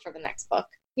prologue for the next book.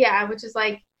 Yeah, which is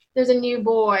like, there's a new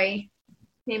boy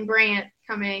named Brant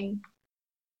coming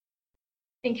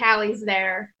and Callie's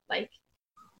there, like,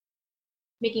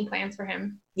 making plans for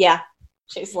him. Yeah.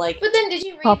 She's like... But then did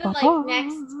you read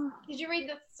did you read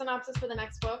the synopsis for the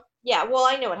next book? Yeah, well,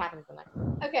 I know what happens in the next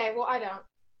book. Okay, well, I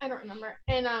don't remember.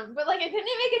 And, but, like, it didn't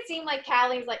make it seem like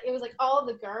Callie's, like, it was, like, all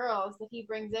the girls that he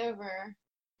brings over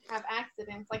have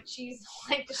accidents. Like, she's,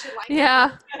 like, does she like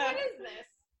Yeah. What is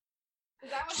this? Is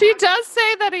that what She happens? does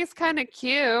say that he's kind of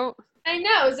cute. I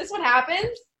know. Is this what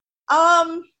happens?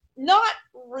 Not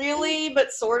really,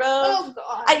 but sort of. Oh,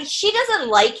 God. She doesn't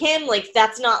like him. Like,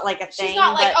 that's not, like, a thing. She's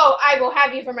not like, oh, I will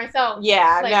have you for myself.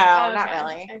 Yeah, like, no, not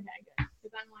really. Okay, good.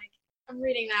 Because I'm like, I'm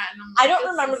reading that and I'm like, I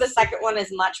don't remember the second one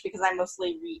as much because I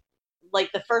mostly read, like,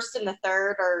 the first and the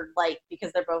third are, like,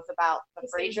 because they're both about the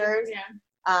Frasers.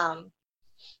 Yeah.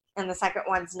 And the second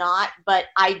one's not, but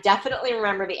I definitely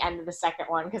remember the end of the second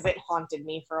one because it haunted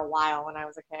me for a while when I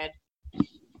was a kid.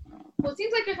 Well, it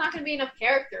seems like there's not going to be enough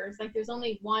characters. Like, there's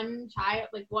only one child,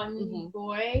 like, one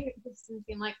boy. It doesn't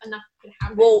seem like enough could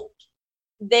happen. Well,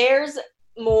 there's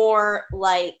more,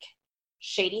 like,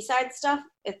 shady side stuff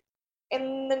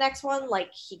in the next one. Like,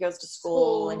 he goes to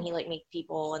school and he, like, meets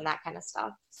people and that kind of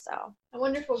stuff. So I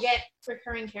wonder if we'll get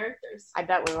recurring characters. I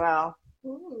bet we will.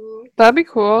 Ooh. That'd be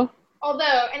cool.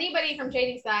 Although, anybody from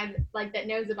Shady's side, like, that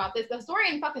knows about this, the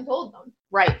historian fucking told them.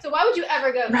 Right. So why would you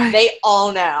ever go there? Right. They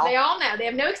all know. They all know. They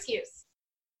have no excuse.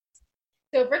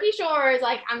 So if Ricky Shore is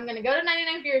like, I'm going to go to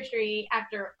 99 Fear Street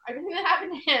after everything that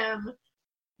happened to him,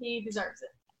 he deserves it.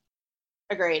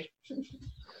 Agreed.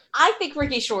 I think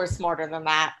Ricky Shore is smarter than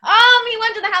that. He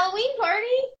went to the Halloween party.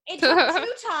 It took 2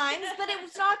 times, but it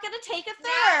was not going to take a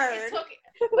third.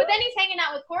 But then he's hanging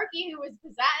out with Corky, who was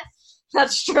possessed.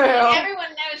 That's true. And everyone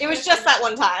knows. It was just that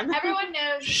one time. Everyone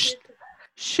knows. She was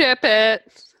possessed. Ship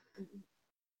it.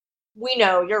 We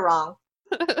know, you're wrong.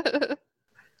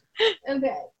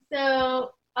 Okay,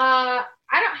 so how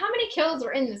many kills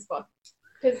are in this book?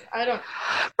 Because I don't.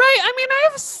 Right, I mean, I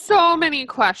have so many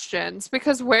questions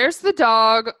because where's the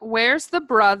dog? Where's the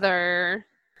brother?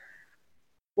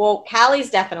 Well, Callie's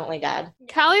definitely dead.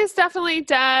 Callie's definitely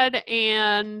dead,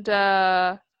 and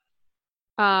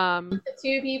The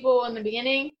 2 people in the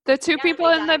beginning. the 2 Yeah, people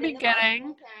they in the died in the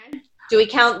beginning. Okay. Do we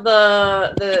count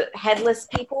the headless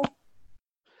people?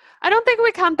 I don't think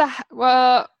we count the.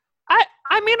 Well,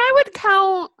 I mean, I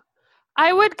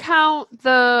would count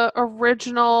the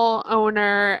original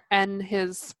owner and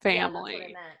his family. Yeah,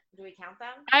 that's what I meant. Do we count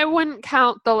them? I wouldn't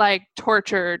count the like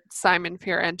tortured Simon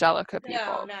Fear Angelica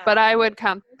people, no. but I would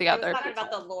count the I was other talking people.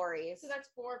 about the Lorries. So that's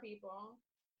 4 people.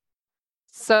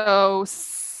 So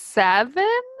 7,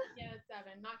 Yeah, that's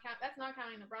 7. That's not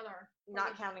counting the brother.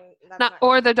 Not counting. That's not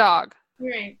or the dog.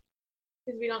 You're right.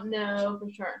 Because we don't know for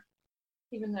sure.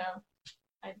 Even though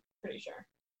I'm pretty sure.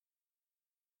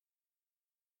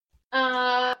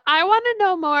 I want to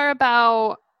know more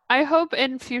about. I hope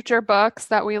in future books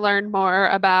that we learn more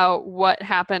about what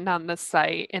happened on the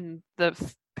site in the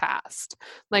past,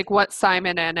 like what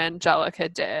Simon and Angelica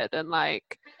did, and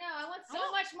like. I know. I want so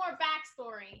much more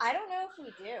backstory. I don't know if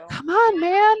we do. Come on,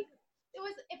 man.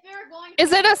 was if they were going.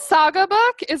 Is it a saga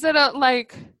book? Is it a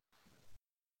like?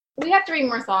 We have to read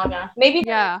more saga. Maybe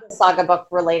Yeah. there's a saga book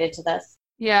related to this.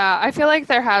 Yeah, I feel like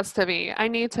there has to be. I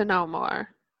need to know more.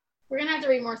 We're gonna have to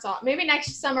read more saga. Maybe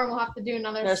next summer we'll have to do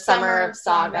another There's summer of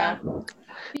saga.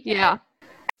 Yeah.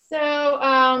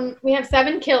 So we have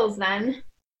 7 kills then,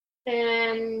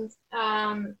 and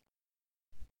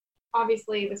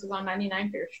obviously this was on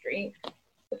 99 Fair Street.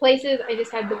 The places I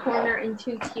just had the corner and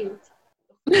Too Cute.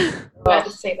 I had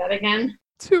to say that again.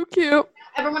 Too cute.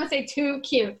 I ever want to say too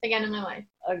cute again in my life.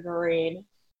 Agreed.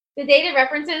 The dated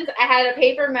references, I had a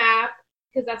paper map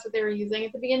because that's what they were using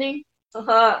at the beginning. And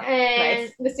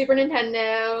Nice. the Super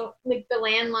Nintendo, like the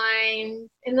landlines,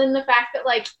 and then the fact that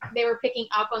like they were picking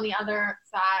up on the other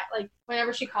side, like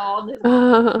whenever she called, his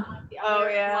mom was on the other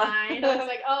line. I was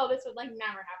like, oh, this would like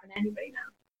never happen to anybody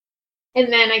now.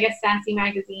 And then I guess Sassy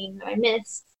Magazine that I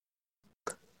missed.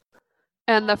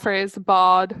 And the phrase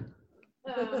 "bod."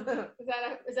 Is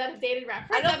that a dated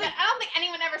reference? I don't think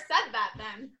anyone ever said that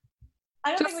then.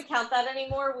 I don't think we count that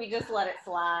anymore. We just let it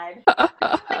slide.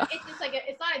 Like, it's just like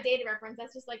it's not a dated reference.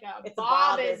 That's just like a It's a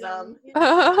Bobism.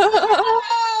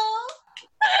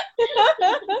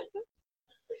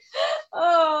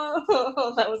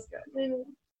 Oh, that was good.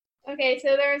 Okay,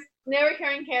 so there's no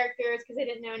recurring characters because I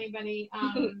didn't know anybody.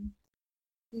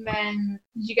 Then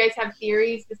did you guys have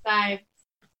theories besides?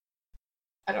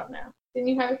 I don't know. Didn't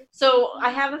you have? So I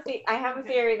have a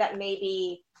theory that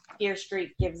maybe Fear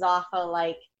Street gives off a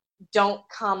like don't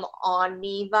come on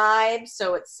me vibe,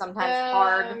 so it's sometimes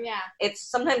hard. Yeah. It's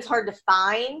sometimes hard to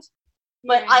find.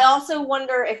 But Yeah. I also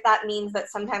wonder if that means that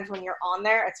sometimes when you're on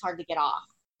there, it's hard to get off.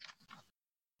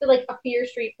 So like a Fear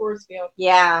Street force field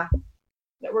Yeah.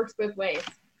 that works both ways.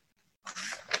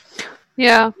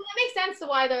 Yeah. Well, that makes sense to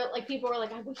why the like people were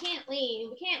like, we can't leave.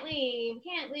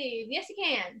 Yes, you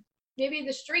can. Maybe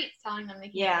the street's telling them they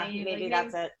can't Yeah, leave. maybe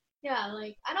Like, that's it. Yeah,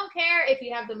 like I don't care if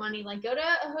you have the money. Like go to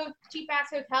a cheap ass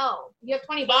hotel. You have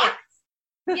 $20.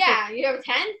 Yeah, you have a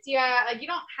tent. Yeah, like you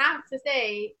don't have to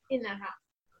stay in that house.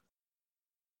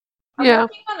 I'm Yeah.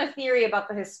 working on a theory about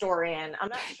the historian. I'm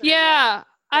not sure. Yeah.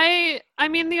 I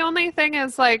mean the only thing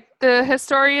is like the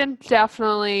historian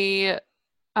definitely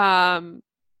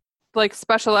like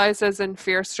specializes in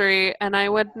Fear Street, and I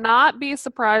would not be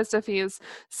surprised if he's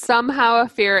somehow a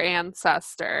Fear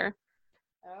ancestor.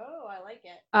 Oh, I like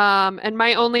it. And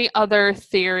my only other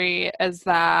theory is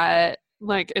that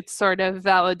like it's sort of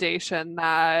validation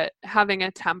that having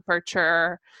a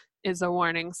temperature is a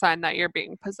warning sign that you're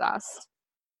being possessed.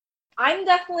 I'm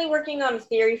definitely working on a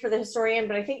theory for the historian,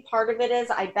 but I think part of it is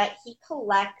I bet he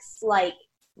collects like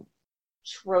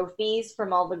trophies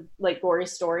from all the like gory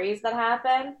stories that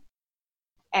happen,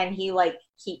 and he like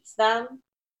keeps them.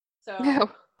 So Yeah.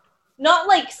 not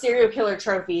like serial killer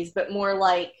trophies, but more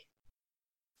like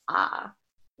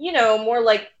more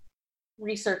like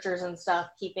researchers and stuff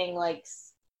keeping like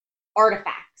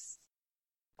artifacts,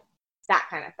 that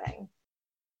kind of thing.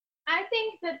 I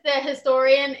think that the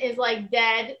historian is like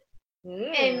dead,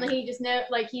 Mm. and he just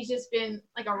he's just been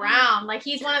like around, like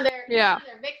he's one of their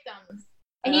victims,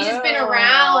 and he's just been Oh,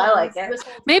 around. I like it. This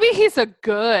whole time. Maybe he's a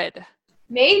good.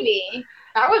 Maybe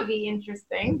that would be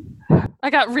interesting.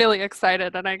 I got really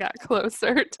excited and I got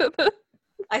closer to the.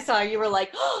 I saw you were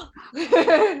like,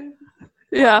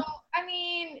 Yeah. Well, I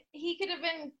mean, he could have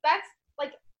been. That's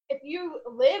like if you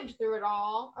lived through it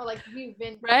all, or like if you've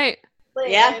been Right.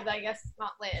 lived, Yeah. I guess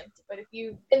not lived, but if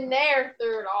you've been there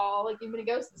through it all, like you've been a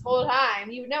ghost this whole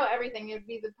time, you would know everything. It would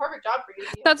be the perfect job for you.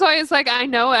 That's why it's like I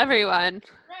know everyone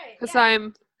Right. because Yeah.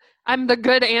 I'm the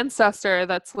good ancestor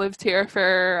that's lived here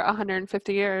for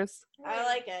 150 years. I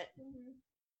like it. Mhm.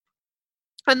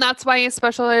 And that's why he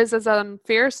specializes on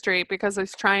Fear Street, because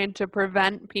he's trying to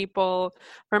prevent people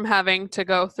from having to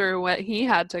go through what he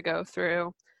had to go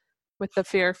through with the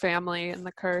Fear family and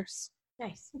the curse.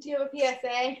 Nice. Do you have a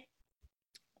PSA?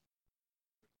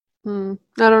 I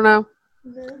don't know.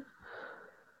 No.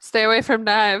 Stay away from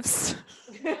knives.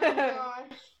 Oh,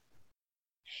 gosh.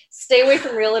 Stay away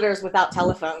from realtors without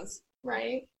telephones.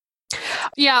 Right.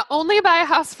 Yeah, only buy a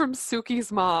house from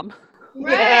Suki's mom.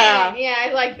 Right. Yeah,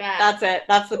 I like that. That's it.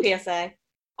 That's the PSA.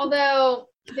 Although,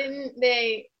 didn't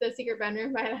the secret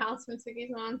bedroom buy the house from Suki's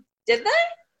mom? Did they?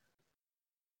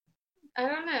 I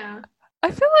don't know.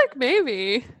 I feel like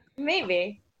maybe.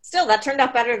 Maybe. Still, that turned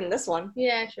out better than this one.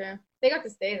 Yeah, true. They got to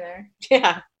stay there.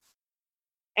 Yeah.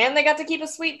 And they got to keep a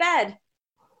sweet bed.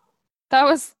 That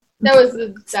was That was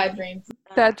the bad dreams.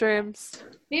 bad dreams.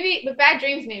 Maybe, but bad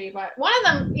dreams maybe. But one of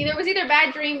them was either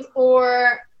bad dreams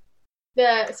or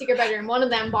the secret bedroom. One of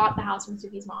them bought the house from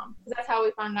Suki's mom. That's how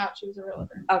we found out she was a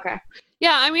realtor. Okay.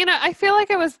 Yeah, I mean, I feel like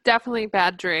it was definitely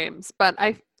bad dreams, but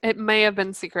It may have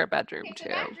been Secret Bedroom Okay, so too.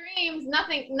 that dreams,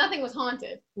 nothing was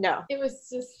haunted. No. It was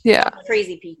just Yeah.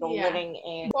 Crazy people Yeah. living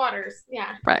in squatters.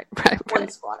 Yeah. Right. one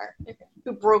squatter Okay.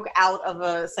 who broke out of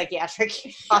a psychiatric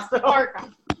hospital.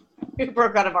 Arkham. Who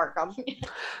broke out of Arkham.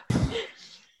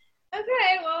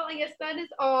 Okay, well, I guess that is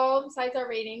all besides our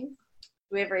ratings.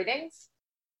 Do we have ratings?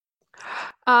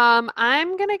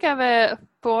 I'm gonna give it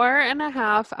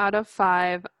 4.5 out of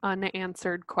 5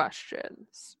 unanswered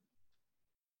questions.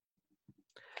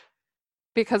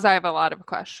 Because I have a lot of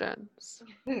questions.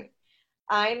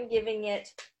 I'm giving it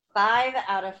 5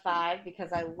 out of 5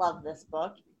 because I love this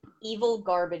book. Evil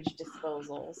garbage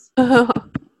disposals.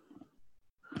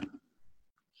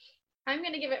 I'm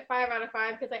gonna give it 5 out of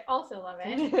 5 because I also love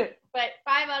it. But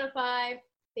 5 out of 5,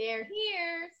 they're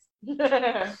here.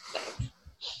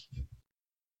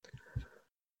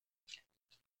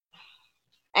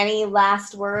 Any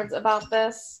last words about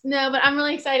this? No, but I'm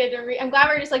really excited to read. I'm glad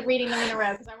we're just like reading them in a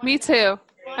row. Me too.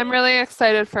 I'm really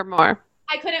excited for more.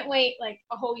 I couldn't wait like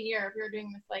a whole year if we were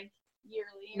doing this like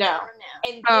yearly. No. Or now.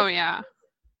 And Oh yeah.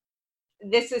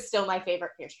 this is still my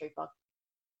favorite Fear Street book.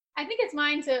 I think it's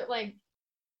mine to like.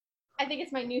 I think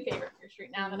it's my new favorite Fear Street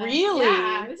now. That Really?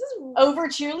 Yeah. This is. Over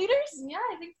Cheerleaders? Yeah,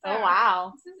 I think so. Oh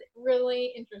wow. This is really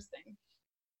interesting.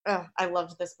 Oh, I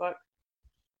loved this book.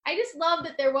 I just love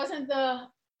that there wasn't the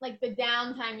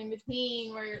downtime in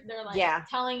between where they're like Yeah.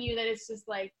 telling you that it's just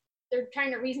like they're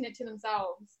trying to reason it to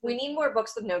themselves. We need more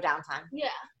books with no downtime. Yeah.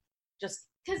 Just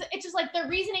Because it's just like they're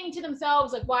reasoning to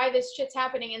themselves like why this shit's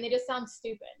happening and they just sound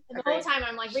stupid. And the whole Agreed. time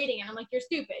I'm like reading it, I'm like, you're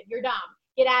stupid, you're dumb,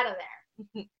 get out of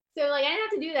there. So like I didn't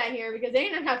have to do that here because they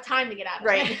didn't have time to get out of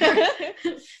right. there.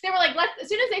 They were like, as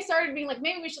soon as they started being like,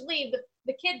 maybe we should leave,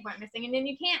 the kid went missing and then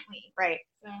you can't leave. right.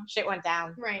 So Shit went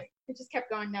down. right. It just kept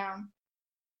going down.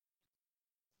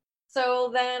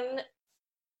 So then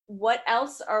what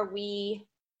else are we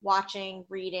watching,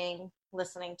 reading,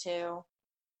 listening to?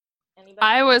 Anybody?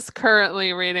 I was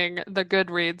currently reading the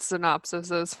Goodreads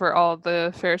synopsises for all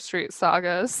the Fair Street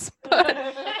sagas.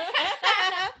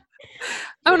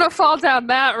 I'm gonna fall down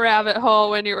that rabbit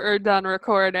hole when you are done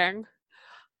recording.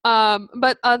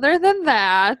 But other than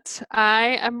that,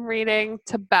 I am reading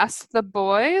To Best the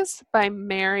Boys by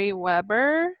Mary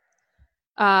Weber,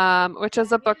 which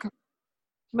is a book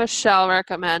Michelle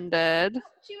recommended.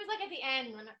 She was like at the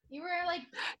end when you were like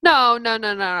No.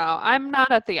 I'm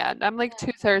not at the end. I'm like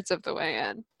 2/3 of the way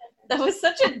in. That was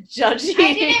such a judgy.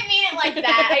 I didn't mean it like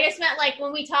that. I just meant like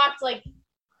when we talked like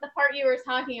the part you were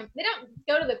talking, they don't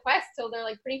go to the quest till they're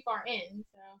like pretty far in.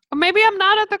 So Or maybe I'm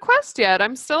not at the quest yet.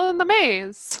 I'm still in the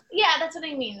maze. yeah, that's what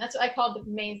I mean. That's what I called the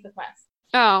maze, the quest.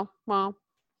 Oh, well.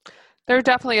 They're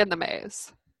definitely in the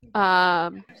maze. They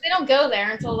don't go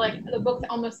there until like the book's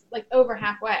almost like over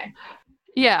halfway.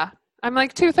 Yeah. I'm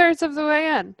like 2/3 of the way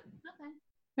in. Okay.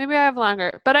 Maybe I have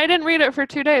longer. But I didn't read it for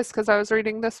 2 days because I was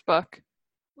reading this book.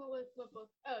 What book?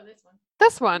 Oh, this one.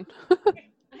 This one. I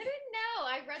didn't know.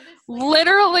 I read this. Like,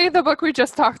 Literally the book we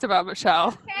just talked about, Michelle.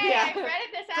 okay, Yeah. I read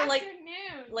it this For, like-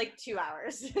 afternoon. like 2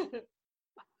 hours.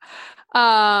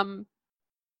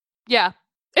 Yeah.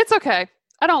 It's okay.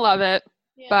 I don't love it,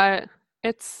 Yeah. but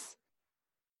it's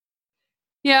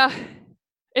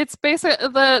it's basically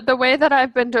the way that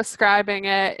I've been describing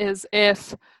it is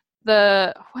if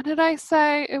what did I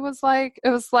say? It was like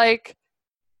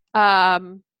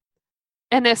an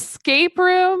escape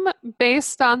room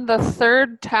based on the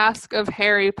third task of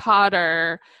Harry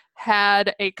Potter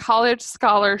had a college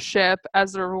scholarship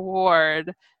as a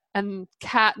reward and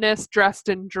Katniss dressed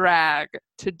in drag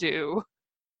to do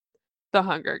the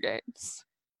Hunger Games.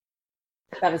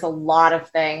 That is a lot of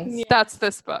things. Yeah. That's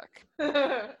this book.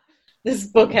 This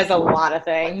book has a lot of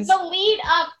things. The lead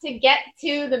up to get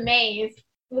to the maze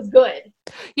was good.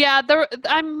 Yeah,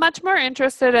 I'm much more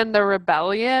interested in the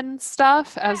rebellion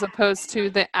stuff as opposed to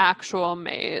the actual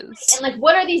maze. And like,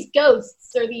 what are these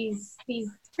ghosts or these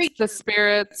creatures? The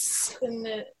spirits. And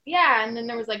and then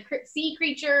there was like sea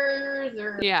creatures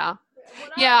or Yeah.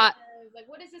 what Yeah. else? Like,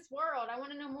 what is this world? I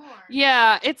want to know more.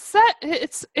 Yeah, it's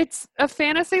a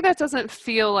fantasy that doesn't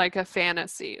feel like a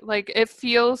fantasy. Like it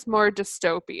feels more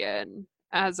dystopian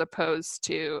as opposed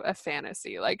to a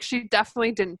fantasy. Like she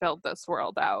definitely didn't build this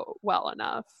world out well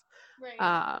enough.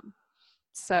 Right.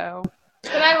 So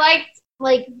But I liked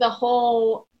like the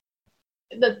whole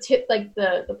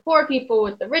the poor people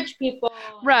with the rich people.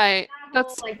 right. That whole,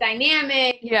 That's like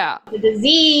dynamic. yeah. The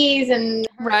disease and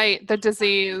Right, the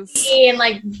disease. and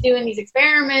like doing these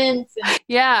experiments and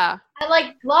Yeah. I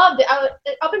like loved it.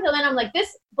 Up until then I'm like,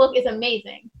 this book is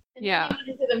amazing. And Yeah. then I went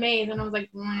into the maze and I was like,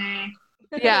 meh.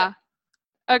 Yeah.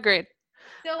 Agreed.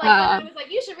 So like when I was like,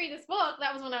 you should read this book,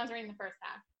 that was when I was reading the first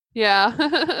half. Yeah.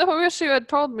 I wish you had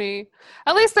told me.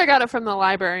 At least I got it from the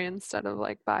library instead of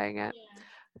like buying it. Yeah.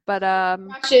 But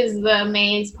Watches the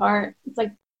maze part. It's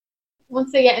like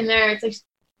once they get in there, it's like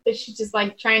she's just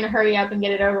like trying to hurry up and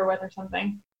get it over with or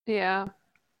something. yeah.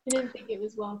 I didn't think it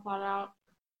was well thought out.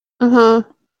 Uh-huh.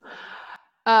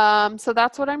 So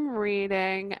that's what I'm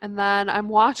reading, and then I'm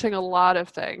watching a lot of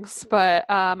things, but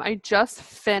I just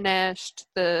finished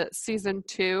the season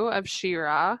 2 of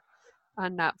She-Ra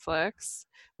on Netflix,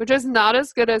 which is not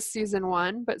as good as season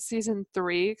 1, but season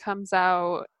 3 comes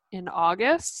out in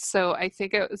August, so I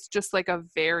think it was just like a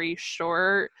very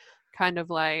short kind of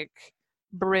like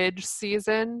bridge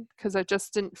season because it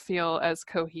just didn't feel as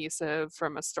cohesive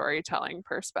from a storytelling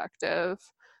perspective.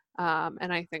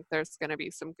 And I think there's going to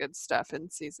be some good stuff in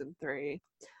season 3.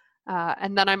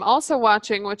 And then I'm also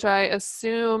watching, which I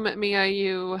assume, Mia,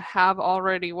 you have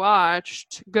already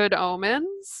watched, Good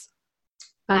Omens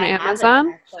on I haven't,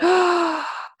 Amazon. actually.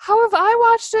 How have I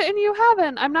watched it and you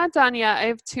haven't? I'm not done yet. I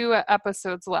have 2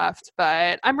 episodes left,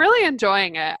 but I'm really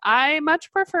enjoying it. I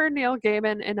much prefer Neil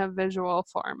Gaiman in a visual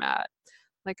format.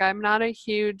 Like, I'm not a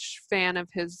huge fan of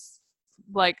his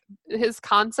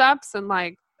concepts and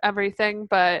like everything,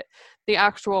 but the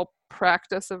actual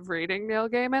practice of reading Neil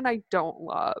Gaiman I don't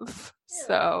love. Really?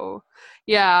 So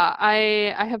yeah,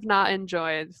 I have not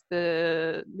enjoyed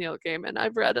the Neil Gaiman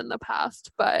I've read in the past,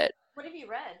 but What have you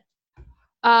read?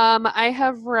 I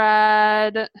have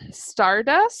read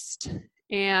Stardust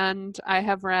and I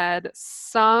have read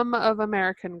some of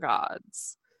American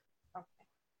Gods. Okay.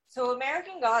 So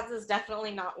American Gods is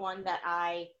definitely not one that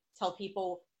I tell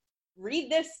people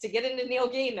read this to get into Neil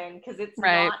Gaiman because it's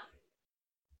Right.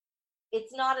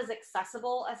 not as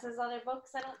accessible as his other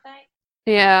books, I don't think.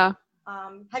 Yeah.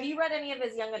 Have you read any of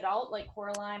his young adult, like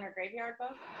Coraline or Graveyard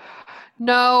Book?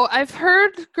 No, I've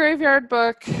heard Graveyard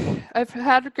Book. I've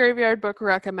had Graveyard Book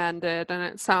recommended, and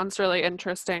it sounds really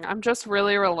interesting. I'm just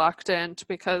really reluctant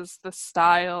because the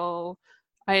style,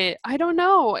 I don't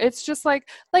know. It's just like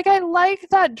I like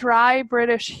that dry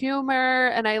British humor,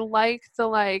 and I like the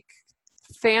like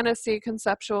fantasy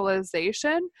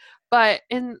conceptualization, but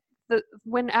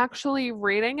when actually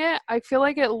reading it, I feel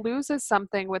like it loses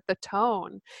something with the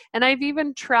tone. And I've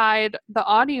even tried the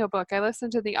audiobook. I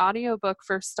listened to the audiobook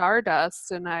for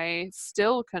Stardust and I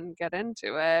still couldn't get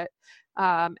into it.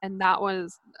 And that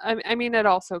was, I mean, it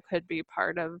also could be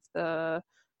part of the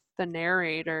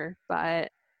narrator, but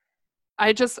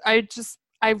I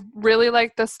really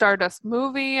like the Stardust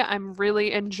movie. I'm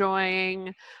really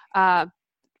enjoying uh,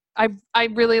 I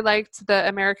really liked the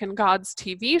American Gods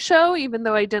TV show, even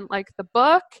though I didn't like the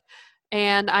book,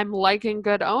 and I'm liking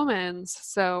Good Omens.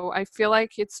 So I feel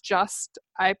like it's just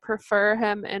I prefer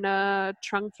him in a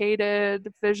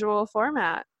truncated visual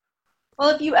format. Well,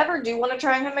 if you ever do want to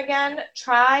try him again,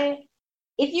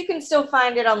 if you can still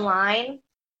find it online,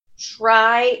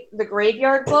 try The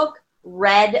Graveyard Book,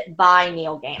 read by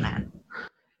Neil Gaiman.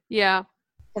 Yeah.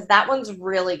 Because that one's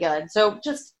really good. So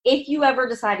just if you ever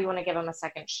decide you want to give him a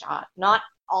second shot, not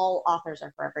all authors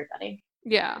are for everybody.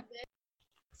 Yeah.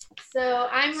 So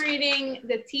I'm reading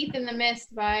The Teeth in the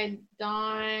Mist by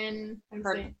Dawn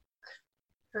Hurtigich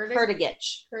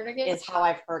Hurtigich is how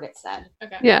I've heard it said.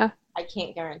 Okay. Yeah. I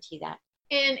can't guarantee that.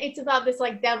 And it's about this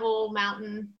like devil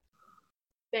mountain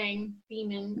thing,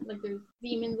 demon, like there's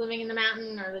demons living in the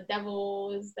mountain or the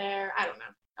devil is there. I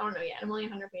don't know yet. I'm only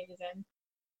 100 pages in.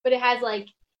 But it has like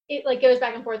it like goes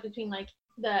back and forth between like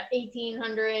the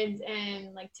 1800s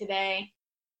and like today.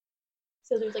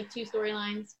 So there's like 2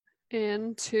 storylines.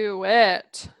 Into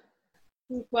it.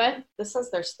 What? This says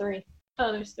there's 3.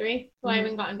 Oh, there's 3. Well, I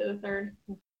haven't gotten to the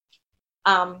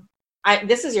 3rd.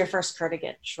 This is your first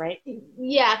Hurtigich, right?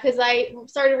 Yeah, because I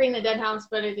started reading The Dead House,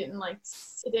 but it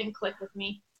didn't click with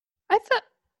me. I thought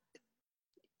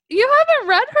you haven't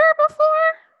read her before?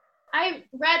 I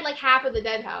read like half of The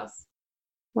Dead House.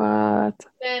 What?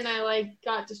 Then I like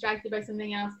got distracted by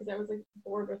something else because I was like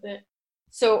bored with it.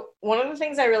 So one of the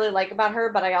things I really like about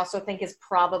her, but I also think is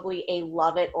probably a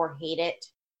love it or hate it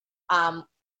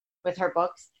with her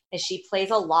books, is she plays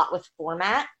a lot with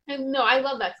format. And no, I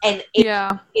love that And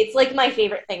stuff. it's like my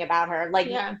favorite thing about her. Like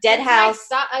Dead House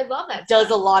I love that does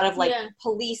stuff. a lot of like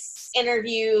police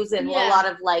interviews and a lot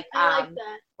of like I like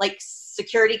that. like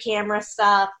security camera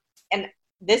stuff. And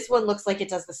this one looks like it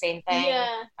does the same thing.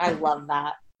 Yeah. I love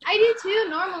that. I do too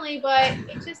normally, but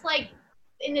it's just like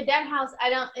in The Dead House,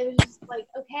 it was just like,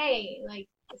 okay, like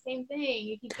the same thing.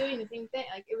 You keep doing the same thing.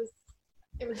 Like I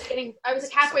was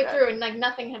like halfway through and like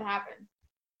nothing had happened.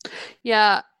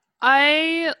 Yeah.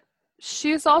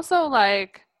 She's also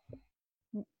like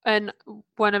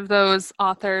one of those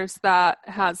authors that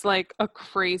has like a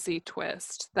crazy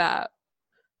twist that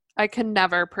I can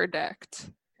never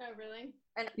predict. Oh, really?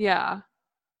 Yeah.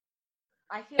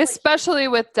 I feel like Especially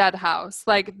with Dead House.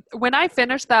 Like when I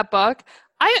finished that book,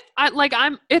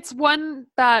 it's one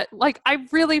that like I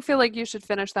really feel like you should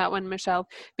finish that one, Michelle,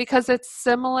 because it's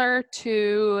similar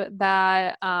to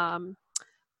that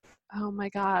oh my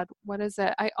god, what is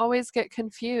it? I always get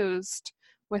confused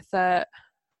with the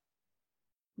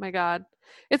my god.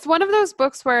 It's one of those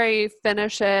books where you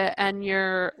finish it and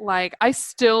you're like, I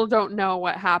still don't know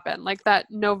what happened. Like that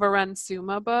Novaran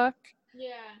Suma book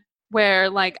Yeah. where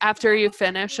like after you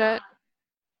finish it.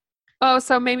 Oh,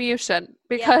 so maybe you shouldn't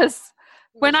because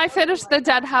when I finished The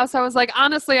Dead House, I was like,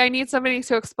 honestly, I need somebody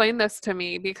to explain this to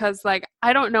me because like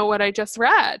I don't know what I just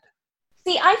read.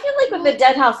 See, I feel like with the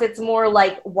Dead House, it's more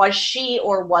like, was she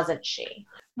or wasn't she?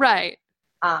 Right.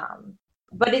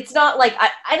 But it's not like,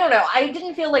 I don't know. I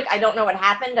didn't feel like I don't know what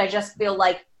happened. I just feel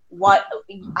like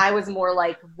I was more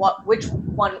like, which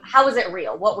one, how is it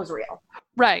real? What was real?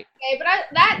 Right. Okay, but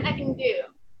that I can do.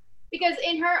 Because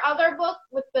in her other book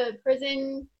with the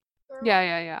prison girl,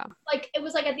 Yeah. like it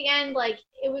was like at the end, like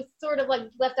it was sort of like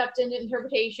left up to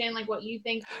interpretation, like what you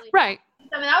think. Really right.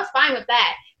 I mean, I was fine with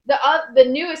that. The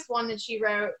newest one that she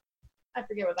wrote, I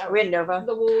forget what that was. We had Nova.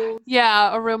 The Wolves.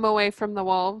 Yeah, A Room Away from the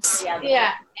Wolves.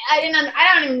 Yeah. I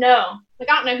don't even know. Like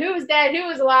I don't know who was dead, who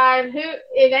was alive,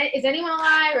 is anyone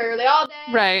alive, or are they all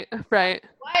dead? Right.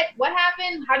 What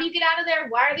happened? How do you get out of there?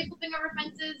 Why are they flipping over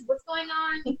fences? What's going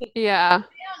on? Yeah.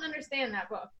 I don't understand that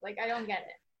book. Like I don't get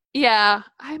it. Yeah.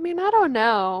 I mean, I don't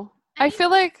know. I feel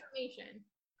like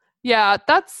yeah,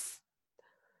 that's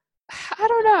I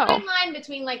don't know. Fine line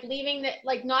between like leaving the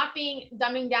like not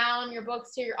dumbing down your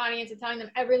books to your audience and telling them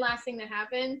every last thing that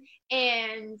happened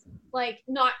and like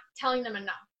not telling them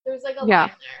enough. There's like a line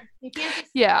there. You can't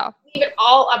just leave it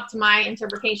all up to my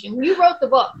interpretation. You wrote the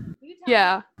book. You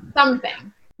tell me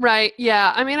something. Right.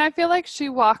 Yeah. I mean, I feel like she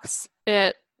walks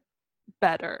it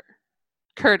better.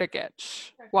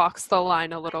 Kurtagich walks the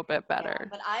line a little bit better. Yeah,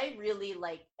 but I really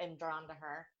am drawn to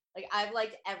her. Like I've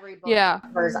liked every book of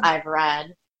hers I've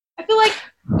read. I feel like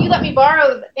you let me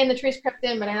borrow In the Trees Crept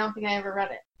In, but I don't think I ever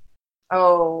read it.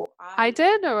 Oh. I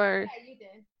did, or? Yeah, you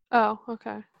did. Oh,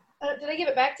 okay. Did I give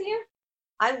it back to you?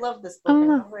 I love this book. I'm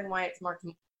wondering why it's marked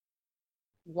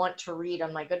want to read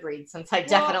on my Goodreads since I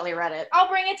definitely read it. I'll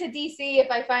bring it to DC if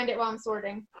I find it while I'm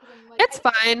sorting. It's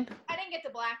fine. I didn't get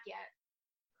to black yet.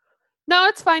 No,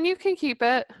 it's fine. You can keep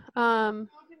it. No,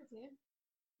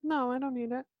 I don't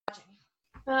need it.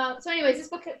 So anyways, this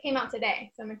book came out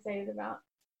today, so I'm excited about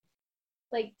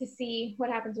to see what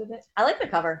happens with it. I like the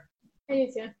cover. I do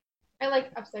too. I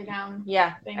like upside down.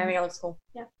 Yeah, things. I think it looks cool.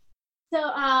 Yeah.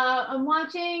 So I'm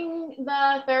watching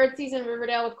the 3rd season of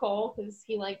Riverdale with Cole because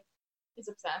he is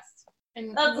obsessed.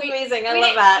 And that's amazing. I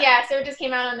love that. Yeah, so it just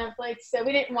came out on Netflix. So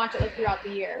we didn't watch it throughout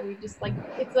the year. We just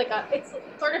it's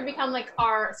sort of become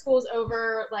our school's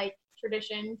over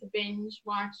tradition to binge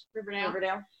watch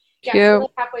Riverdale. Yeah, so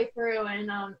halfway through,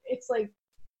 and it's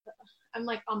I'm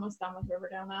almost done with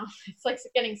Riverdale now. It's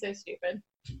getting so stupid.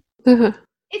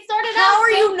 It started out. How are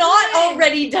you not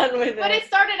already done with it? But it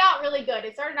started out really good.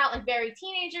 It started out very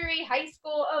teenagery, high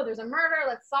school. Oh, there's a murder.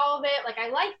 Let's solve it. I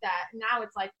like that. Now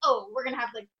it's oh, we're gonna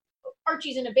have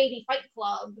Archie's in a baby fight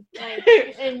club.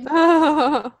 And you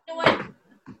know what?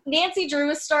 Nancy Drew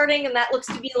is starting, and that looks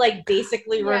to be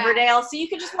basically Riverdale. So you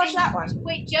could just watch that one.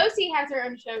 Wait, Josie has her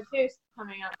own show too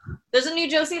coming up. There's a new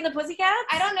Josie and the Pussycats?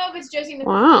 I don't know if it's Josie and the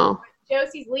Pussycats.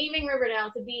 Josie's leaving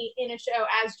Riverdale to be in a show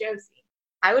as Josie.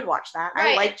 I would watch that.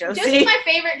 Right. I like Josie. Josie's my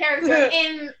favorite character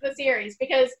in the series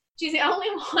because she's the only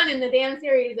one in the damn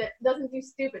series that doesn't do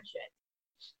stupid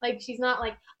shit. She's not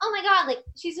oh my god,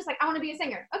 she's just I want to be a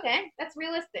singer. Okay, that's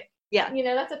realistic. Yeah.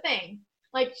 That's a thing.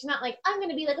 She's not I'm going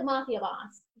to be a mafia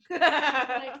boss.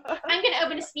 I'm going to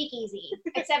open a speakeasy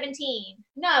at 17.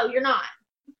 No, you're not.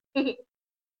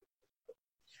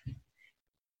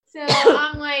 So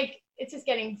I'm it's just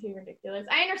getting too ridiculous.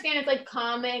 I understand it's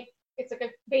comic. It's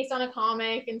based on a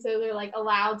comic, and so they're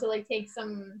allowed to take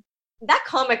some. That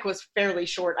comic was fairly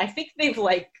short. I think they've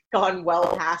gone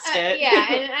well past it.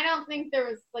 Yeah, and I don't think there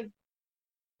was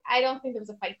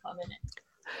a fight club in it.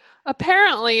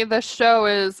 Apparently, the show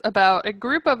is about a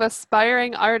group of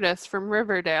aspiring artists from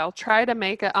Riverdale try to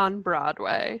make it on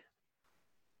Broadway.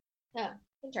 Yeah,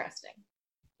 interesting.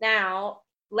 Now,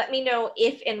 let me know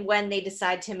if and when they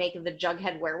decide to make the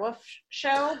Jughead Werewolf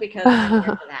show, because I'm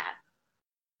here for that.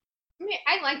 I mean,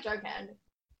 I like Jughead.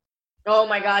 Oh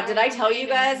my god, did I tell you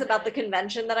guys about the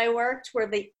convention that I worked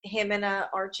where him and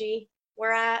Archie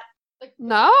were at?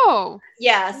 No.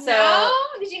 Yeah, so... No?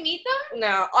 Did you meet them?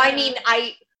 No. I mean,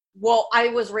 I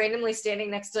was randomly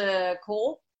standing next to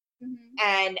Cole,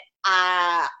 and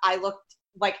I looked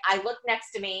like, I looked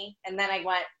next to me, and then I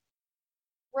went,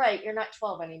 right, you're not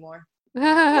 12 anymore.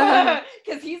 Really?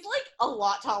 Because he's, like, a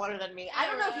lot taller than me. I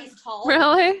don't know if he's tall.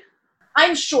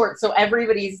 I'm short, so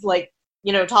everybody's, like,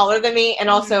 you know, taller than me, and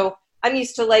also, I'm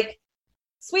used to, like,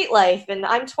 Sweet Life, and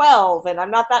I'm 12, and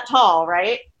I'm not that tall,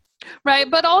 right? Right,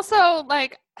 but also,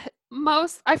 like,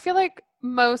 I feel like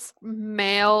most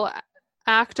male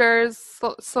actors,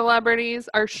 celebrities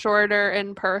are shorter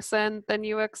in person than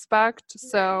you expect.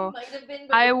 So Might have been,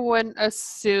 but I wouldn't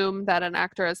assume that an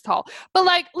actor is tall. But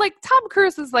like Tom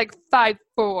Cruise is like 5'4".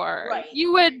 Right.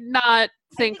 You would not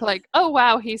think like, oh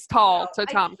wow, he's tall to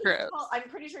Tom Cruise. I'm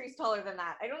pretty sure he's taller than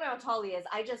that. I don't know how tall he is.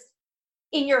 I just,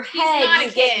 in your He's head, not a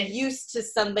you get kid. used to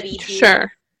somebody being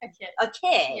Sure. a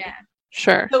kid. Yeah.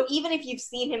 Sure. So even if you've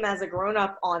seen him as a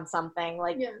grown-up on something,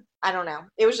 like, Yeah. I don't know.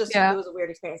 It was just, Yeah. it was a weird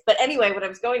experience. But anyway, what I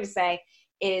was going to say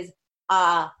is,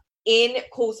 in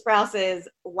Cole Sprouse's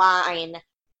line,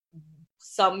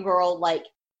 some girl, like,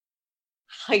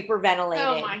 hyperventilated.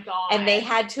 Oh my god. And they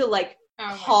had to, like, Oh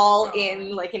my call God.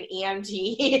 in, like, an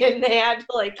EMT, and they had to,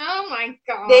 like, Oh my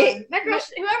god. They- that girl,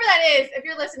 whoever that is, if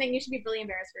you're listening, you should be really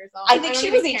embarrassed for yourself. I think don't she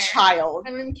even was a care. child.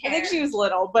 I don't even I care. think she was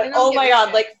little, I but don't oh give my a god,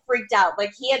 shit. like, freaked out.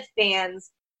 Like, he had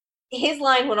fans. His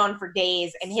line went on for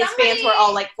days, and his fans Somebody- were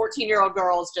all, like, 14-year-old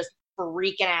girls just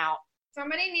freaking out.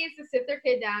 Somebody needs to sit their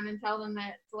kid down and tell them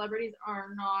that celebrities are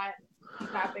not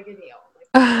that big a deal.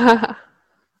 Like,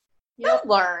 you They'll don't,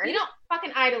 learn. you don't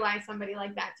fucking idolize somebody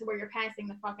like that to where you're passing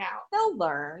the fuck out. They'll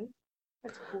learn.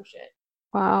 That's bullshit.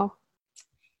 Wow.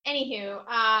 Anywho,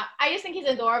 I just think he's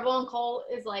adorable, and Cole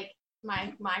is like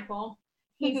my Cole.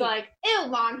 He's like, ew,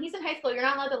 mom, he's in high school. You're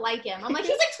not allowed to like him. I'm like,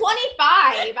 he's like 25.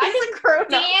 I He's can a grown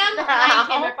damn up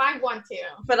like him now. if I want to.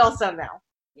 But also no.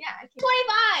 Yeah, I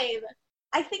can. 25.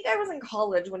 I think I was in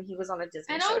college when he was on a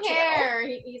Disney I show don't channel. care.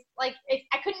 He's like,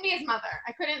 I couldn't be his mother.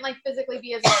 I couldn't like physically be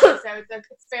his mother, so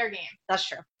it's fair game. That's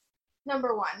true.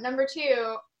 Number one. Number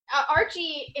two,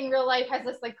 Archie in real life has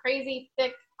this like crazy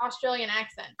thick Australian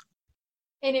accent.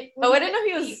 And it. Oh, I didn't know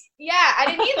he was. Yeah, I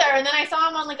didn't either. And then I saw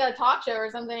him on like a talk show or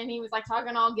something, and he was like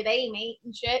talking all "g'day, mate"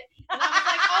 and shit. And I was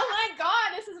like, oh my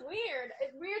god, this is weird.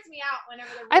 It weirds me out whenever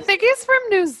they're. I think he's from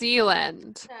New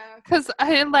Zealand. So, Because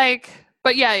I like,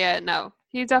 but yeah, no.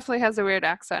 He definitely has a weird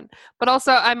accent. But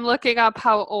also, I'm looking up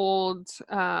how old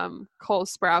Cole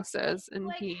Sprouse is. And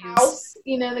like he's. House,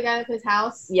 you know the guy that plays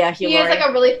House? Yeah, He has like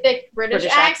a really thick British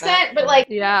accent, but like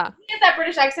Yeah. he has that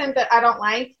British accent that I don't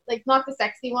like not the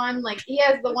sexy one. Like he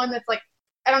has the one that's like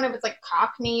I don't know if it's like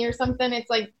Cockney or something. It's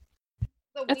like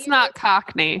the It's weird- not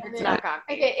Cockney. It's not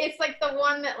cocky. Okay, it's like the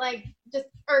one that like just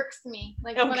irks me.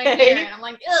 Like when I Okay. hear it, I'm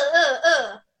like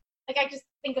ugh. Like I just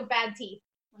think of bad teeth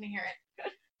when I hear it.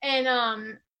 And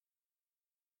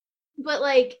but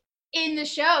like in the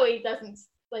show, he doesn't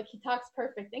like he talks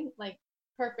perfect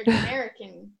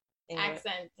American English.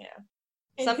 accent. Yeah.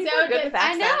 And Some people are good with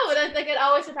I know accents. that's like it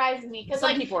always surprises me because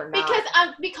Some like people are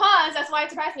not. because that's why it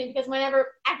surprised me because whenever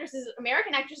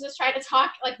American actresses try to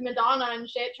talk like Madonna and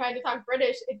shit, try to talk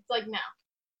British, it's like no.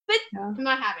 But I'm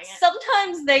not having it.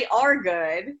 sometimes they are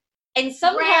good, and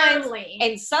sometimes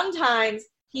Rarely.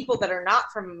 people that are not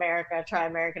from America try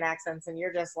American accents, and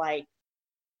you're just like,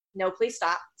 no, please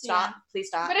stop, please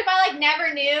stop. But if I like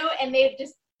never knew and they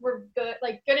just were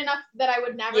good enough that I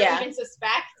would never Yeah. even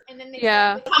suspect, and then they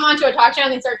come onto a talk show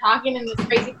and they start talking in this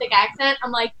crazy thick accent,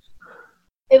 I'm like,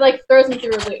 it like throws me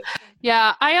through a loop.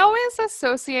 Yeah, I always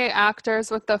associate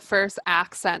actors with the first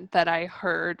accent that I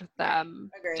heard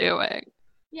them Agreed. doing.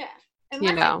 Yeah,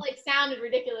 unless know. it like sounded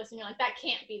ridiculous and you're like, that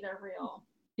can't be their real.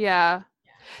 Yeah.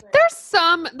 Yeah,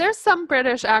 There's some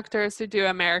British actors who do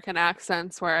American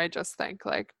accents where I just think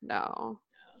like, no.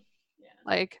 Yeah.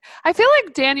 Like, I feel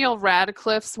like Daniel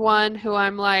Radcliffe's one who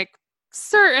I'm like,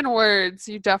 certain words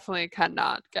you definitely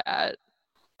cannot get.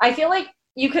 I feel like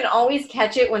you can always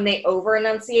catch it when they over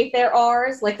enunciate their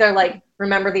R's. Like they're like,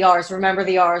 remember the R's, remember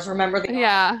the R's, remember the R's.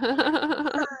 Yeah.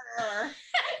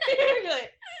 You're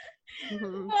like,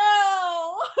 Mhm.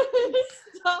 no,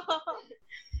 stop.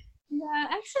 Yeah,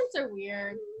 accents are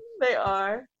weird. They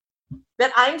are.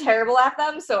 But I'm terrible at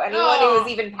them, so anyone who is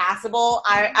even passable,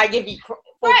 I give you full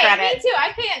Right, credit. me too.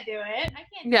 I can't do it. I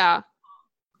can't. Yeah.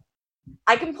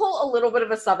 I can pull a little bit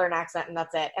of a Southern accent, and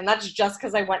that's it. And that's just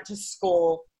because I went to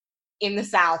school in the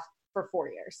South for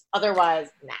 4 years. Otherwise,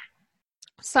 nah.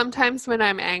 Sometimes when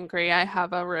I'm angry, I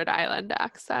have a Rhode Island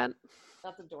accent.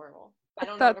 That's adorable. I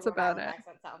don't That's know what a Rhode about Island it.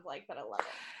 accent sounds like, but I love it.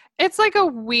 It's like a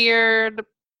weird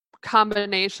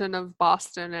combination of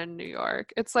Boston and New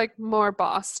York. It's like more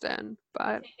Boston,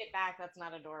 but Take it back. That's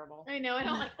not adorable. I know. I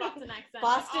don't like Boston accents.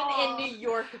 Boston at all. and New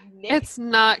York. it's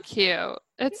not cute.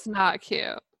 It's not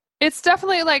cute. It's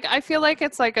definitely like, I feel like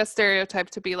it's like a stereotype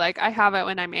to be like, I have it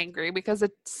when I'm angry because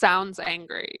it sounds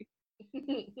angry.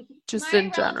 Just My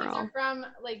in relatives general. are from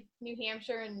like New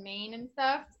Hampshire and Maine and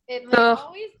stuff. It like Ugh.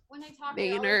 always when I talk,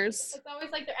 Mainers. it's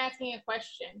always like they're asking a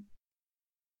question,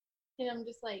 and I'm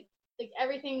just like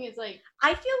everything is like.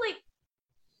 I feel like,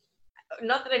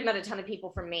 not that I've met a ton of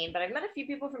people from Maine, but I've met a few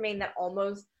people from Maine that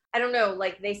almost, I don't know,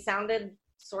 like they sounded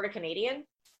sort of Canadian,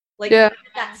 like Yeah.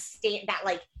 that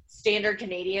like standard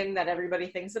Canadian that everybody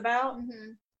thinks about.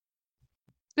 Mm-hmm.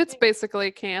 It's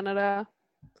basically Canada.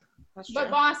 That's But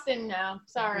true. Boston, no,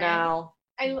 sorry, No,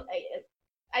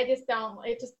 I just don't.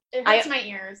 It hurts my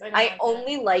ears. I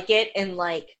only like it in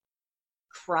like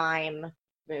crime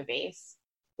movies.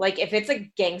 Like if it's a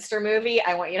gangster movie,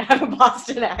 I want you to have a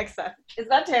Boston accent. Is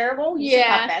that terrible? You should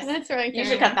cut this. That's right. You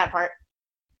should cut that part.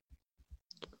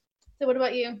 So what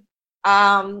about you?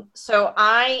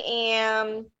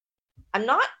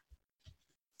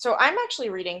 So I'm actually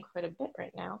reading quite a bit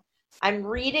right now. I'm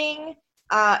reading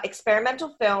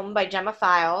Experimental Film by Gemma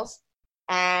Files,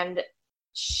 and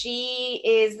this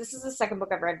is the second book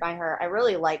I've read by her. I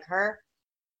really like her.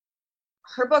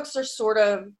 Her books are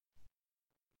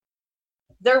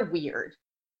they're weird,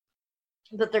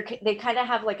 but they kind of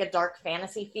have like a dark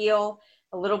fantasy feel,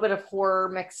 a little bit of horror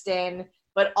mixed in,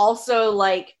 but also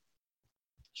like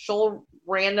she'll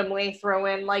randomly throw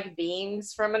in like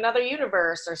beings from another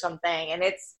universe or something, and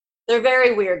they're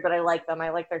very weird, but I like them. I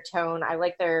like their tone. I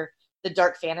like the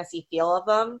dark fantasy feel of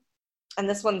them, and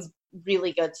this one's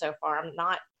really good so far.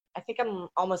 I think I'm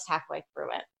almost halfway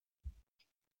through it,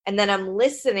 and then I'm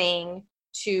listening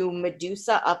to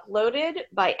Medusa Uploaded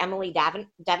by Emily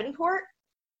Davenport,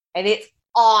 and it's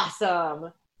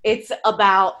awesome. It's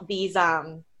about these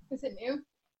Is it new?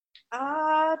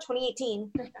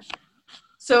 2018.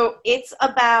 So it's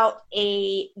about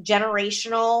a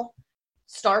generational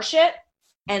starship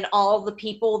and all the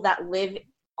people that live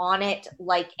on it,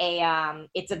 like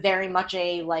it's a very much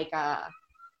a like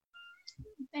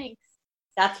Thanks.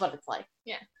 That's what it's like.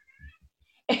 Yeah.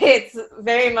 It's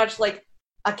very much like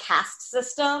a caste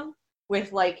system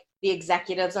with like the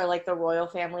executives are like the royal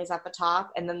families at the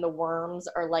top, and then the worms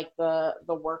are like the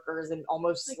workers and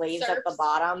almost like slaves serfs at the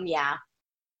bottom. Yeah.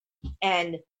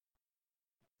 And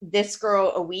this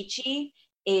girl Oichi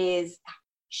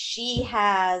she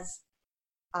has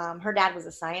her dad was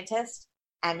a scientist,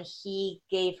 and he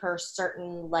gave her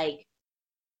certain like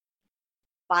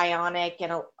bionic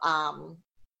and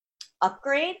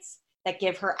upgrades that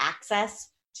give her access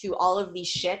to all of these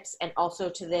ships, and also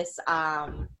to this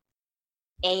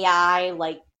AI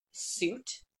like suit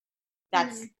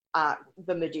that's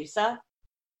the Medusa,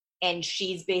 and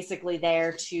she's basically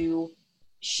there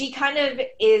she kind of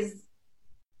is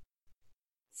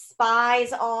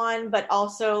spies on, but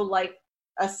also like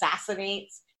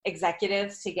assassinates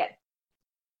executives to get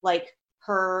like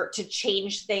her to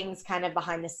change things kind of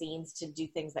behind the scenes, to do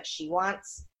things that she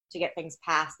wants, to get things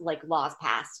passed, like laws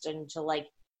passed, and to like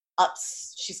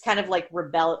she's kind of like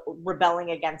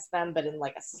rebelling against them, but in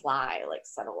like a sly, like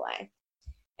subtle way.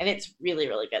 And it's really,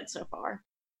 really good so far.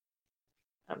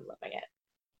 I'm loving it.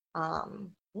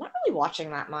 I'm not really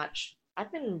watching that much.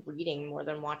 I've been reading more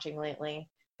than watching lately.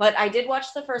 But I did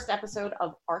watch the first episode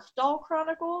of Arthdal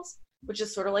Chronicles, which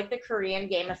is sort of like the Korean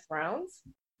Game of Thrones.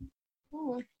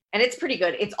 Ooh. And it's pretty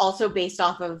good. It's also based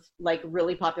off of like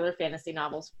really popular fantasy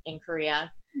novels in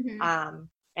Korea. Mm-hmm.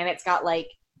 And it's got like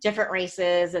different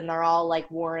races, and they're all like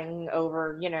warring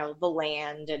over, the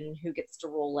land and who gets to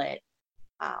rule it.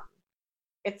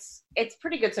 It's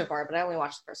pretty good so far, but I only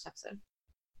watched the first episode.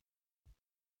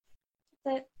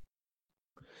 That's it.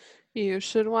 You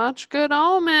should watch Good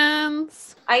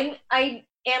Omens. I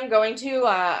am going to.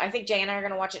 I think Jay and I are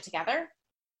going to watch it together,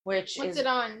 which What's is it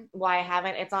on? why I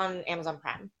haven't. It's on Amazon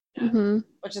Prime, Mm-hmm.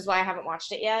 which is why I haven't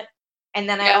watched it yet. And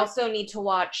then I also need to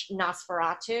watch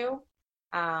Nosferatu.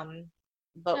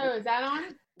 But is that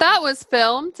on? That was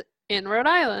filmed in Rhode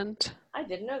Island. I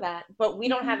didn't know that. But we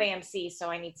don't have AMC, so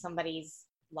I need somebody's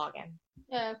login.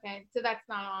 Yeah, okay. So that's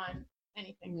not on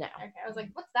anything. No. Okay. I was like,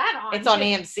 what's that on? It's on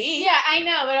AMC. Yeah, I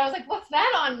know, but I was like, what's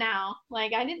that on now?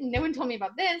 Like, no one told me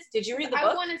about this. Did you read the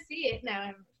book? I want to see it. No, I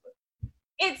haven't.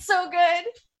 It's so good.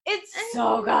 It's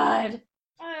so good.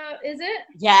 Is it?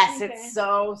 Yes, Okay. it's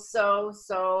so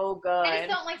good. I just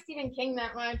don't like Stephen King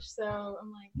that much, so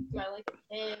I'm like, do I like the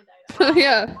kid? I don't know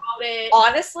Yeah. about it.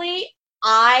 Honestly,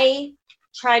 I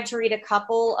tried to read a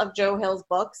couple of Joe Hill's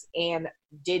books and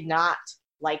did not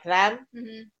like them,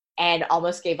 and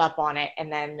almost gave up on it.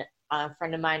 And then a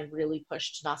friend of mine really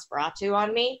pushed Nosferatu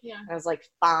on me. Yeah. I was like,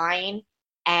 fine,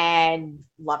 and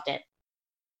loved it.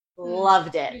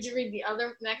 Loved it. Did you read the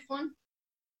next one?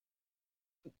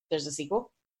 There's a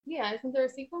sequel? Yeah, isn't there a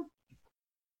sequel?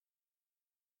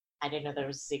 I didn't know there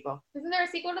was a sequel. Isn't there a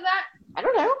sequel to that? I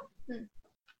don't know. Hmm.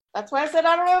 That's why I said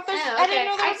I don't know if there's. Oh, I didn't okay.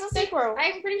 know there was a sequel.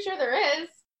 I'm pretty sure there is.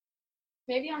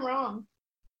 Maybe I'm wrong.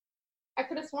 I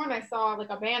could have sworn I saw like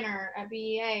a banner at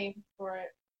BEA for it.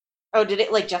 Oh, did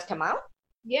it like just come out?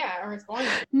 Yeah, or it's going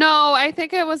to. No, I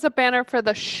think it was a banner for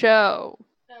the show.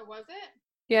 Oh, was it?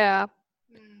 Yeah.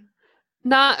 Hmm.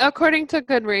 Not according to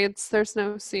Goodreads, there's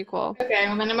no sequel. Okay,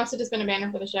 well then it must have just been a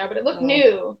banner for the show, but it looked Oh.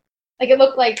 new. Like it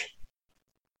looked like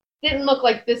didn't look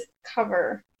like this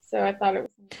cover, so I thought it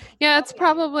was. Yeah, it's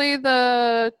probably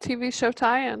the TV show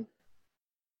tie-in.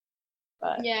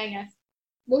 But Yeah, I guess.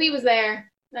 Well, he was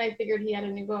there. I figured he had a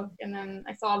new book, and then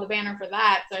I saw the banner for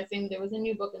that, so I assumed there was a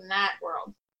new book in that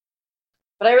world.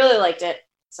 I really liked it.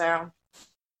 So,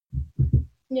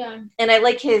 Yeah. and I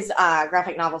like his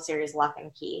graphic novel series Lock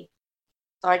and Key.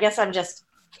 So I guess I'm just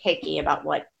picky about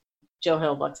what Joe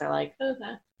Hill books I like.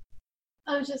 Okay.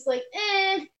 I was just like,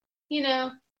 you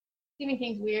know, Stephen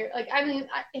King's weird. Like, I mean,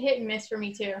 hit and miss for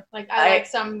me too. Like, I like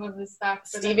some of his stuff.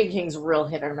 But Stephen King's real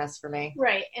hit or miss for me.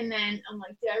 Right, and then I'm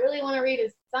like, do I really want to read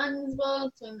his son's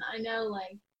books when I know,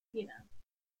 like, you know,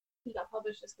 he got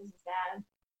published just because his dad.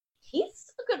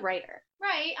 He's a good writer.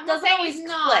 Right. I'm Doesn't not saying always he's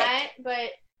not, click.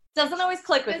 but Doesn't always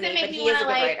click with doesn't me, make but me he is want a to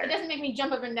good like. writer. It doesn't make me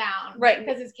jump up and down, Right.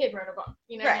 Because his kid wrote a book.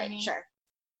 You know what I Right, mean? sure.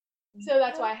 So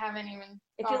that's why I haven't even.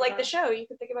 If thought you like about the it. show, you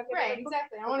can think about getting Right, a book.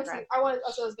 exactly. I want to see. That's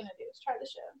what I was gonna do. Is try the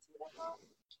show and see what I thought.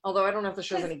 Although I don't know if the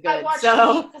show's any I good. watched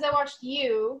So because I watched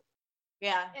you.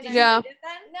 yeah. And Did Yeah. you read it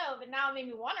then? No, but now it made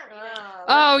me want to read it.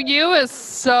 Oh, You is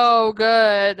so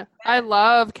good. I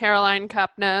love Caroline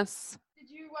Kepnes. Did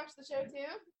you watch the show too?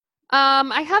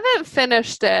 I haven't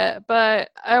finished it, but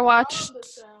I watched the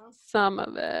show. some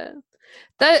of it.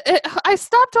 I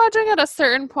stopped watching at a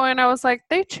certain point. I was like,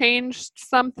 they changed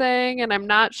something, and I'm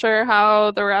not sure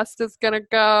how the rest is gonna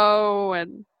go.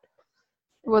 And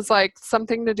it was like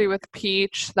something to do with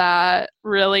Peach that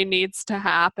really needs to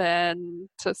happen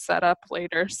to set up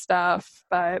later stuff.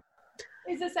 But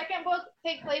Is the second book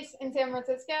take place in San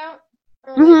Francisco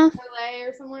or Mhm. like LA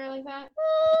or somewhere like that?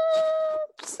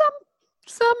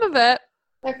 some of it.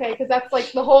 Okay, because that's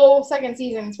like the whole second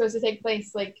season is supposed to take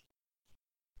place like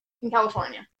in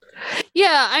California.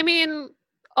 Yeah, I mean,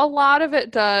 a lot of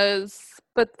it does,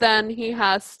 but then he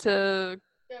has to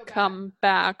Go back. come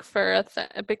back for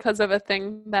because of a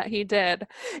thing that he did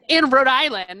in Rhode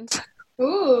Island,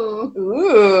 Ooh,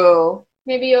 Ooh.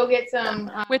 maybe you'll get some.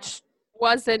 which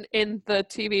wasn't in the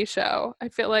TV show. I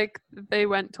feel like they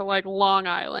went to like Long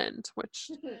Island,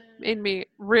 which made me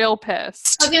real I was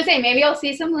pissed. gonna say maybe I'll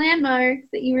see some landmarks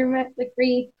that you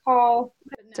recall.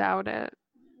 But no. Doubt it.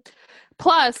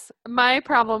 Plus, my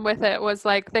problem with it was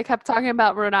like they kept talking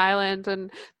about Rhode Island,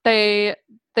 and they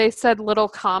said Little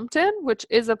Compton, which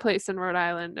is a place in Rhode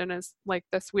Island and is like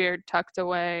this weird tucked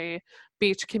away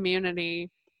beach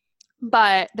community.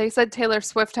 But they said Taylor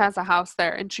Swift has a house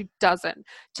there, and she doesn't.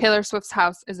 Taylor Swift's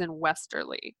house is in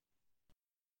Westerly.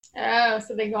 Oh,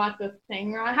 so they got the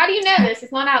thing wrong. How do you know this?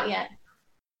 It's not out yet.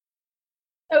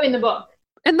 Oh, in the book.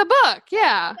 In the book,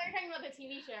 yeah. They're talking about the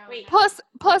TV show. Wait.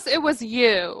 Plus it was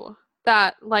you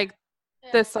that like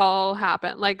this all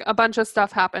happened. Like a bunch of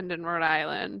stuff happened in Rhode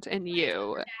Island and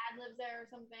you. Her dad lives there or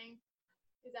something.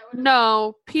 Is that what?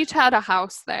 No, Peach had a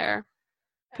house there.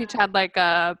 Peach Oh. had like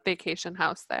a vacation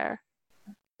house there.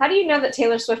 How do you know that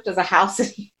Taylor Swift has a house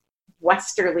in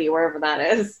Westerly, wherever that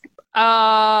is?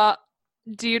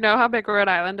 Do you know how big Rhode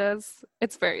Island is?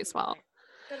 It's very small.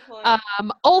 Good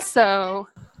point. Also,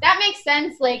 That makes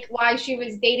sense. Like why she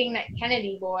was dating that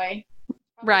Kennedy boy.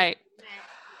 right.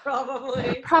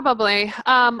 Probably. Probably.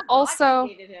 Also,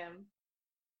 Hated him.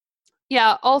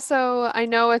 yeah, also I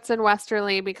know it's in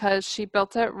Westerly because she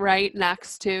built it right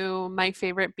next to my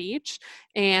favorite beach,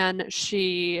 and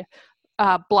she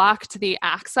blocked the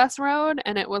access road,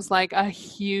 and it was like a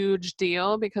huge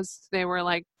deal because they were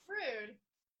like, Rude.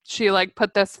 she like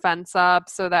put this fence up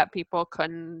so that people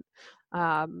couldn't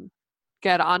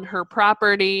get on her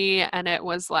property, and it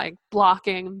was like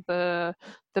blocking the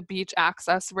beach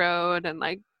access road, and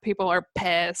like people are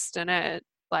pissed, and it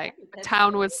like the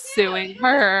town was suing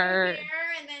her.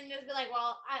 And then just be like,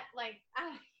 well,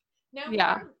 no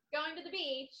Yeah. more going to the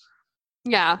beach.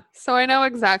 Yeah, so I know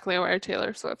exactly where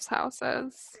Taylor Swift's house is.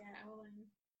 Yeah, well,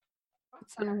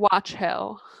 It's in Watch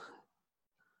Hill,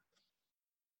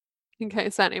 in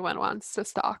case anyone wants to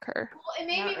stalk her. well, it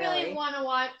made Not me really really. want to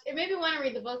watch. It made me want to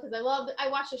read the book because I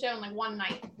watched the show in like one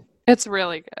night. It's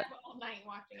really good. night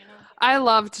watching it. I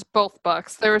loved both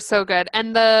books. They were so good.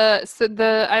 And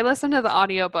I listened to the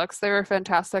audiobooks. They were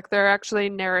fantastic. They're actually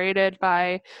narrated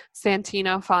by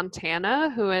Santino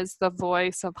Fontana, who is the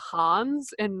voice of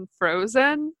Hans in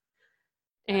Frozen.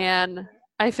 And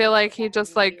I feel like he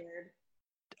just like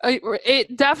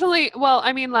it definitely, well,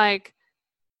 I mean, like,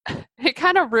 it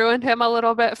kind of ruined him a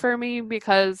little bit for me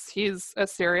because he's a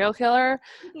serial killer,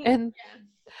 and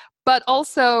but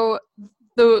also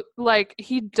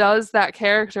he does that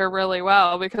character really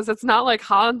well, because it's not like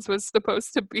Hans was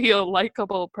supposed to be a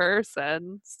likable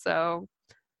person. So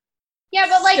yeah,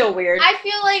 but like still weird. I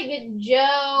feel like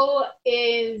Joe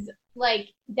is like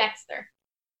Dexter.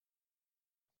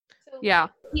 So yeah,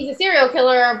 he's a serial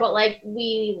killer, but like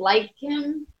we like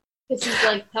him because he's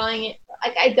like telling it.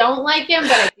 Like I don't like him,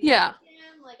 but I do yeah, like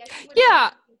him. Like I think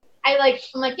yeah, I'm like,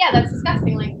 yeah, that's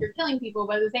disgusting. Like you're killing people,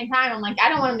 but at the same time, I'm like, I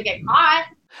don't want him to get caught.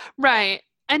 right.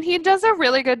 And he does a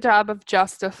really good job of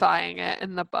justifying it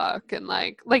in the book, and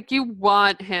like you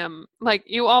want him, like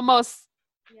you almost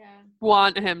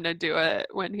want him to do it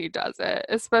when he does it,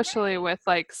 especially with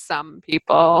like some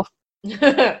people.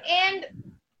 And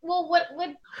well, what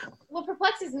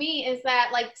perplexes me is that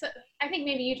like I think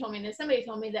maybe you told me this. Somebody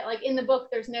told me that like in the book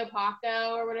there's no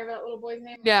Paco or whatever that little boy's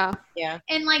name was. Yeah.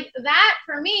 And like that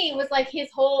for me was like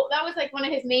that was like one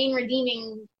of his main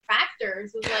redeeming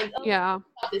factors was like about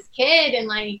this kid, and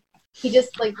like he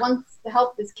just like wants to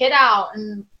help this kid out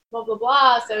and blah blah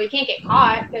blah, so he can't get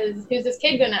caught because who's this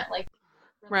kid gonna like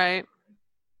right.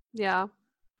 Yeah.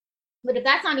 But if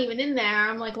that's not even in there,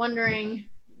 I'm like wondering,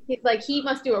 like he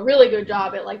must do a really good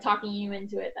job at like talking you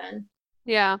into it then.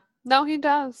 Yeah. No, he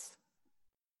does.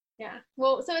 Yeah.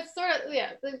 Well, so it's sort of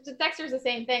Dexter's the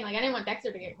same thing. Like I didn't want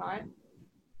Dexter to get caught.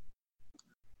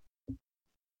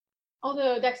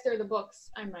 Although Dexter the books,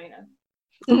 I might have.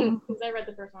 Because I read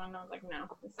the first one and I was like, no.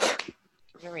 I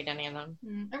didn't read any of them.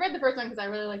 I read the first one because I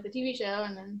really liked the TV show,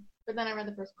 but then I read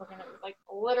the first book and it was like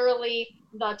literally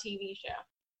the TV show.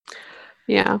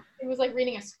 Yeah. It was like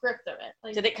reading a script of it.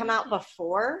 Like, did it come out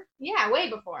before? Yeah, way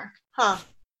before. Huh.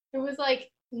 It was like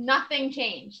nothing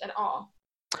changed at all.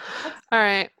 All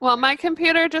right. Well, my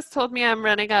computer just told me I'm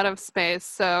running out of space,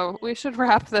 so we should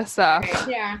wrap this up.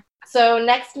 Yeah. So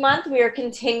next month we are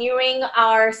continuing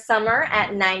our summer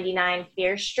at 99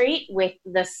 Fear Street with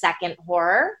the second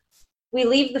horror. We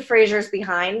leave the Frasers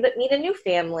behind but meet a new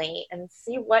family and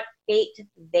see what fate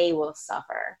they will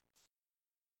suffer.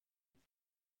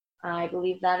 I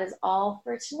believe that is all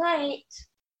for tonight.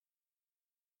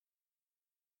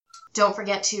 Don't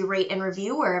forget to rate and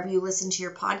review wherever you listen to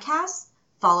your podcasts.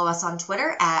 Follow us on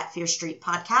Twitter at Fear Street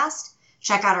Podcast.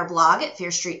 Check out our blog at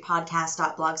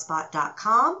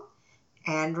fearstreetpodcast.blogspot.com.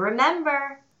 And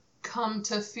remember, come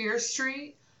to Fear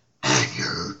Street and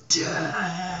you're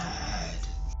dead.